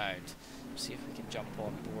happening around. Let's see if we can jump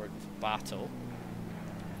on board with a battle.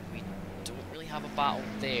 We don't really have a battle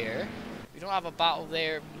there. We don't have a battle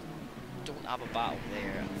there. Don't have a battle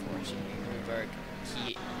there, unfortunately. Ruberg,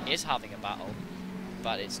 he is having a battle,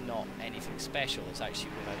 but it's not anything special. It's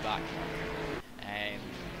actually with my back marker.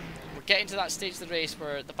 We're getting to that stage of the race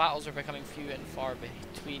where the battles are becoming few and far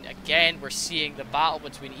between. Again, we're seeing the battle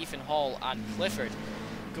between Ethan Hall and Clifford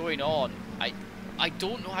going on. I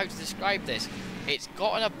don't know how to describe this. It's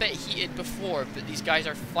gotten a bit heated before, but these guys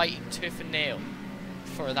are fighting tooth and nail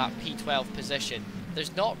for that P12 position.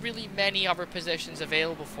 There's not really many other positions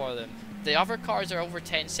available for them. The other cars are over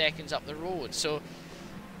 10 seconds up the road, so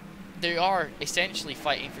they are essentially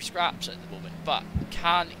fighting for scraps at the moment. But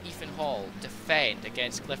can Ethan Hall defend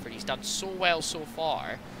against Clifford? He's done so well so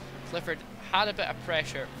far. Clifford had a bit of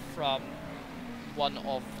pressure from one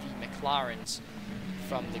of the McLarens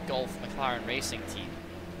from the Golf McLaren racing team,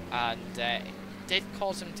 and it did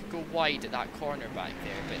cause him to go wide at that corner back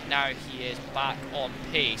there, but now he is back on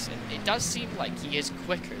pace, and it does seem like he is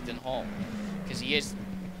quicker than Hall, because he is,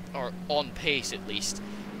 or on pace at least,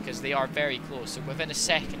 because they are very close, so within a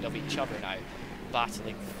second of each other now,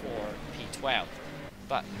 battling for P12.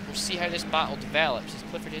 But we'll see how this battle develops as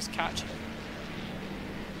Clifford is catching him.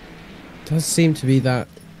 Does seem to be that,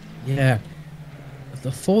 yeah.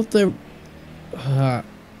 The Ford, though, I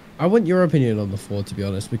want your opinion on the Ford, to be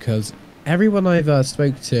honest, because everyone I've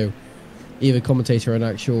spoke to, either commentator or an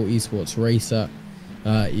actual esports racer,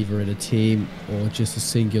 either in a team or just a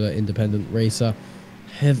singular independent racer,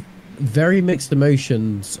 have very mixed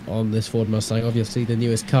emotions on this Ford Mustang. Obviously the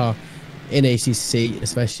newest car in ACC,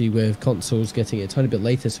 especially with consoles getting it a tiny bit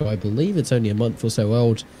later, so I believe it's only a month or so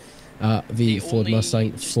old, the Ford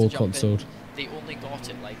Mustang full console. They only got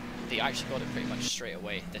it, like, they actually got it pretty much straight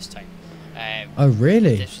away this time. Oh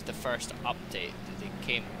really? This was the first update.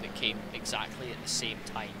 That came exactly at the same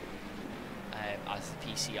time as the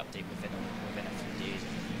PC update within a few days.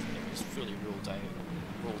 It was fully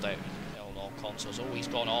rolled out on all consoles. Oh, he's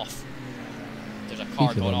gone off. There's a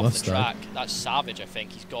car going off the track. That's savage, I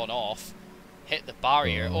think. He's gone off. Hit the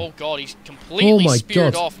barrier. Oh god, he's completely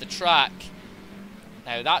speared off the track.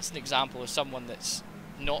 Now that's an example of someone that's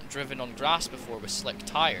not driven on grass before with slick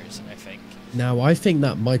tyres, I think. Now I think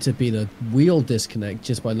that might have been a wheel disconnect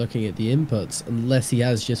just by looking at the inputs, unless he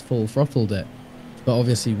has just full throttled it. But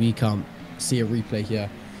obviously we can't see a replay here.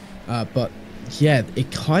 But yeah,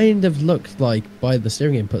 it kind of looked like by the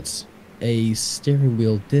steering inputs a steering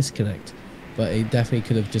wheel disconnect, but it definitely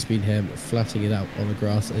could have just been him flattening it out on the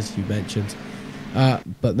grass, as you mentioned.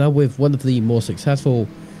 But now with one of the more successful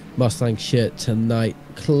Mustang shit tonight,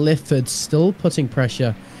 Clifford still putting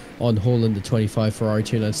pressure on Hall and the 25 Ferrari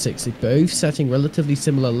 296, both setting relatively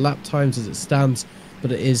similar lap times as it stands,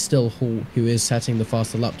 but it is still Hall who is setting the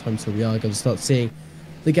faster lap time, so we are going to start seeing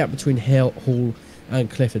the gap between Hall and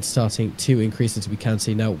Clifford starting to increase, as we can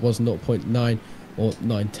see now. It was 0.9 or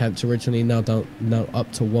 9 tenths originally, now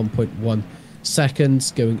up to 1.1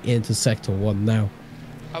 seconds going into sector 1 now.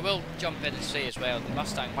 I will jump in and say as well, the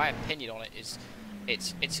Mustang, my opinion on it is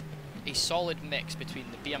it's a solid mix between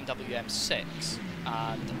the BMW M6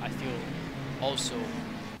 and I feel also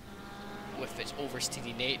with its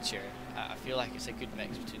oversteady nature, I feel like it's a good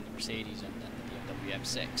mix between the Mercedes and the BMW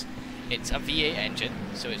M6. It's a V8 engine,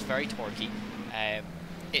 so it's very torquey.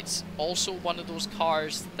 It's also one of those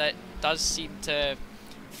cars that does seem to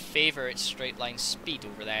favour its straight line speed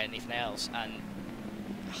over there and anything else, and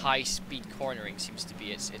high speed cornering seems to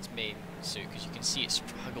be its main suit, because you can see it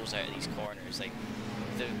struggles out of these corners. Like,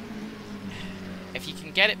 if you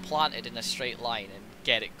can get it planted in a straight line and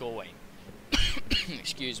get it going,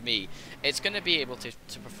 excuse me, it's going to be able to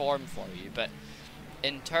perform for you. But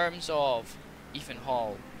in terms of Ethan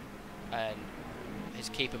Hall and his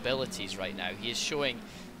capabilities right now, he is showing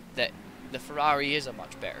that the Ferrari is a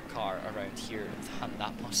much better car around here than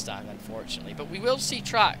that Mustang, unfortunately. But we will see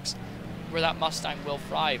tracks where that Mustang will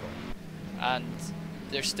thrive on, and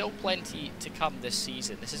there's still plenty to come this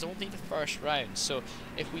season. This is only the first round, so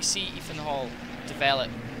if we see Ethan Hall develop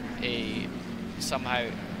somehow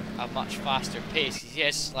a much faster pace, he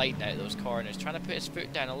is sliding out of those corners, trying to put his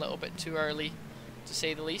foot down a little bit too early, to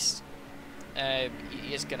say the least.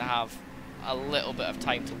 He is going to have a little bit of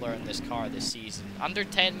time to learn this car this season. Under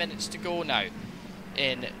 10 minutes to go now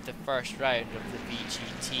in the first round of the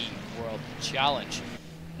VGT World Challenge.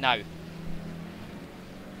 Now,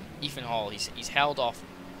 Ethan Hall, he's held off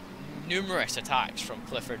numerous attacks from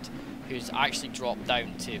Clifford, who's actually dropped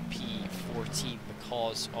down to P14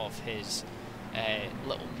 because of his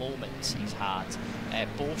little moments he's had.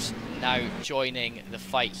 Both now joining the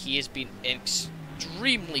fight. He has been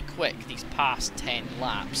extremely quick these past 10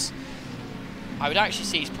 laps. I would actually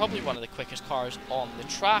say he's probably one of the quickest cars on the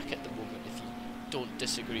track at the moment, if you don't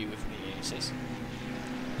disagree with me, Aces.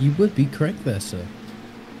 You would be correct there, sir.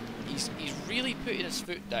 He's really putting his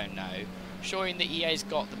foot down now, showing that he has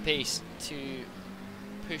got the pace to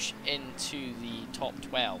push into the top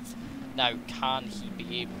 12. Now, can he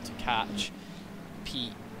be able to catch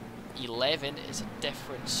P11 is a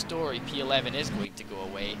different story. P11 is going to go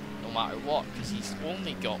away no matter what, because he's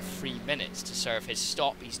only got 3 minutes to serve his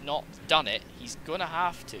stop. He's not done it. He's going to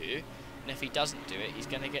have to, and if he doesn't do it, he's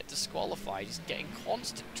going to get disqualified. He's getting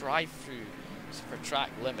constant drive-through for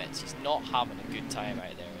track limits. He's not having a good time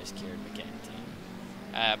out there as Kieran McKenty.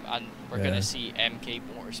 And we're going to see MK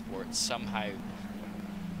Motorsports somehow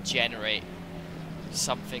generate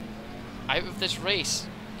something out of this race,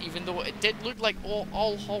 even though it did look like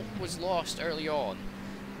all hope was lost early on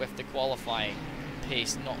with the qualifying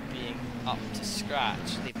pace not being up to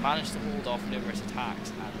scratch. They've managed to hold off numerous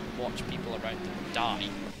attacks and watch people around them die.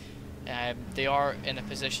 They are in a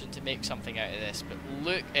position to make something out of this, but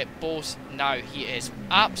look at Bose now. He is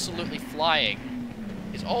absolutely flying.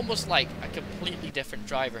 It's almost like a completely different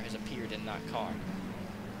driver has appeared in that car.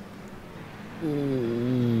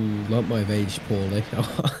 Ooh, that might have aged poorly.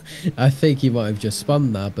 I think he might have just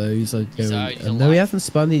spun that, but he's like going. No, he hasn't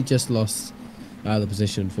spun. He just lost the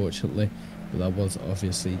position, unfortunately. But that was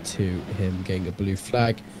obviously to him getting a blue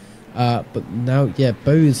flag. But now, yeah,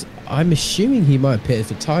 Bose, I'm assuming he might have pitted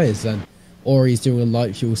for tyres then, or he's doing a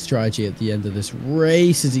light fuel strategy at the end of this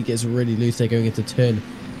race as he gets really loose. They're going into turn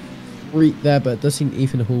 3 there, but it does seem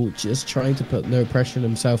Ethan Hall just trying to put no pressure on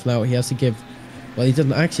himself now. He has to give, well, he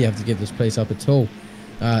doesn't actually have to give this place up at all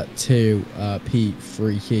to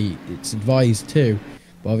P3. It's advised to,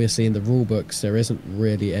 but obviously in the rule books there isn't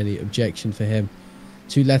really any objection for him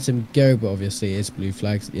to let him go, but obviously it is blue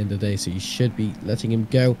flags at the end of the day, so you should be letting him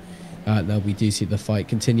go. Now we do see the fight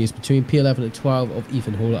continues between P11 and 12 of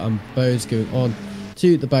Ethan Hall and Bose going on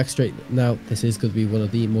to the back straight. Now this is going to be one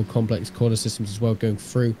of the more complex corner systems as well, going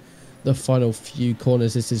through the final few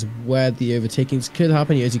corners. This is where the overtakings could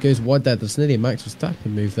happen as he goes wide there. There's nearly a Max Verstappen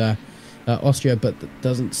move there, Austria, but that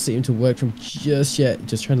doesn't seem to work from just yet.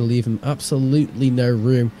 Just trying to leave him absolutely no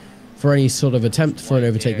room for any sort of attempt for an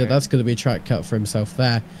overtake. That's going to be a track cut for himself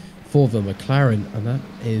there for the McLaren, and that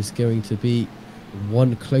is going to be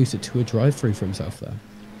one closer to a drive-through for himself there.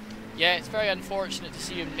 Yeah, it's very unfortunate to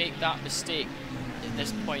see him make that mistake at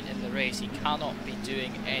this point in the race. He cannot be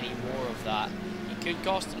doing any more of that. He could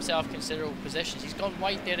cost himself considerable positions. He's gone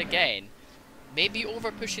wide there again, maybe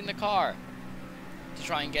over pushing the car to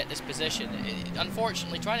try and get this position.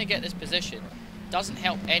 Unfortunately, trying to get this position doesn't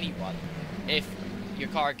help anyone if your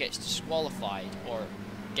car gets disqualified or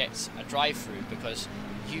gets a drive-through because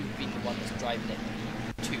you've been the one that's driving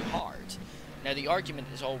it too hard. Now the argument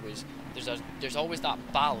is always there's always that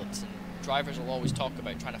balance, and drivers will always talk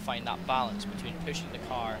about trying to find that balance between pushing the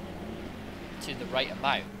car to the right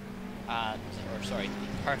amount or sorry,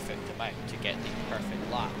 the perfect amount to get the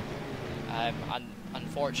perfect lap. And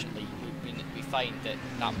unfortunately, we find that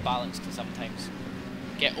that balance can sometimes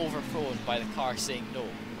get overthrown by the car saying no.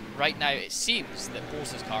 Right now, it seems that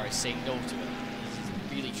Bosa's car is saying no to him.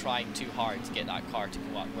 He's really trying too hard to get that car to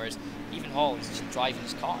go up, whereas Ethan Hall is just driving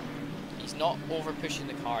his car. He's not over pushing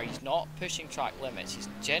the car, he's not pushing track limits, he's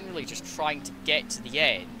generally just trying to get to the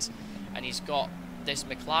end, and he's got this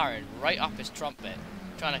McLaren right up his trumpet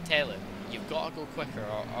trying to tell him, you've got to go quicker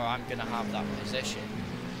or I'm going to have that position.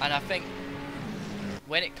 And I think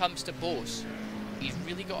when it comes to Bose, he's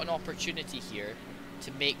really got an opportunity here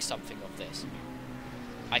to make something of this.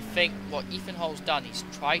 I think what Ethan Hall's done, he's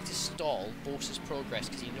tried to stall Bose's progress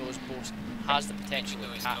because he knows Bose has the potential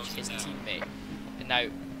to catch his teammate. And now,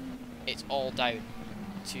 it's all down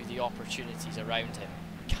to the opportunities around him.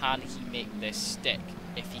 Can he make this stick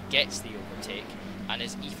if he gets the overtake? And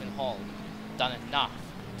has Ethan Hall done enough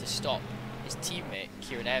to stop his teammate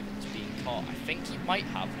Kieran Evans being caught? I think he might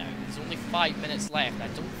have now. There's only 5 minutes left. I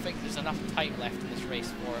don't think there's enough time left in this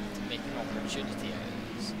race for him to make an opportunity out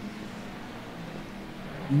of this.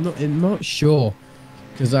 I'm not sure,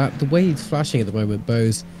 because the way he's flashing at the moment,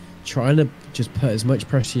 Bo's trying to just put as much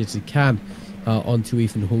pressure as he can onto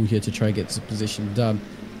Ethan Hall here to try and get this position done.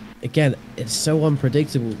 Again, it's so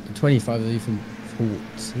unpredictable. The 25 of Ethan Hall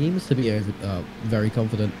seems to be very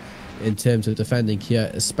confident in terms of defending here,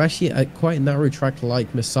 especially at quite a narrow track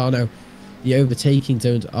like Misano. The overtaking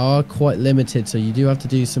zones are quite limited, so you do have to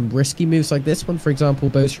do some risky moves like this one. For example,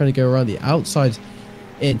 Bo's trying to go around the outside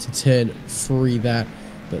into turn 3 there,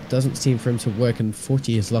 but doesn't seem for him to work, and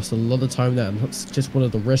 40 has lost a lot of time there, and that's just one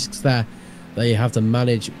of the risks there that you have to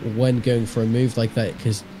manage when going for a move like that,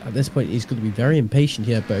 because at this point he's going to be very impatient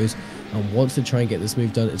here, Bose, and wants to try and get this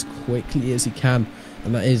move done as quickly as he can,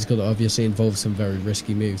 and that is going to obviously involve some very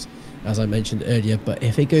risky moves, as I mentioned earlier. But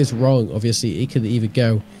if it goes wrong, obviously it could either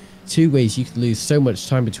go two ways. You could lose so much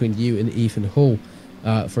time between you and Ethan Hall,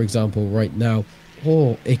 for example, right now,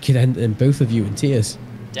 or it could end in both of you in tears.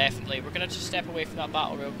 Definitely. We're going to just step away from that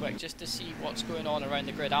battle real quick just to see what's going on around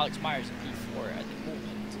the grid. Alex Myers in P4 at the moment.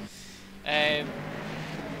 And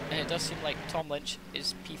it does seem like Tom Lynch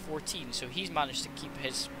is P14, so he's managed to keep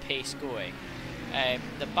his pace going.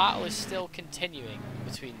 The battle is still continuing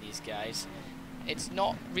between these guys. It's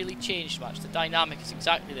not really changed much. The dynamic is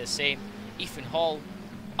exactly the same. Ethan Hall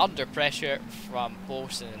under pressure from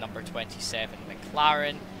Bose in the number 27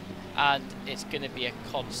 McLaren, and it's going to be a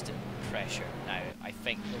constant pressure now. I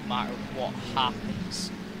think no matter what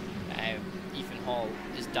happens, Ethan Hall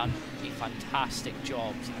has done a fantastic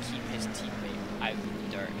job to keep his teammate out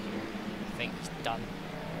of the dirt here. I think he's done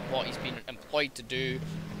what he's been employed to do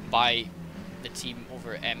by the team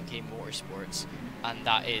over at MK Motorsports, and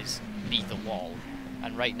that is beat the wall.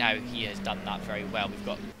 And right now he has done that very well. We've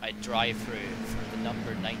got a drive-through for the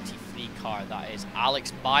number 93 car, that is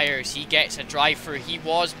Alex Myers. He gets a drive-through. He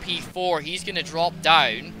was P4. He's going to drop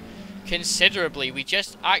down considerably. We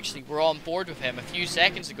just actually were on board with him a few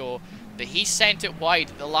seconds ago, but he sent it wide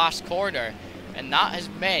at the last corner, and that has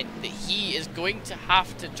meant that he is going to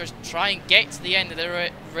have to just try and get to the end of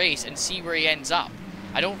the race and see where he ends up.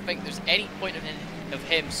 I don't think there's any point of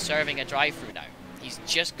him serving a drive-through now. He's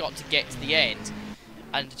just got to get to the end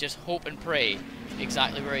and just hope and pray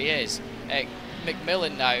exactly where he is.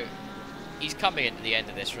 McMillan now, he's coming into the end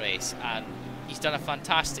of this race, and he's done a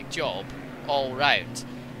fantastic job all round.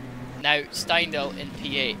 Now Steindl in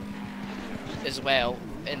P8 as well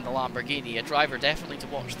in the Lamborghini, a driver definitely to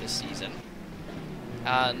watch this season,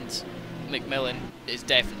 and McMillan is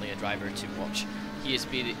definitely a driver to watch. He has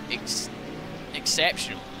been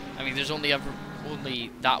exceptional. I mean, there's only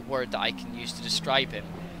that word that I can use to describe him.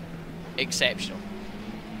 Exceptional.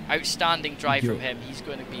 Outstanding drive from him. He's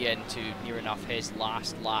going to be into near enough his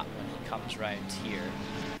last lap when he comes round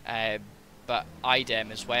here. But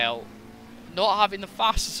Idem as well, not having the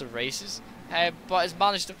fastest of races, but has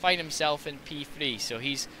managed to find himself in P3, so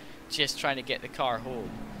he's just trying to get the car home.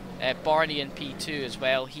 Barney in P2 as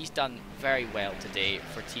well. He's done very well today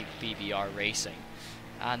for Team BBR Racing,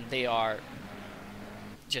 and they are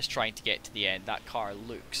just trying to get to the end. That car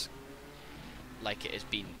looks like it has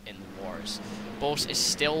been in the wars. Bose is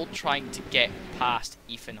still trying to get past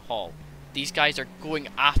Ethan Hall. These guys are going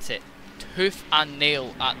at it tooth and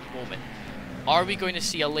nail at the moment. Are we going to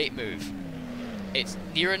see a late move? It's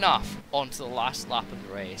near enough onto the last lap of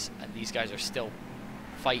the race, and these guys are still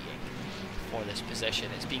fighting for this position.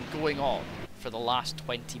 It's been going on for the last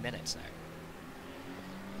 20 minutes now.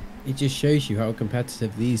 It just shows you how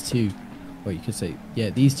competitive these two well, you could say, yeah,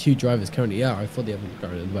 these two drivers currently, yeah, I thought the other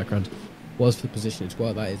driver in the background was for the position as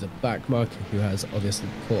well. That is a back marker who has obviously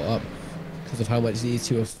caught up because of how much these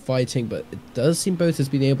two are fighting, but it does seem both has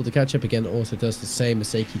been able to catch up again. Also does the same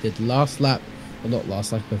mistake he did last lap, well, not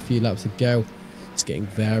last lap, but a few laps ago. It's getting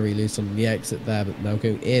very loose on the exit there, but now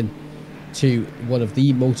going in to one of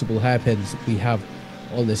the multiple hairpins we have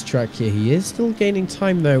on this track here. He is still gaining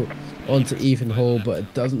time though onto Ethan Hall, but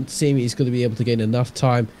it doesn't seem he's going to be able to gain enough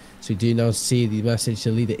time. So we do now see the message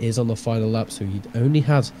the leader is on the final lap, so he only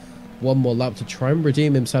has one more lap to try and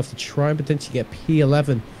redeem himself, to try and potentially get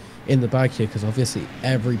P11 in the bag here, because obviously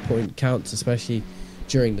every point counts, especially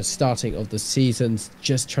during the starting of the seasons.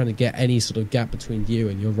 Just trying to get any sort of gap between you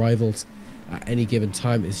and your rivals at any given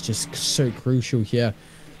time is just so crucial here.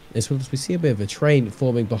 As well as we see a bit of a train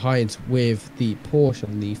forming behind with the Porsche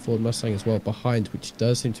and the Ford Mustang as well behind, which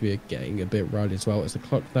does seem to be getting a bit rowdy as well. As the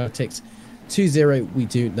clock now ticks 2-0, we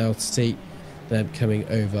do now see them coming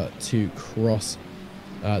over to cross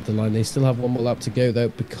the line. They still have one more lap to go though,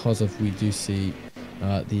 because of we do see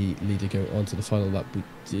the leader go on to the final lap. We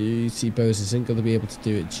do see Bose isn't going to be able to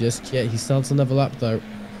do it just yet. He starts another lap though,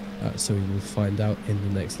 so we will find out in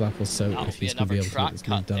the next lap or so if he's going to be able to get this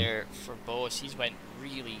move done. There for Bose. He's went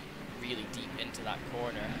really deep into that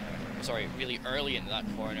corner, sorry, really early into that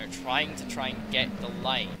corner, trying to get the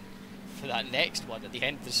line for that next one at the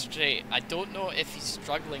end of the straight. I don't know if he's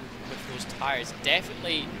struggling with those tyres.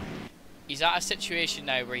 Definitely, he's at a situation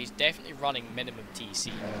now where he's definitely running minimum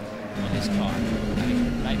TC on his car. You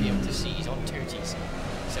might be able to see he's on 2 TC,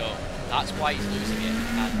 so that's why he's losing it.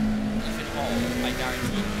 And Ethan Hall, I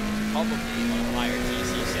guarantee, probably on a higher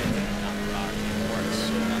TC setting than that car. It works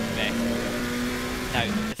so much better. Now,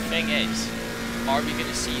 the thing is, are we going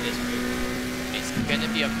to see this move? It's going to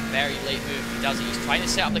be a very late move. He does it. He's trying to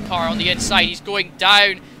set up the car on the inside. He's going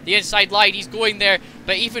down the inside line. He's going there,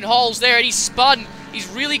 but Ethan Hall's there and he's spun. He's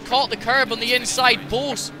really caught the curb on the inside.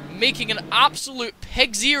 Bose making an absolute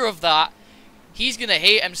pig's ear of that. He's going to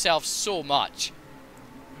hate himself so much.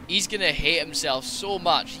 He's going to hate himself so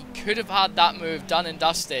much. He could have had that move done and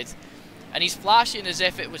dusted. And he's flashing as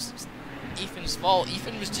if it was Ethan's fault.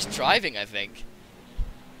 Ethan was just driving, I think.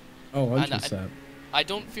 Oh, 100%. I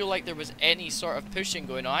don't feel like there was any sort of pushing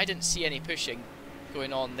going on. I didn't see any pushing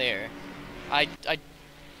going on there. I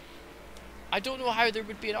don't know how there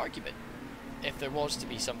would be an argument if there was to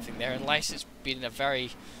be something there, unless it's been a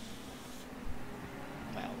very,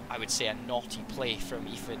 well, I would say a naughty play from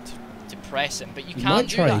Ethan to press him. But you can't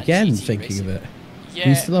do that. Might try again, in GT thinking racing. of it. Yeah.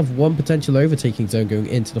 We still have one potential overtaking zone going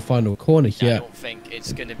into the final corner here. I don't think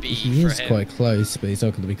it's going to be He for is him. quite close, but he's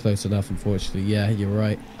not going to be close enough, unfortunately. Yeah, you're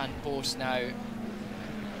right. And Bose now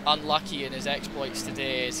unlucky in his exploits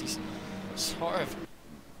today, as he's sort of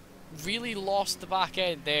really lost the back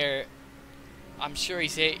end there. I'm sure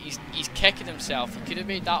he's kicking himself. He could have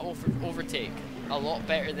made that overtake a lot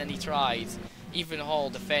better than he tried. Ethan Hall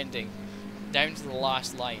defending down to the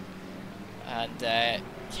last line, and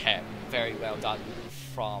yeah, very well done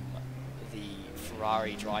from the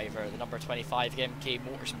Ferrari driver, the number 25 MK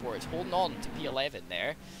Motorsports, holding on to P11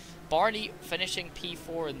 there. Barney finishing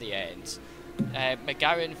P4 in the end.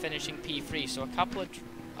 McGowan finishing P3. So a couple of...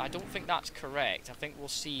 I don't think that's correct. I think we'll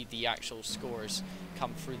see the actual scores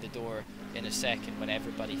come through the door in a second when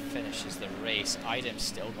everybody finishes the race. Idem's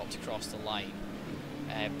still got to cross the line.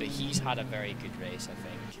 But he's had a very good race, I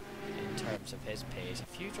think, in terms of his pace. A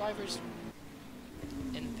few drivers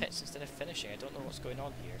in the pits instead of finishing. I don't know what's going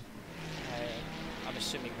on here. I'm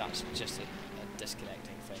assuming that's just a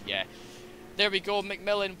disconnecting thing. Yeah. There we go.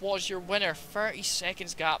 McMillan was your winner. 30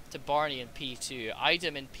 seconds gap to Barney in P2.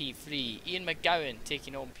 Idem in P3. Ian McGowan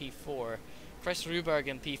taking on P4. Chris Ruberg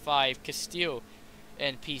in P5. Castillo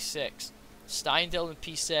in P6. Steindl in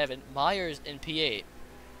P7. Myers in P8.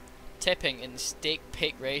 Tipping in the Stake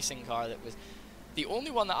Pick racing car that was the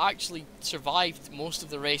only one that actually survived most of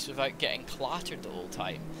the race without getting clattered the whole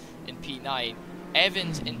time in P9.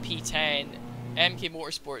 Evans in P10. MK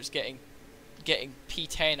Motorsports getting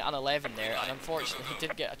P10 and 11 there, and unfortunately he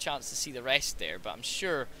didn't get a chance to see the rest there, but I'm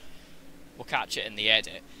sure we'll catch it in the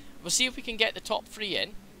edit. We'll see if we can get the top 3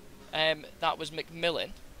 in. That was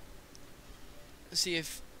McMillan. See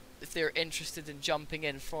if they're interested in jumping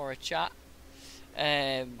in for a chat.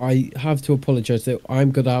 I have to apologise though,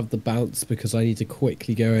 I'm going to have the bounce because I need to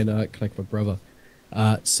quickly go and collect my brother.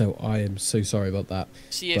 So I am so sorry about that.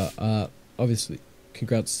 See if, but obviously,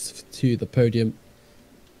 congrats to the podium.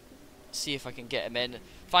 See if I can get him in.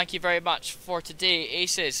 Thank you very much for today,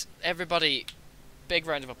 Aces. Everybody, big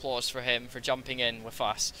round of applause for him for jumping in with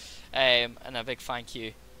us. And a big thank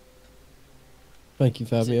you. Thank you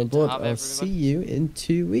for having me on board. I'll see you in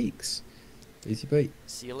 2 weeks. Easy bye.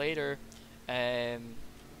 See you later.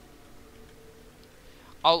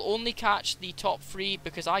 I'll only catch the top 3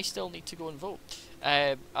 because I still need to go and vote.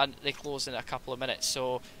 And they close in a couple of minutes,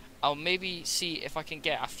 so I'll maybe see if I can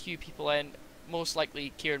get a few people in. Most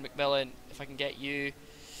likely Kieran McMillan, if I can get you.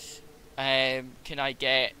 Can I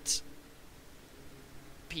get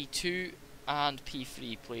P2 and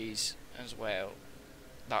P3 please as well?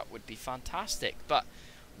 That would be fantastic. But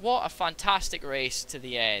what a fantastic race to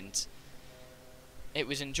the end. It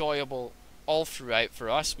was enjoyable all throughout for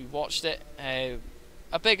us. We watched it. A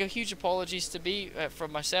huge apologies to me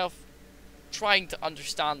from myself. Trying to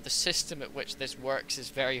understand the system at which this works is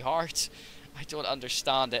very hard. I don't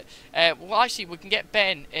understand it. Well, actually, we can get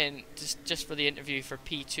Ben in just for the interview for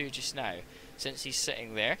P2 just now, since he's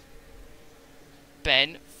sitting there.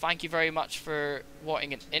 Ben, thank you very much for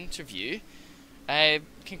wanting an interview.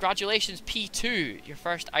 Congratulations, P2, your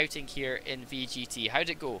first outing here in VGT. How'd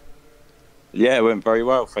it go? Yeah, it went very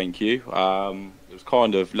well, thank you. It was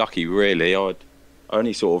kind of lucky, really. I'd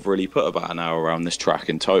only sort of really put about an hour around this track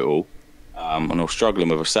in total, and I was struggling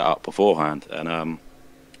with a setup beforehand. And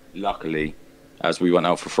luckily, as we went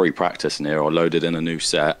out for free practice in here, I loaded in a new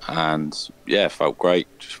set, and yeah, felt great.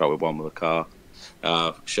 Just felt with one with the car.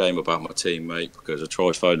 Shame about my teammate because I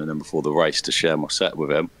tried phoning him before the race to share my set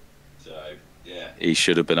with him. So yeah, he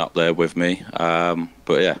should have been up there with me.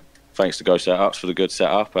 But yeah, thanks to Go Setups for the good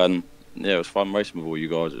setup, and yeah, it was fun racing with all you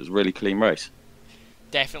guys. It was a really clean race.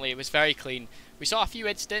 Definitely, it was very clean. We saw a few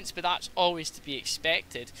incidents, but that's always to be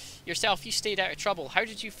expected. Yourself, you stayed out of trouble. How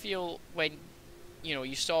did you feel when,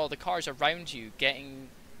 you saw the cars around you getting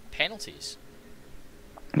penalties?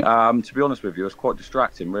 To be honest with you, it's quite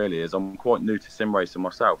distracting, really, as I'm quite new to sim racing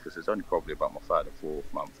myself. This is only probably about my 3rd or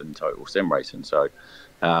 4th month in total sim racing, so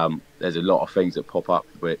there's a lot of things that pop up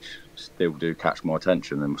which still do catch my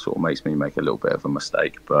attention and sort of makes me make a little bit of a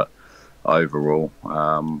mistake. But overall,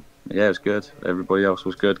 yeah, it was good. Everybody else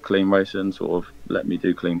was good. Clean racing, sort of let me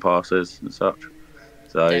do clean passes and such.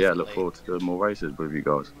 So definitely. Yeah, look forward to doing more races with you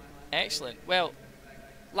guys. Excellent. Well,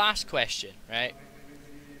 last question, right?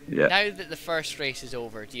 Yeah. Now that the first race is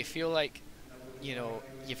over, do you feel like,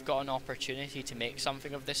 you've got an opportunity to make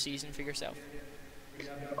something of this season for yourself?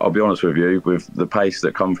 I'll be honest with you, with the pace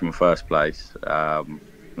that comes from first place,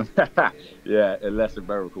 yeah, unless a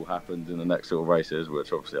miracle happens in the next sort of races,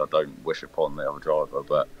 which obviously I don't wish upon the other driver,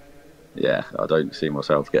 but yeah, I don't see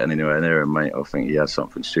myself getting anywhere near him, mate. I think he has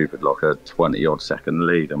something stupid like a 20-odd second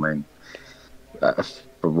lead. I mean,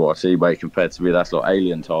 from what I see, mate, compared to me, that's like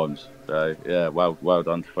alien times. So yeah, well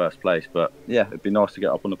done to first place. But yeah, it'd be nice to get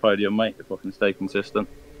up on the podium, mate, if I can stay consistent.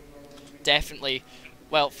 Definitely.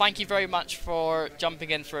 Well, thank you very much for jumping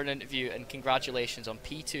in for an interview, and congratulations on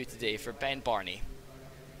P2 today for Ben Barney.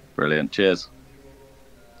 Brilliant. Cheers.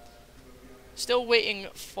 Still waiting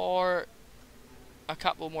for a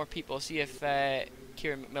couple more people. See if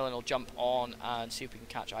Kieran McMillan will jump on and see if we can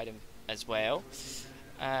catch item as well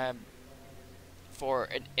for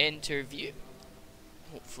an interview.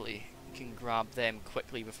 Hopefully we can grab them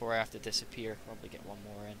quickly before I have to disappear. Probably get one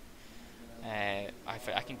more in.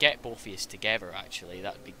 I can get both of you together, actually.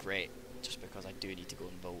 That would be great, just because I do need to go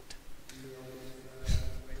and vote.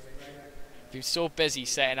 Been so busy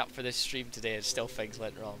setting up for this stream today and still things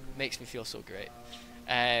went wrong. Makes me feel so great.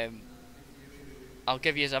 I'll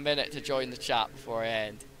give you a minute to join the chat before I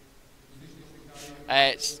end.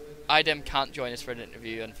 Idem can't join us for an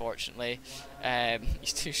interview, unfortunately.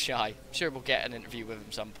 He's too shy. I'm sure we'll get an interview with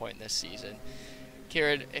him some point this season.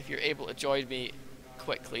 Kieran, if you're able to join me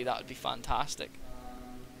quickly, that would be fantastic.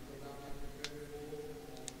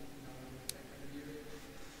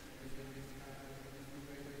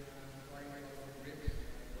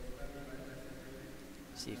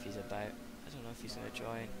 See if he's about. I don't know if he's going to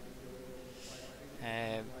join.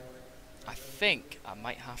 I think I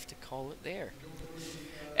might have to call it there.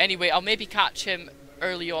 Anyway, I'll maybe catch him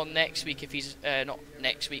early on next week if he's not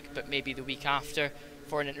next week, but maybe the week after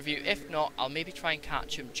for an interview. If not, I'll maybe try and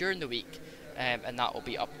catch him during the week, and that will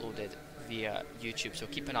be uploaded via YouTube, so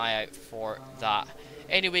keep an eye out for that.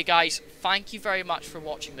 Anyway, guys, thank you very much for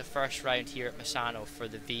watching the first round here at Misano for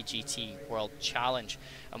the VGT World Challenge,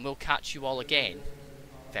 and we'll catch you all again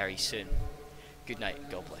very soon. Good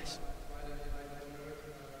night, God bless.